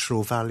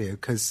literal value,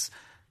 because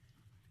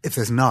if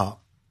there's not,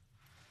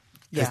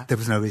 there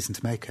was no reason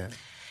to make it.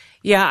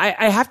 Yeah,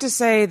 I have to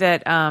say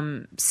that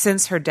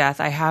since her death,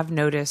 I have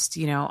noticed,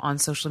 on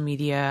social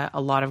media,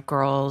 a lot of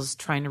girls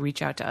trying to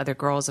reach out to other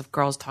girls. If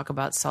girls talk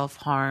about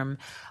self-harm,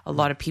 a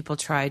lot of people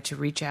try to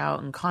reach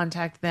out and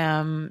contact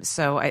them.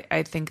 So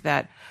I think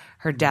that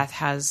her death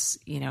has,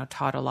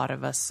 taught a lot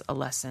of us a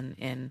lesson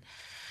in,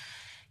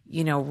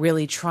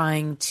 really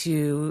trying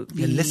to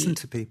listen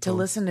to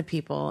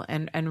people,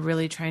 and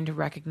really trying to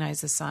recognize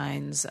the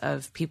signs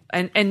of people,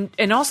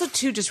 and also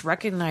to just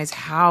recognize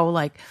how,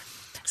 like,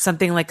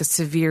 something like a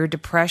severe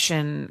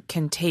depression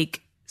can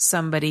take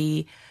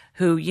somebody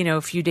who,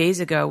 a few days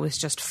ago was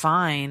just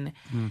fine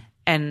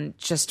and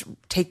just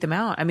take them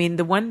out.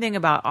 The one thing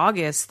about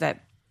August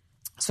that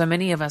so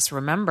many of us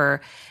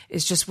remember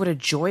is just what a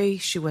joy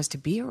she was to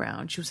be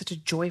around. She was such a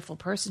joyful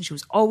person. She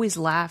was always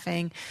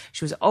laughing.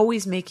 She was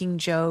always making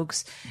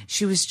jokes.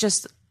 She was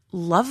just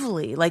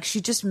lovely. Like,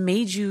 she just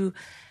made you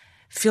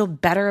feel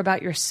better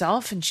about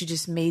yourself, and she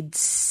just made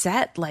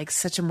set like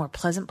such a more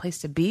pleasant place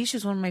to be. She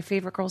was one of my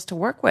favorite girls to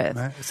work with.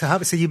 Right.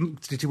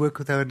 Did you work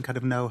with her and kind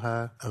of know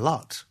her a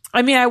lot?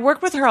 I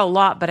worked with her a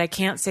lot, but I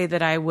can't say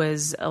that I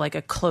was like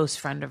a close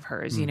friend of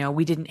hers.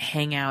 We didn't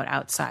hang out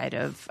outside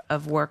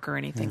of work or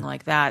anything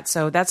like that.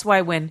 So that's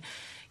why when,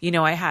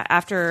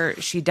 after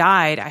she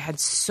died, I had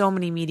so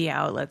many media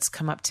outlets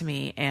come up to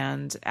me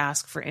and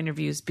ask for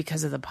interviews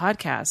because of the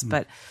podcast.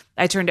 But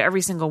I turned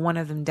every single one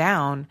of them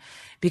down,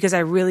 because I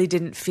really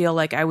didn't feel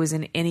like I was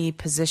in any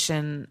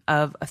position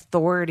of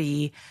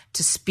authority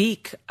to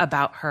speak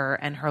about her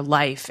and her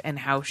life and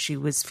how she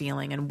was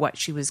feeling and what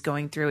she was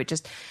going through.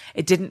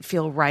 It didn't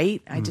feel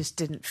right. I just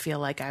didn't feel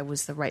like I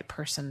was the right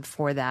person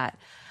for that.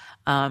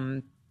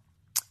 And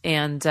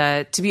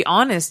to be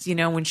honest,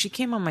 when she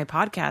came on my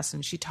podcast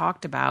and she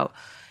talked about,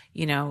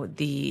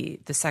 the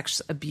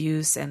sex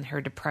abuse and her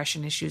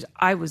depression issues,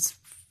 I was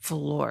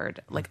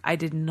floored. Like, I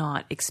did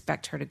not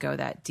expect her to go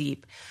that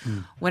deep.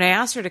 When I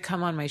asked her to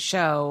come on my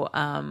show,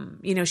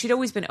 she'd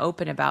always been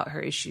open about her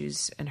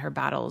issues and her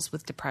battles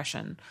with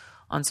depression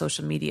on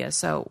social media.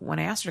 So when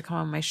I asked her to come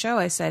on my show,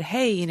 I said,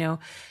 hey,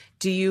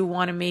 do you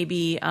want to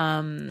maybe,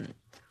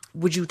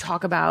 would you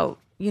talk about,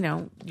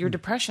 your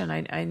depression?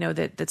 I know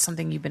that that's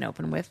something you've been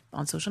open with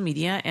on social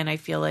media, and I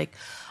feel like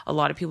a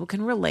lot of people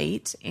can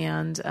relate,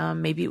 and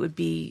maybe it would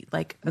be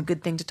like a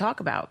good thing to talk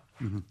about.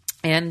 Mm-hmm.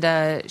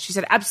 And she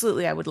said,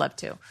 absolutely, I would love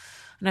to.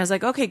 And I was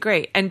like, okay,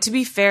 great. And to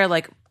be fair,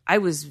 like, my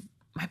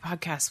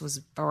podcast was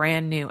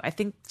brand new. I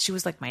think she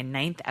was like my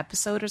 9th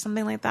episode or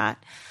something like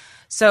that.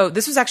 So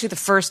this was actually the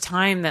first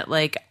time that,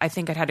 like, I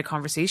think I'd had a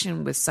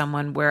conversation with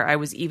someone where I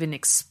was even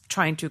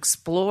trying to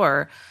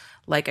explore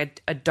like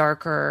a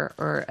darker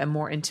or a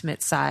more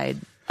intimate side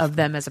of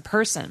them as a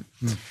person.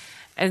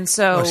 And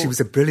so she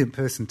was a brilliant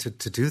person to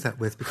do that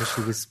with, because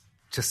she was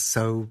just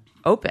so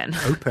open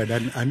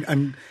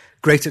and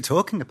great at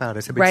talking about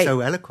it. Right.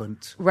 So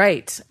eloquent.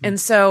 Right. And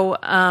so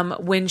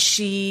when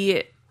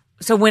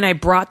I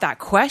brought that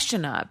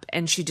question up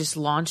and she just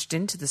launched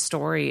into the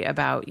story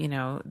about,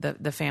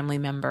 the family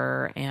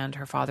member and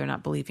her father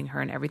not believing her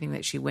and everything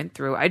that she went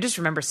through, I just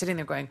remember sitting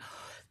there going,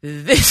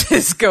 this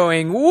is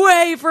going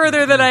way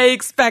further than I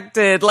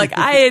expected. Like,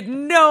 I had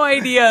no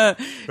idea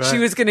she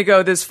was going to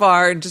go this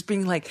far, and just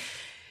being like,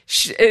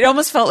 it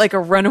almost felt like a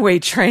runaway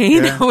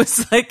train. Yeah. I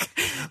was like,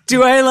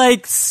 do I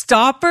like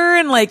stop her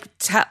and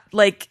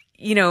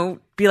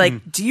be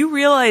like, do you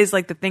realize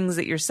like the things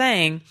that you're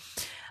saying?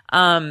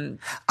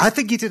 I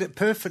think you did it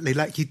perfectly.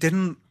 Like, you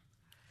didn't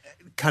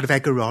kind of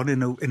egg her on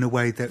in a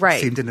way that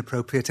seemed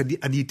inappropriate,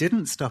 and you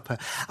didn't stop her.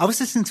 I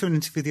was listening to an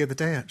interview the other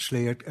day,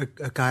 actually, a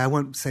guy, I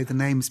won't say the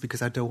names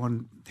because I don't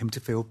want him to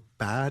feel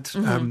bad,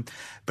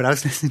 but I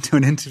was listening to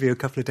an interview a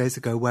couple of days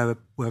ago where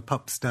a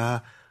pop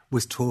star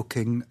was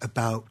talking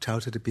about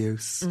childhood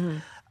abuse,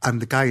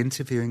 and the guy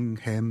interviewing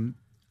him,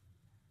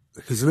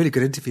 who's a really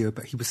good interviewer,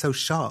 but he was so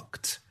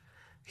shocked,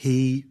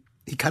 he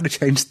he kind of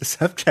changed the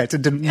subject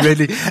and didn't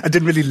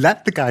really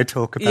let the guy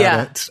talk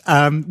about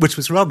it, which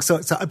was wrong. So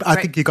I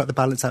think you got the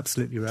balance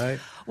absolutely right.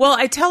 Well,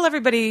 I tell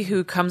everybody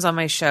who comes on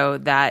my show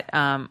that,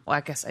 well, I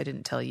guess I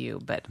didn't tell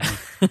you, but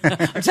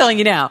I'm telling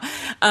you now.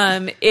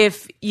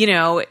 If,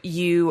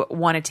 you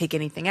want to take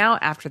anything out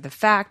after the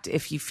fact,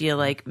 if you feel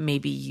like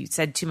maybe you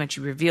said too much,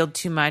 you revealed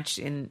too much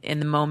in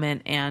the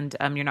moment, and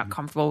you're not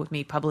comfortable with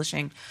me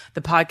publishing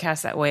the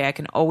podcast that way, I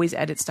can always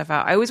edit stuff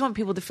out. I always want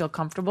people to feel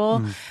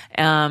comfortable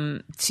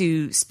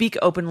to speak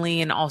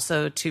openly and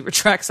also to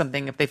retract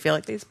something if they feel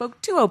like they spoke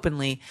too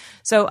openly.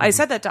 So I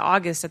said that to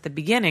August at the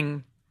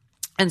beginning.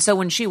 And so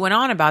when she went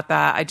on about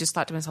that, I just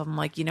thought to myself, I'm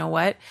like, you know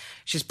what?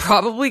 She's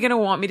probably going to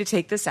want me to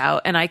take this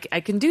out, and I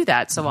can do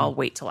that. So I'll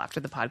wait till after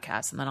the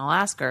podcast, and then I'll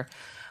ask her,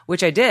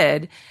 which I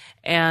did.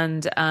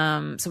 And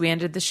so we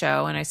ended the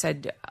show, and I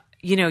said,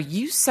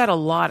 you said a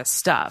lot of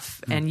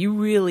stuff, and you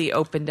really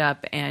opened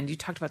up, and you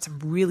talked about some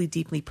really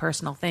deeply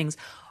personal things.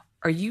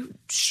 Are you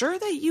sure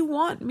that you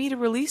want me to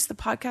release the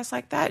podcast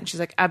like that? And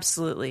she's like,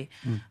 absolutely.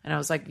 And I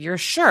was like, you're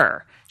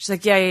sure? She's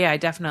like, yeah, I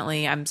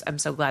definitely. I'm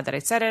so glad that I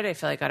said it. I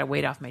feel like I got a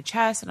weight off my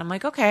chest. And I'm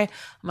like, okay.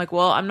 I'm like,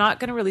 well, I'm not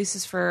going to release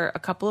this for a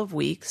couple of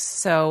weeks.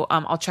 So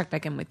I'll check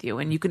back in with you,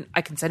 and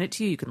I can send it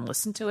to you. You can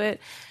listen to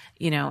it,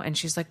 and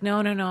she's like, no,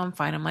 I'm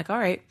fine. I'm like, all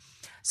right.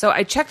 So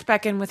I checked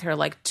back in with her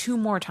like 2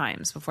 more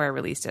times before I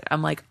released it.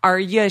 I'm like, are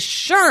you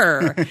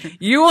sure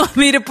you want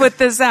me to put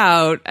this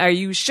out? Are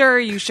you sure?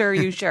 You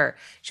sure?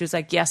 She was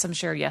like, yes, I'm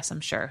sure. Yes,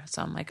 I'm sure.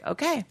 So I'm like,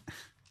 okay.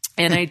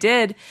 And I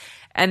did.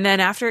 And then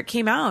after it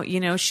came out,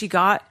 she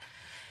got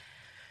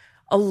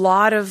a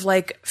lot of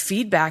like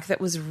feedback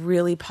that was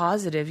really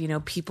positive.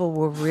 People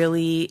were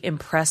really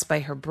impressed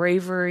by her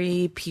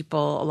bravery. A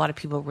lot of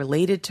people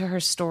related to her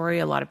story.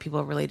 A lot of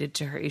people related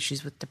to her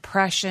issues with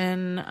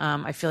depression.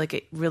 I feel like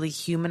it really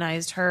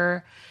humanized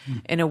her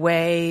in a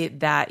way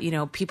that,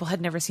 people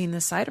had never seen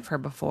this side of her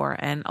before.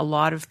 And a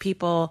lot of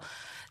people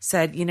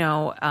said,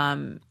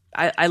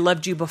 I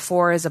loved you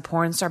before as a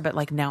porn star, but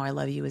like now I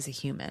love you as a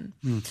human.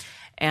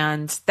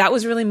 And that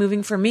was really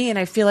moving for me. And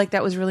I feel like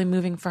that was really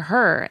moving for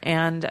her.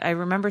 And I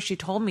remember she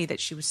told me that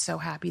she was so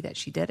happy that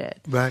she did it.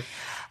 Right.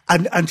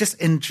 And just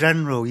in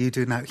general, you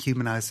doing that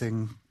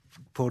humanizing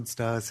porn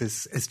stars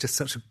is just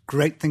such a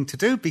great thing to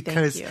do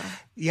because, Thank you.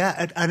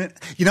 Yeah. And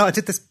I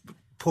did this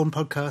porn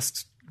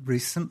podcast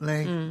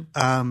recently.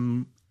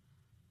 And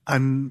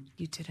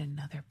you did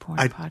another porn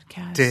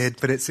podcast? I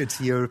did, but it's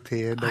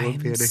European.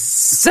 I'm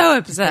so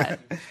upset.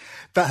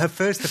 But the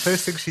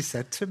first thing she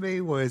said to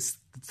me was,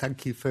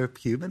 thank you for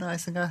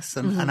humanizing us.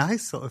 And I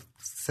sort of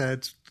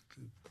said,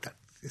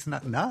 isn't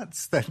that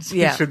nuts? That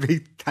you should be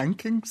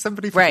thanking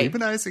somebody for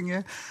humanizing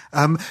you.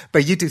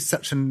 But you do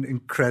such an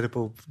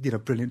incredible,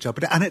 brilliant job.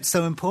 And it's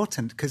so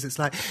important because it's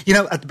like,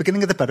 at the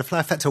beginning of the Butterfly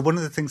Effect, or one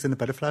of the things in the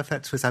Butterfly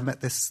Effect was I met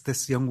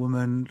this young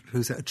woman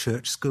who's at a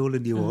church school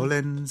in New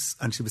Orleans,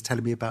 and she was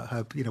telling me about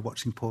her,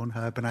 watching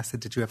Pornhub. And I said,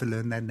 did you ever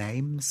learn their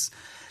names?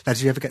 Now,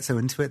 did you ever get so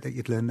into it that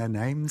you'd learn their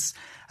names?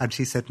 And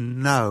she said,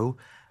 no.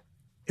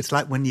 It's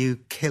like when you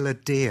kill a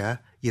deer,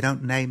 you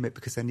don't name it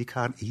because then you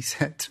can't eat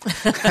it.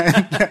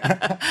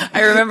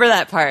 I remember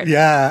that part.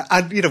 Yeah.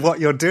 And, what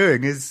you're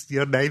doing is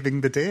you're naming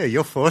the deer.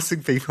 You're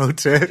forcing people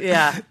to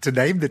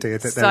name the deer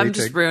that they're eating. I'm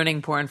just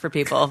ruining porn for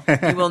people.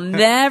 You will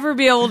never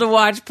be able to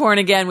watch porn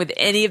again with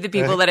any of the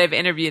people that I've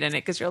interviewed in it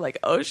because you're like,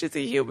 oh, she's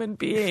a human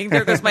being.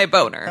 There goes my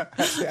boner.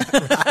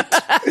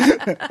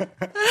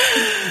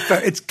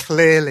 But it's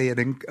clearly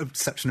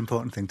such an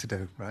important thing to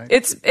do, right?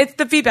 It's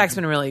the feedback's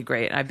been really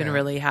great. I've been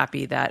really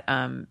happy that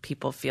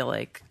people feel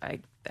like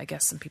I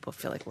guess some people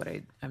feel like what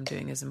I'm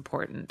doing is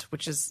important,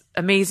 which is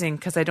amazing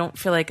because I don't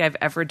feel like I've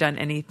ever done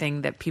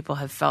anything that people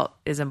have felt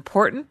is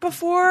important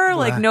before. Right.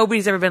 Like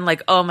nobody's ever been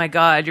like, oh my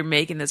God, you're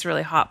making this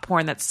really hot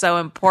porn that's so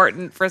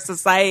important for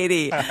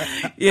society,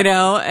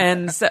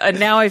 And so and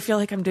now I feel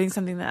like I'm doing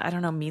something that, I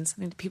don't know, means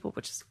something to people,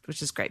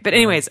 which is great. But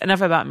anyways, enough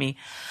about me.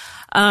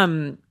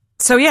 So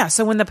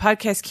when the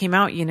podcast came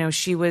out,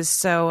 she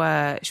was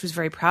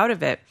very proud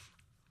of it.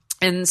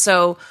 And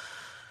so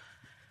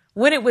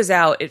when it was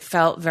out, it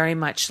felt very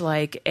much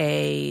like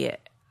a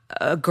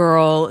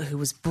girl who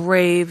was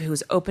brave, who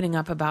was opening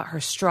up about her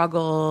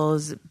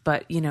struggles,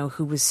 but,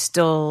 who was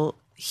still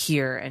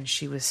here and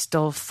she was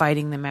still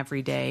fighting them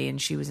every day and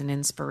she was an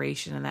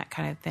inspiration and that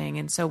kind of thing.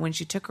 And so when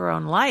she took her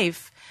own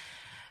life,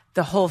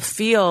 the whole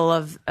feel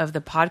of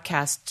the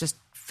podcast just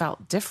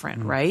felt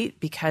different, right?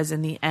 Because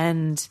in the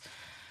end,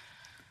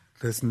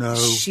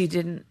 she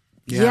didn't.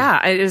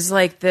 Yeah, it was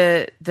like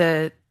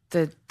the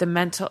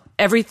mental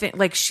everything,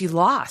 like she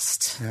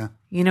lost. Yeah.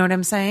 You know what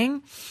I'm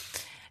saying?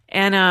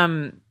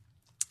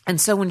 And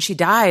so when she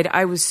died,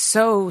 I was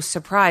so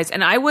surprised.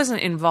 And I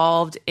wasn't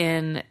involved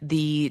in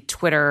the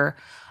Twitter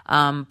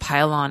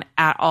pile on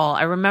at all.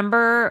 I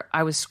remember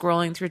I was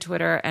scrolling through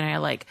Twitter and I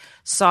like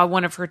saw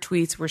one of her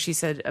tweets where she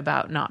said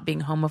about not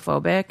being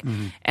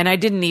homophobic. And I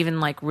didn't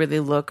even like really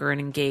look or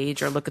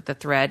engage or look at the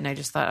thread. And I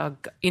just thought,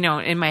 oh, you know,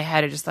 in my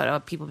head, I just thought, oh,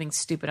 people being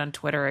stupid on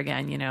Twitter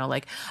again, you know,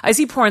 like I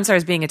see porn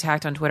stars being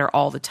attacked on Twitter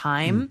all the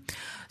time.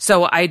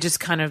 So I just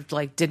kind of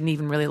like didn't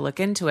even really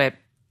look into it.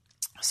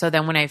 So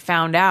then when I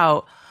found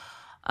out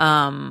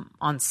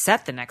on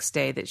set the next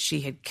day that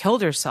she had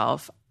killed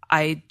herself,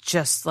 I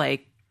just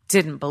like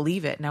didn't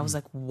believe it. And I was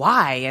like,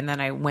 why? And then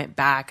I went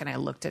back and I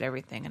looked at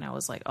everything and I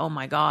was like, oh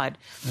my God.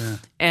 Yeah.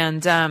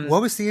 And what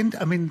was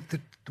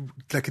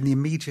like in the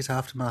immediate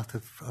aftermath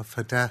of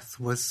her death,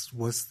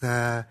 was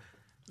there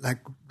like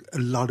a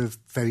lot of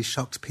very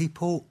shocked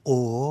people,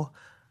 or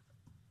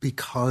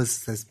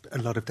because there's a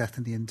lot of death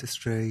in the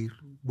industry,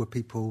 were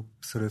people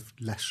sort of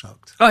less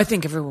shocked? Oh, I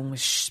think everyone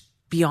was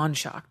beyond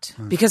shocked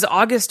because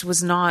August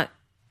was not,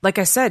 like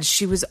I said,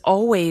 she was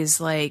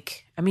always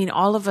like, I mean,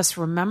 all of us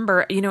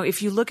remember, you know,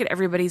 if you look at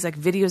everybody's like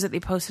videos that they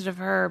posted of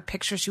her,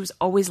 pictures, she was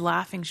always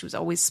laughing. She was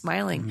always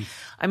smiling.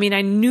 I mean,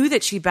 I knew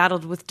that she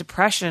battled with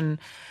depression,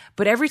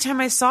 but every time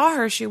I saw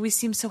her, she always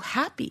seemed so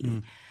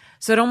happy.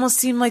 So it almost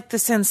seemed like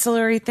this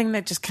ancillary thing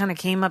that just kind of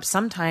came up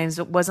sometimes.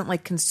 It wasn't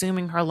like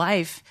consuming her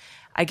life,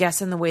 I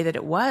guess, in the way that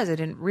it was. I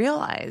didn't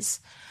realize.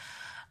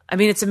 I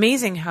mean, it's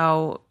amazing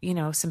how, you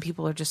know, some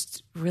people are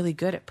just really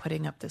good at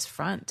putting up this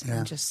front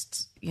and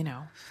just, you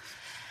know,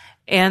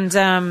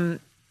 and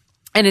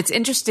it's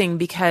interesting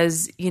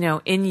because, you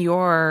know, in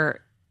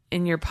your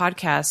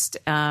podcast,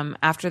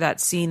 after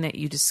that scene that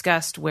you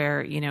discussed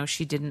where, you know,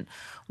 she didn't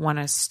want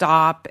to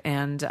stop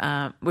and,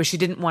 where she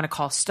didn't want to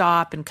call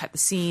stop and cut the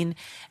scene.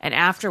 And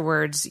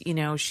afterwards, you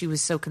know, she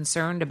was so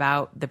concerned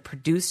about the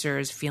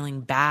producers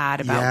feeling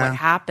bad about what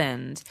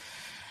happened.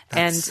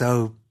 That's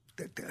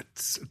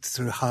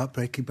sort of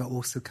heartbreaking, but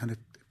also kind of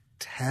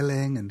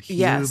telling and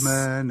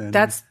human. And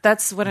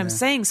that's what I'm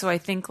saying. So I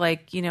think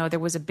like, you know, there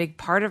was a big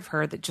part of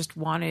her that just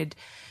wanted,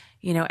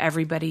 you know,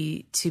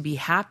 everybody to be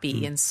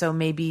happy. And so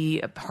maybe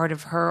a part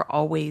of her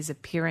always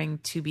appearing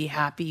to be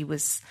happy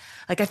was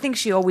like, I think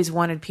she always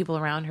wanted people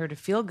around her to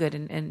feel good.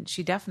 And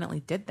she definitely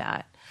did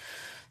that.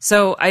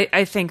 So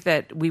I think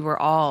that we were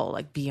all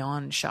like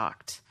beyond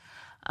shocked.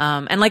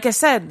 And like I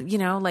said, you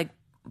know, like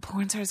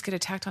porn stars get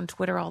attacked on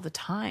Twitter all the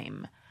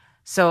time.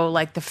 So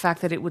like the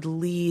fact that it would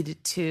lead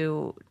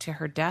to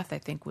her death, I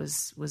think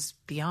was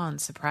beyond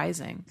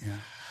surprising.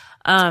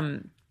 Yeah.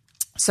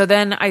 So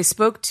then I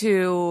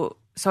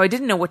so I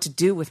didn't know what to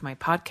do with my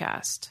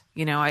podcast.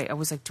 You know, I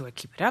was like, do I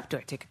keep it up? Do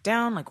I take it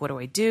down? Like, what do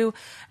I do?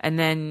 And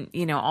then,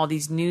 you know, all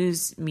these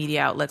news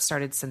media outlets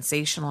started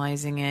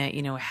sensationalizing it,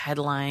 you know,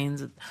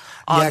 headlines.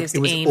 August it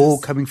was Ames, all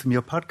coming from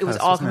your podcast. It was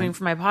all coming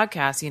from my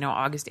podcast. You know,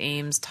 August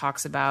Ames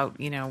talks about,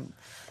 you know,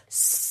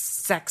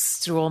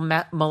 sexual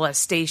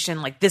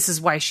molestation, like this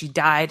is why she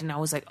died. And I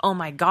was like, oh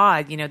my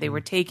God, you know, they were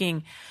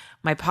taking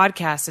my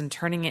podcast and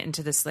turning it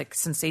into this like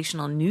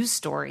sensational news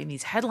story and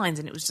these headlines.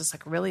 And it was just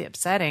like really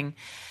upsetting.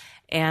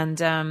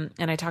 And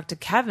I talked to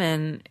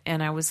Kevin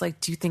and I was like,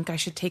 do you think I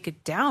should take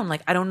it down?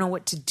 Like, I don't know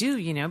what to do,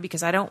 you know,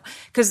 because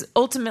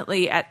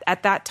ultimately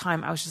at that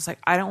time I was just like,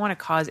 I don't want to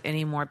cause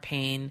any more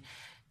pain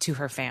to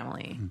her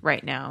family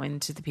right now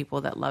and to the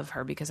people that love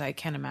her, because I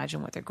can't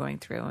imagine what they're going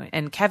through.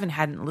 And Kevin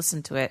hadn't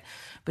listened to it,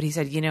 but he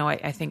said, you know,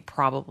 I think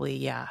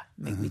probably,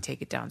 make me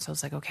take it down. So I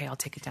was like, okay, I'll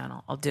take it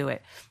down. I'll do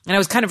it. And I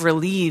was kind of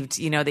relieved,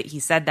 you know, that he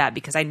said that,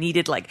 because I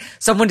needed like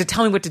someone to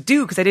tell me what to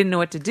do, because I didn't know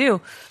what to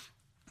do.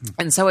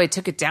 And so I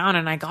took it down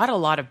and I got a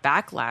lot of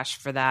backlash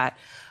for that,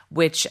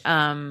 which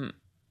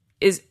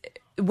is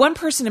one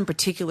person in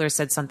particular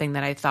said something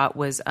that I thought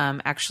was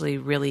actually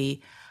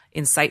really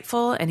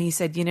insightful. And he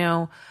said, you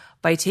know,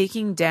 by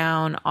taking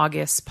down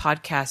August's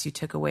podcast, you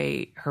took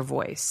away her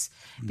voice,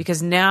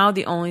 because now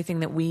the only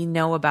thing that we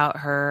know about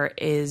her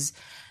is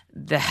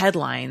the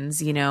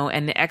headlines, you know,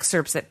 and the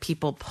excerpts that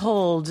people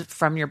pulled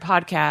from your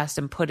podcast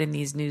and put in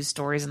these news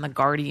stories in The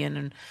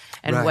Guardian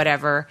and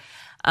whatever.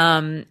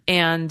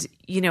 And,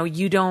 you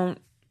know,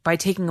 by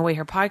taking away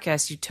her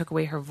podcast, you took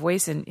away her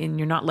voice and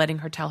you're not letting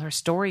her tell her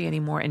story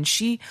anymore. And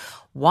she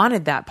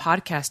wanted that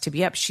podcast to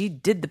be up. She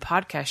did the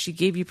podcast. She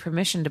gave you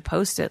permission to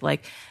post it.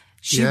 Like,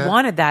 she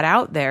wanted that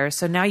out there.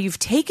 So now you've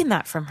taken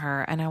that from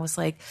her. And I was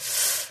like,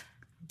 it's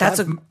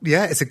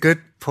a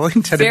good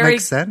point. And it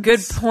makes sense.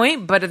 Good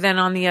point. But then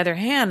on the other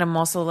hand, I'm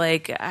also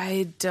like,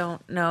 I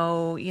don't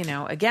know, you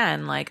know,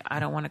 again, like I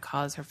don't want to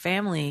cause her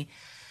family,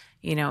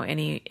 you know,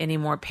 any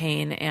more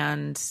pain.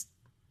 And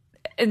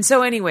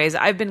so anyways,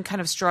 I've been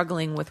kind of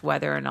struggling with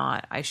whether or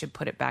not I should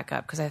put it back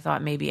up, because I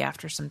thought maybe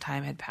after some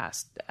time had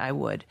passed, I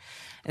would.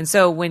 And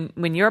so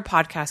when your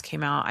podcast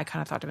came out, I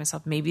kind of thought to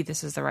myself, maybe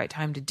this is the right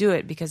time to do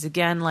it, because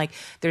again, like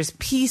there's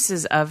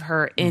pieces of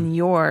her in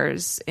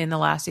yours in The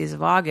Last Days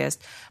of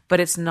August, but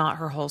it's not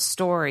her whole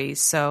story.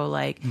 So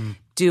like,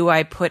 do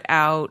I put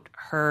out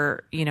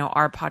her,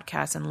 our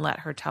podcast and let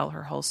her tell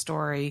her whole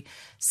story,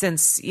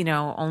 since,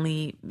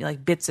 only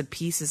like bits and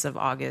pieces of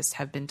August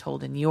have been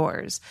told in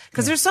yours?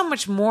 Because there's so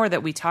much more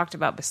that we talked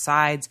about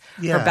besides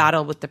her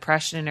battle with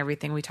depression and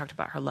everything. We talked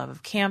about her love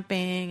of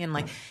camping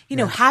and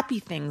happy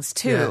things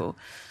too.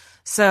 Yeah.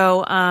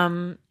 So,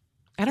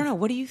 I don't know.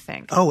 What do you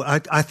think? Oh,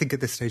 I think at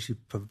this stage you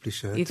probably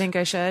should. You think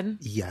I should?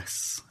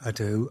 Yes, I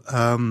do.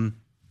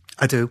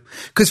 I do.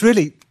 Because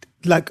really,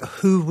 like,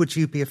 who would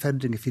you be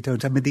offending if you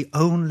don't? I mean, the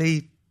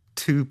only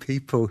two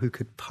people who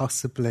could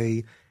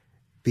possibly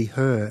be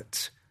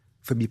hurt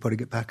from you putting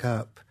it back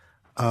up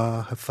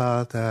are her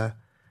father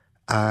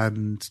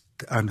and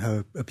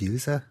her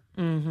abuser,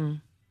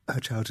 her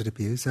childhood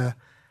abuser.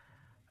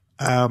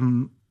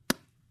 And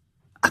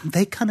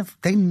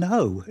they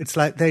know. It's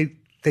like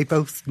they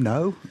both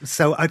know.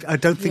 So I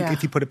don't think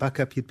if you put it back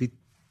up, you'd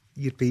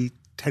be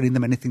telling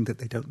them anything that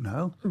they don't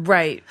know.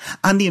 Right.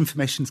 And the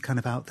information's kind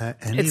of out there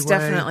anyway. It's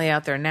definitely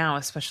out there now,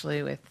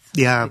 especially with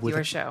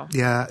your show.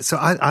 Yeah. So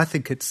I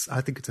think it's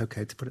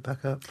okay to put it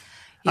back up.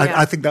 Yeah.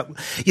 I think that,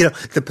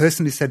 the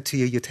person who said to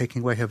you, you're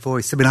taking away her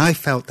voice. I mean, I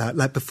felt that,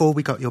 like, before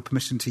we got your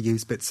permission to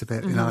use bits of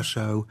it in our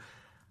show,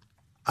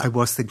 I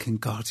was thinking,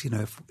 God,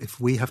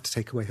 if we have to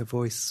take away her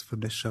voice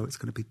from this show, it's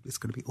going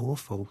to be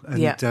awful.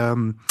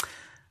 And,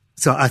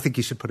 so I think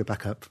you should put it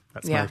back up.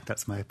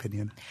 That's my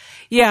opinion.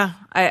 Yeah,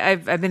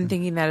 I've been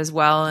thinking that as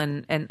well,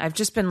 and I've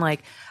just been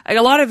like, a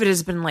lot of it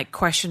has been like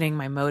questioning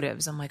my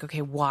motives. I'm like,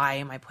 okay, why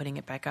am I putting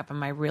it back up?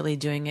 Am I really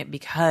doing it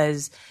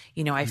because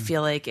I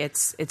feel like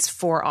it's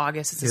for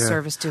August, it's a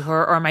service to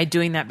her, or am I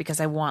doing that because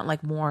I want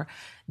like more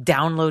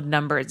download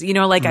numbers?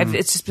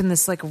 It's just been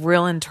this like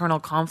real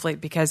internal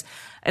conflict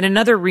and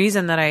another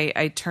reason that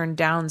I turned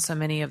down so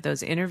many of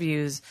those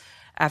interviews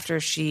after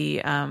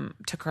she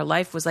took her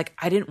life was like,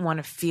 I didn't want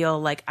to feel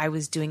like I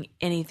was doing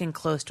anything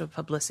close to a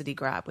publicity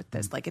grab with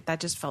this. Like that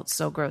just felt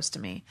so gross to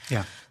me.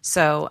 Yeah.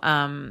 So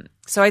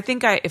I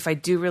think if I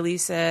do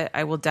release it,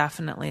 I will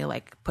definitely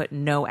like put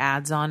no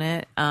ads on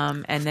it,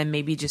 and then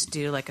maybe just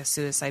do like a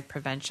suicide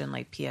prevention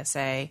like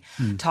PSA.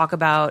 Talk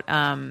about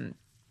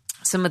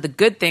some of the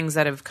good things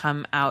that have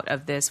come out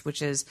of this, which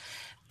has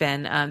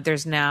been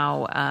there's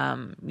now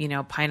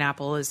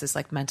Pineapple is this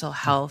like mental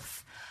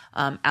health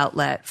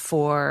outlet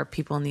for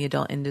people in the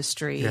adult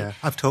industry. Yeah,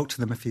 I've talked to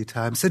them a few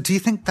times. So do you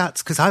think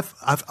that's, because I've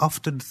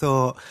often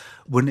thought,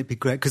 wouldn't it be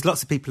great, because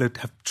lots of people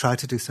have tried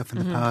to do stuff in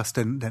the past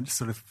and then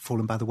sort of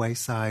fallen by the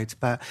wayside,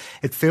 but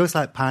it feels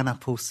like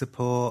Pineapple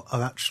support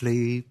are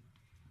actually,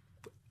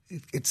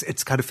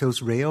 it's kind of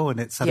feels real, and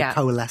it's sort of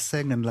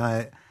coalescing, and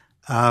like,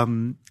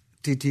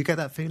 do you get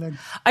that feeling?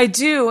 I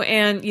do.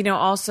 And,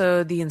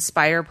 also the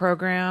Inspire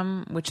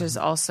program, which is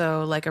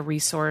also like a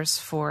resource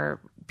for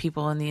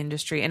people in the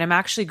industry. And I'm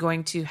actually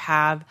going to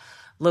have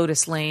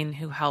Lotus Lane,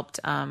 who helped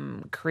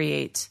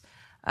create,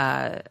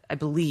 I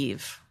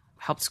believe,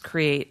 helps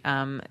create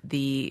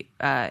the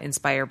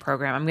Inspire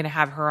program. I'm going to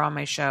have her on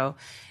my show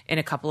in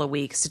a couple of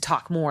weeks to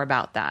talk more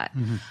about that.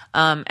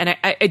 And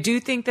I do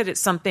think that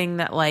it's something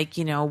that, like,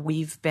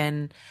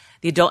 the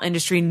adult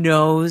industry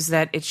knows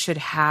that it should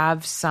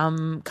have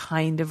some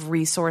kind of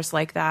resource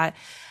like that.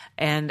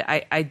 And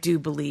I do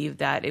believe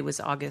that it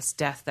was August's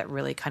death that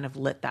really kind of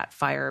lit that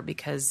fire,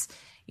 because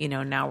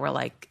now we're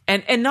like,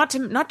 and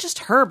not just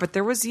her, but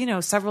there was,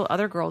 several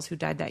other girls who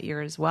died that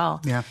year as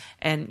well. Yeah.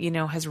 And,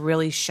 has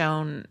really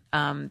shown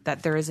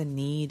that there is a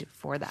need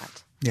for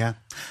that. Yeah.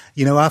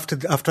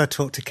 After I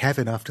talked to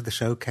Kevin, after the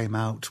show came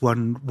out,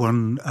 one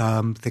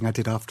thing I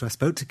did after I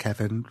spoke to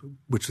Kevin,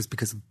 which was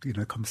because of,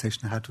 a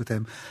conversation I had with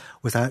him,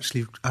 was I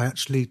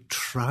actually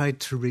tried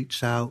to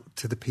reach out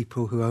to the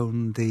people who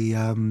own the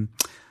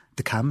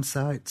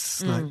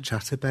campsites like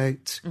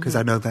Chatterbait, because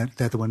I know that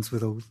they're the ones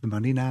with all the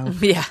money now.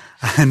 Yeah.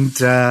 And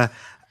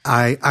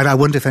I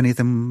wonder if any of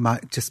them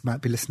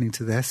might be listening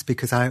to this,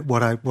 because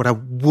what I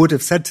would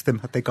have said to them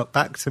had they got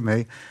back to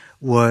me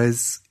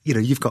was,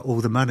 you've got all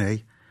the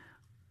money.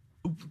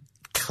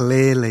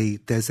 Clearly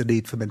there's a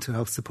need for mental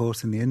health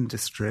support in the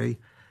industry.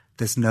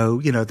 There's no,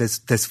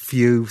 there's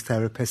few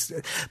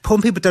therapists. Poor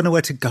people don't know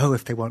where to go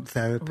if they want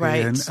therapy.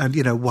 Right.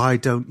 And why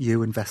don't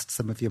you invest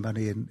some of your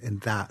money in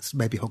that?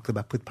 Maybe hook them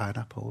up with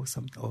Pineapple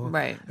or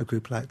right. a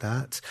group like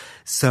that.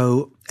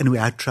 So anyway,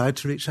 I tried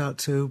to reach out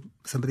to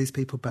some of these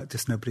people, but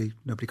just nobody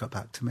got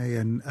back to me.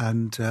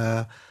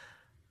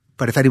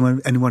 But if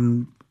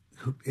anyone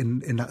who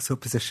in that sort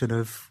of position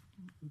of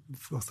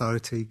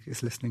authority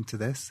is listening to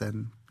this,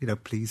 then,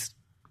 please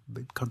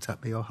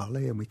contact me or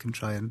Holly, and we can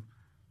try and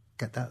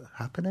get that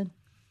happening,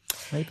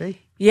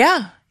 maybe.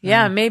 Yeah,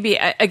 maybe.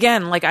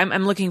 Again, like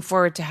I'm looking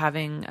forward to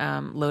having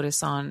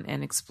Lotus on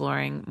and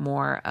exploring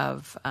more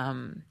of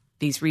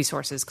these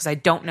resources, because I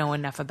don't know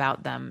enough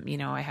about them.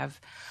 I have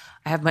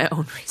my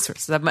own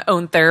resources. I have my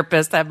own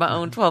therapist. I have my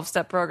own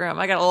 12-step program.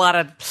 I got a lot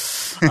of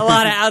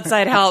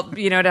outside help,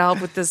 to help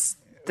with this.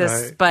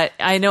 Right. But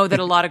I know that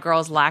a lot of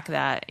girls lack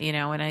that,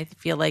 and I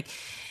feel like,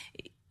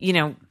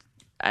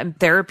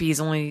 therapy is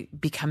only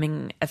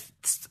becoming a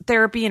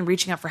therapy, and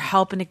reaching out for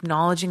help and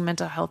acknowledging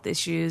mental health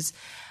issues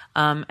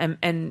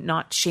and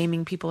not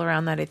shaming people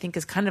around that, I think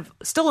is kind of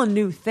still a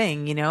new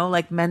thing, you know,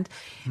 like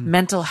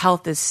mental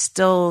health is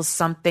still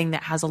something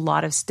that has a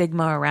lot of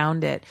stigma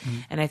around it.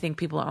 And I think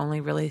people are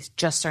only really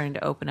just starting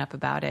to open up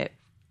about it.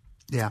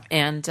 Yeah.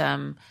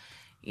 And,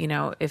 you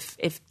know,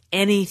 if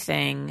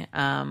anything,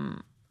 I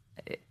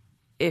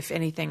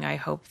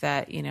hope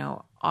that, you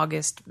know,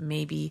 August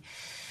maybe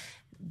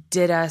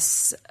did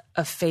us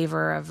a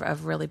favor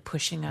of really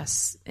pushing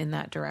us in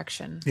that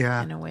direction.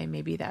 Yeah. In a way,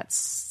 maybe that's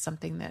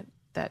something that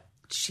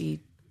she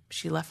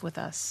left with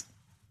us.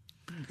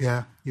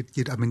 Yeah.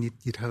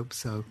 You'd hope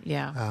so.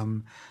 Yeah.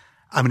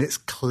 I mean, it's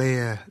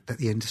clear that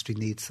the industry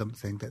needs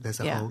something, that there's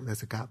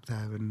a gap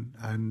there,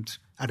 and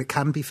it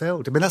can be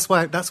filled. I mean, that's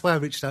why I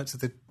reached out to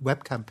the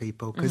webcam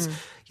people, because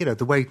you know,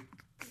 the way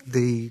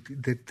the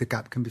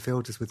gap can be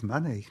filled is with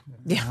money.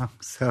 Yeah. You know?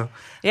 So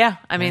yeah,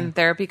 I mean,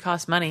 therapy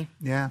costs money.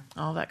 Yeah.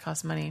 All that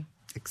costs money.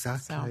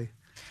 Exactly. So.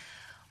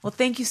 Well,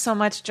 thank you so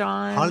much,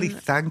 John. Holly,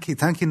 thank you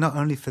not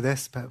only for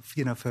this, but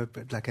you know, for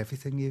like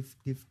everything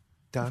you've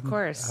done. Of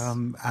course.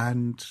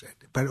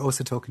 But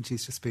also talking to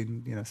you's just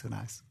been, you know, so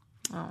nice.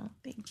 Oh,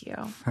 thank you.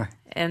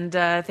 And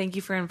thank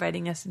you for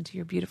inviting us into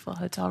your beautiful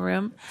hotel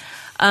room.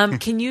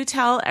 Can you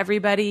tell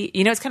everybody,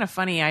 you know, it's kind of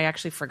funny. I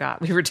actually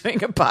forgot we were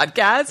doing a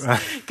podcast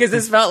because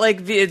this felt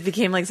like it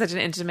became like such an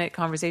intimate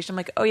conversation. I'm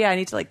like, oh yeah, I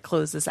need to like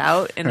close this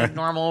out in a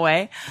normal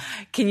way.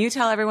 Can you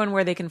tell everyone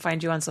where they can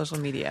find you on social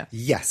media?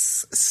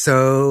 Yes.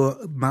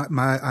 So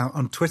my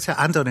on Twitter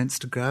and on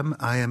Instagram,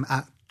 I am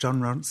at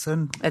John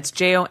Ronson. That's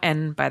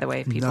Jon, by the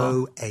way, people.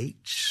 No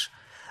H.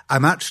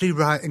 I'm actually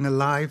writing a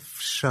live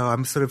show.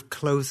 I'm sort of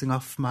closing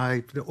off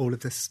all of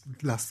this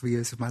last 3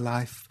 years of my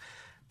life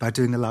by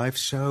doing a live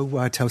show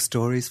where I tell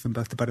stories from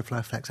both the Butterfly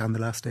Effect and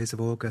the last days of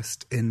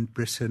August in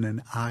Britain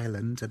and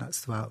Ireland, and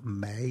that's throughout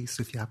May.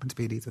 So if you happen to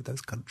be in either of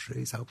those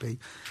countries, I'll be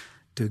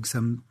doing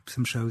some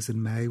shows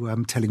in May where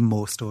I'm telling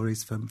more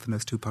stories from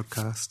those two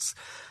podcasts.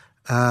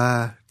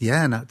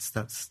 And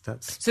that's.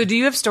 So do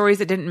you have stories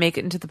that didn't make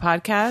it into the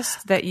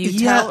podcast that you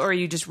tell, or are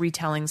you just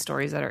retelling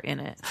stories that are in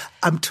it?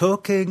 I'm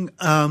talking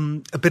a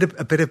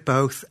bit of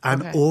both,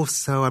 and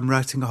also I'm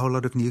writing a whole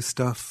lot of new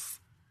stuff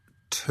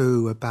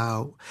too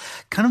about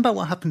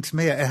what happened to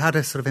me. It had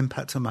a sort of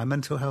impact on my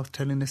mental health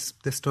telling this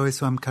story,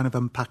 so I'm kind of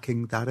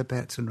unpacking that a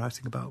bit and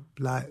writing about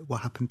like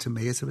what happened to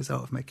me as a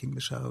result of making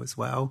the show as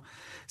well.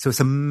 So it's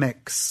a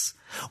mix.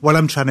 What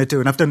I'm trying to do,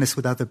 and I've done this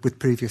with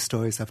previous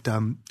stories I've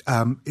done,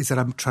 is that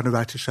I'm trying to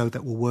write a show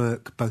that will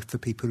work both for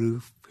people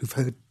who've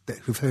heard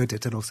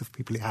it and also for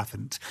people who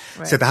haven't.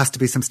 Right. So there has to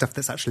be some stuff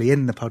that's actually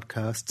in the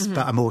podcasts,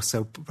 but I'm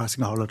also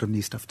writing a whole lot of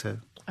new stuff too.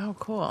 Oh,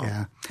 cool.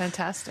 Yeah.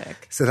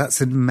 Fantastic. So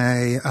that's in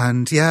May.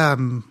 And yeah,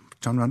 I'm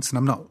John Ronson.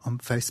 I'm not on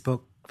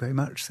Facebook very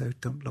much, so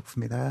don't look for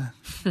me there.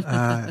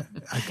 I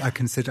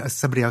consider, as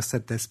somebody else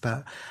said this,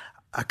 but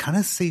I kind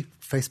of see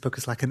Facebook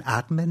as like an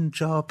admin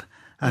job.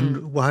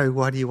 And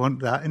why do you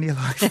want that in your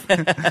life?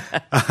 But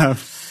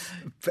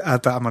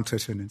I'm on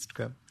Twitter and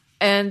Instagram.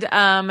 And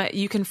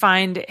you can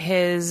find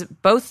his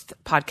both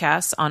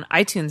podcasts on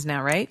iTunes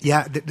now, right?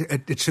 Yeah,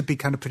 it should be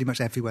kind of pretty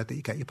much everywhere that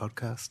you get your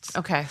podcasts.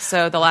 Okay,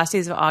 so The Last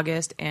Days of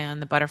August and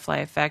The Butterfly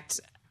Effect,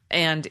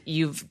 and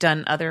you've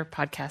done other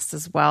podcasts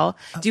as well.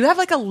 Do you have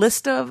like a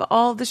list of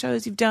all the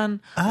shows you've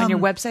done on your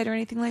website or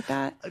anything like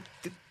that?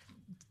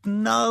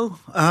 No.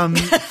 I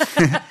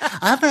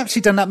haven't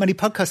actually done that many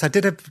podcasts. I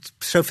did a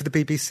show for the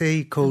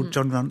BBC called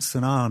John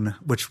Ronson On,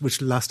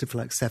 which lasted for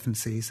like 7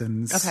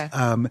 seasons. Okay.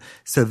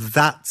 So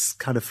that's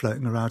kind of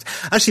floating around.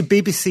 Actually,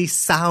 BBC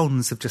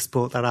Sounds have just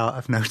bought that out,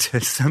 I've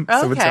noticed.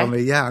 Someone told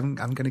me, I'm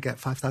going to get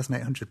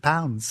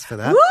 £5,800 for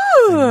that.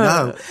 Woo!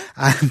 No.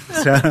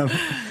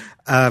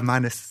 And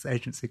minus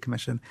agency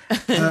commission.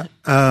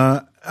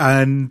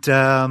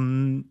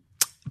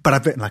 But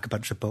I've written like a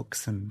bunch of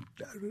books and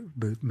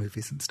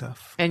movies and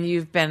stuff. And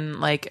you've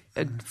been like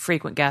a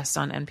frequent guest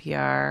on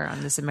NPR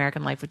on This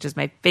American Life, which is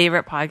my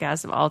favorite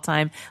podcast of all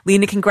time.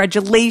 Lena,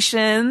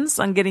 congratulations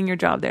on getting your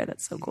job there.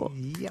 That's so cool.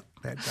 Yep.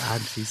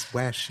 And she's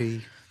where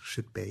she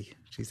should be.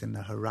 She's in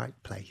her right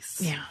place.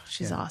 Yeah,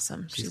 she's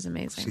awesome. She's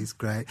amazing. She's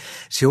great.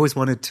 She always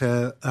wanted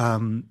to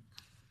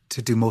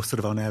do more sort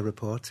of on-air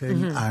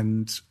reporting,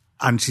 and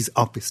she's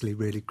obviously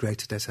really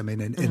great at it. I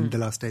mean, in The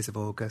Last Days of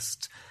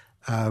August,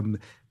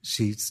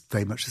 she's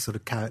very much a sort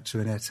of character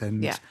in it,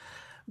 and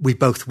we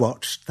both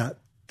watched that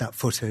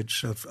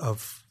footage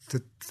of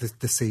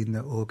the scene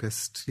that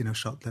August,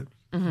 shot that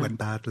went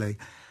badly,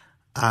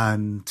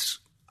 and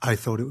I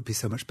thought it would be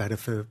so much better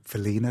for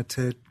Lena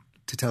to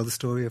tell the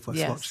story of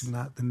what's watching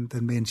that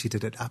than me, and she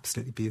did it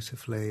absolutely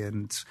beautifully,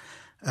 and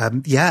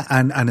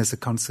and as a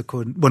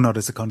consequence, well, not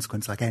as a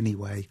consequence, like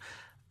anyway,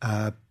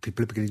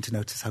 people are beginning to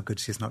notice how good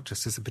she is, not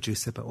just as a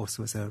producer but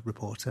also as a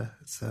reporter.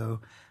 So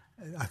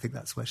I think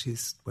that's where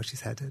she's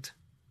headed.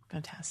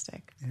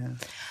 Fantastic. Yeah.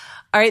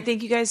 All right.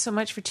 Thank you guys so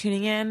much for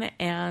tuning in.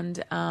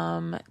 And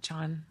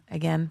John,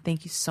 again,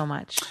 thank you so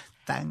much.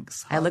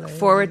 Thanks, Holly. I look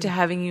forward to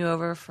having you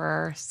over for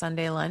our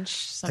Sunday lunch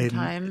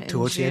sometime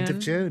towards in June. the end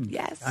of June.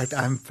 Yes.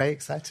 I'm very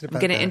excited about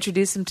that. I'm going to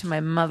introduce him to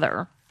my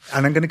mother.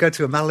 And I'm going to go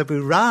to a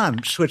Malibu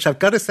ranch, which I've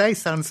got to say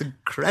sounds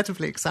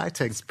incredibly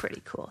exciting. It's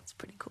pretty cool.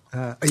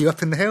 Are you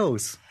up in the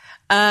hills?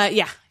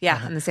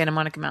 Yeah, in the Santa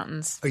Monica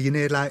Mountains. Are you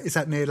near is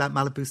that near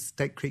Malibu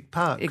State Creek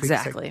Park?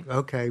 Exactly.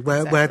 Okay,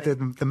 where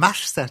the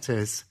MASH set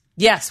is?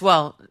 Yes,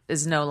 well,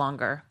 is no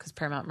longer because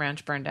Paramount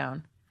Ranch burned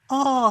down.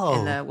 Oh.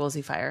 In the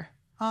Woolsey fire.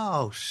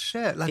 Oh,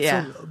 shit.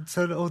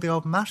 So all the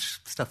old MASH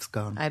stuff's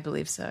gone? I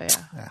believe so,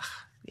 yeah. Ugh.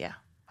 Yeah.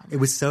 It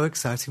was so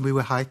exciting. We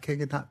were hiking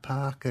in that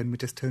park and we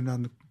just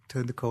turned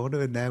the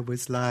corner and there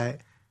was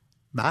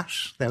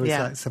MASH. There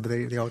was some of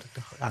the old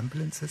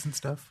ambulances and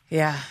stuff.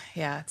 Yeah.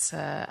 It's.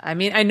 I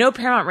mean, I know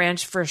Paramount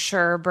Ranch for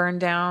sure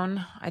burned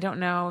down. I don't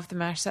know if the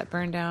MASH set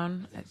burned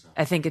down.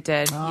 I think it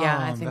did. Oh, yeah,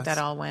 I think that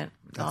all went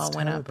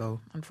terrible. up.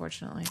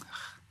 Unfortunately.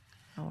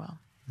 Oh well.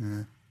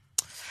 Yeah.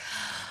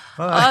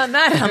 On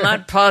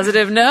that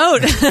positive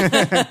note. All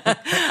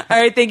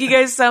right. Thank you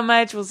guys so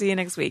much. We'll see you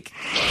next week.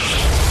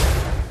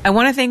 I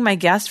want to thank my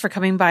guests for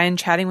coming by and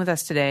chatting with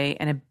us today,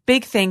 and a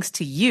big thanks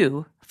to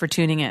you for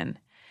tuning in.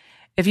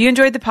 If you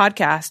enjoyed the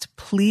podcast,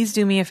 please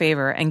do me a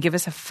favor and give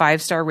us a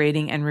 5-star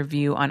rating and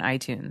review on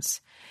iTunes.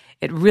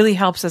 It really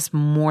helps us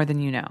more than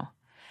you know.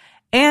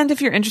 And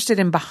if you're interested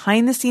in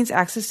behind-the-scenes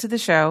access to the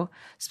show,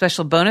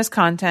 special bonus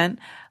content,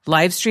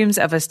 live streams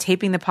of us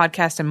taping the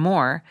podcast, and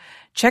more,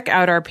 check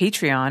out our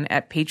Patreon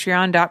at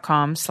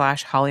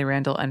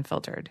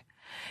patreon.com/HollyRandallUnfiltered.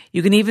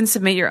 You can even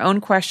submit your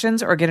own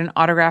questions or get an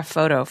autographed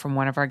photo from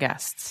one of our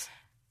guests.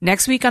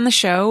 Next week on the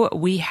show,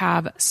 we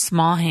have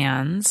Small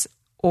Hands,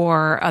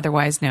 or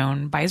otherwise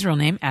known by his real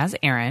name as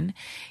Aaron.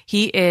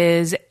 He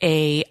is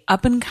a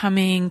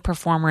up-and-coming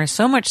performer,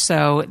 so much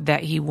so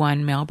that he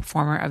won Male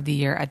Performer of the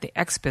Year at the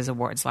XBiz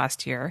Awards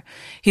last year.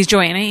 He's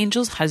Joanna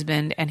Angel's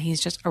husband, and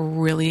he's just a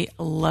really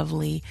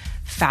lovely,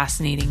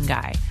 fascinating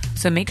guy.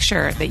 So make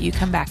sure that you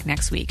come back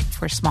next week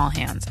for Small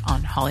Hands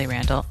on Holly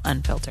Randall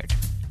Unfiltered.